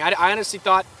interesting. I honestly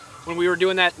thought when we were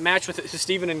doing that match with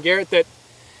Steven and Garrett that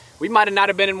we might have not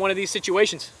have been in one of these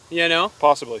situations, you know?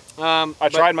 Possibly. I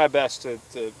tried my best to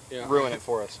ruin it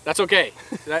for us. That's okay.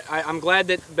 I'm glad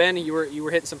that, Ben, you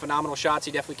were hitting some phenomenal shots.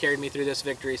 He definitely carried me through this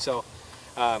victory. So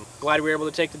glad we were able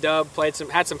to take the dub.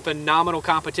 Had some phenomenal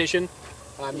competition.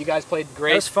 You guys played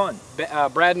great. It was fun.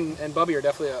 Brad and Bubby are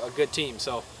definitely a good team.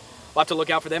 So we'll have to look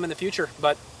out for them in the future.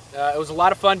 But it was a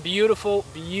lot of fun. Beautiful,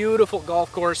 beautiful golf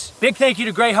course. Big thank you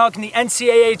to Greyhawk and the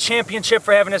NCAA Championship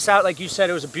for having us out. Like you said,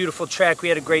 it was a beautiful track. We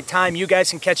had a great time. You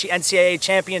guys can catch the NCAA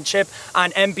Championship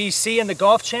on NBC and the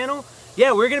Golf Channel.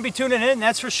 Yeah, we're going to be tuning in,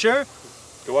 that's for sure.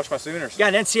 Go watch my Sooners.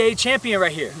 Got an NCAA champion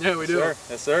right here. Yeah, we do.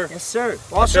 Yes, sir. Yes, sir.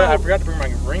 Also, I forgot to bring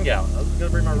my ring out. I was gonna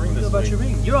bring my ring this about week. your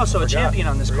ring. You're also a champion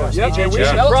on this course. Yep, AJ and we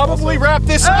champ. should probably wrap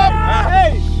this up.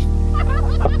 Hey!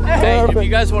 Hey, if you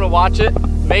guys want to watch it,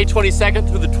 May 22nd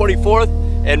through the 24th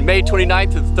and May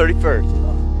 29th through the 31st.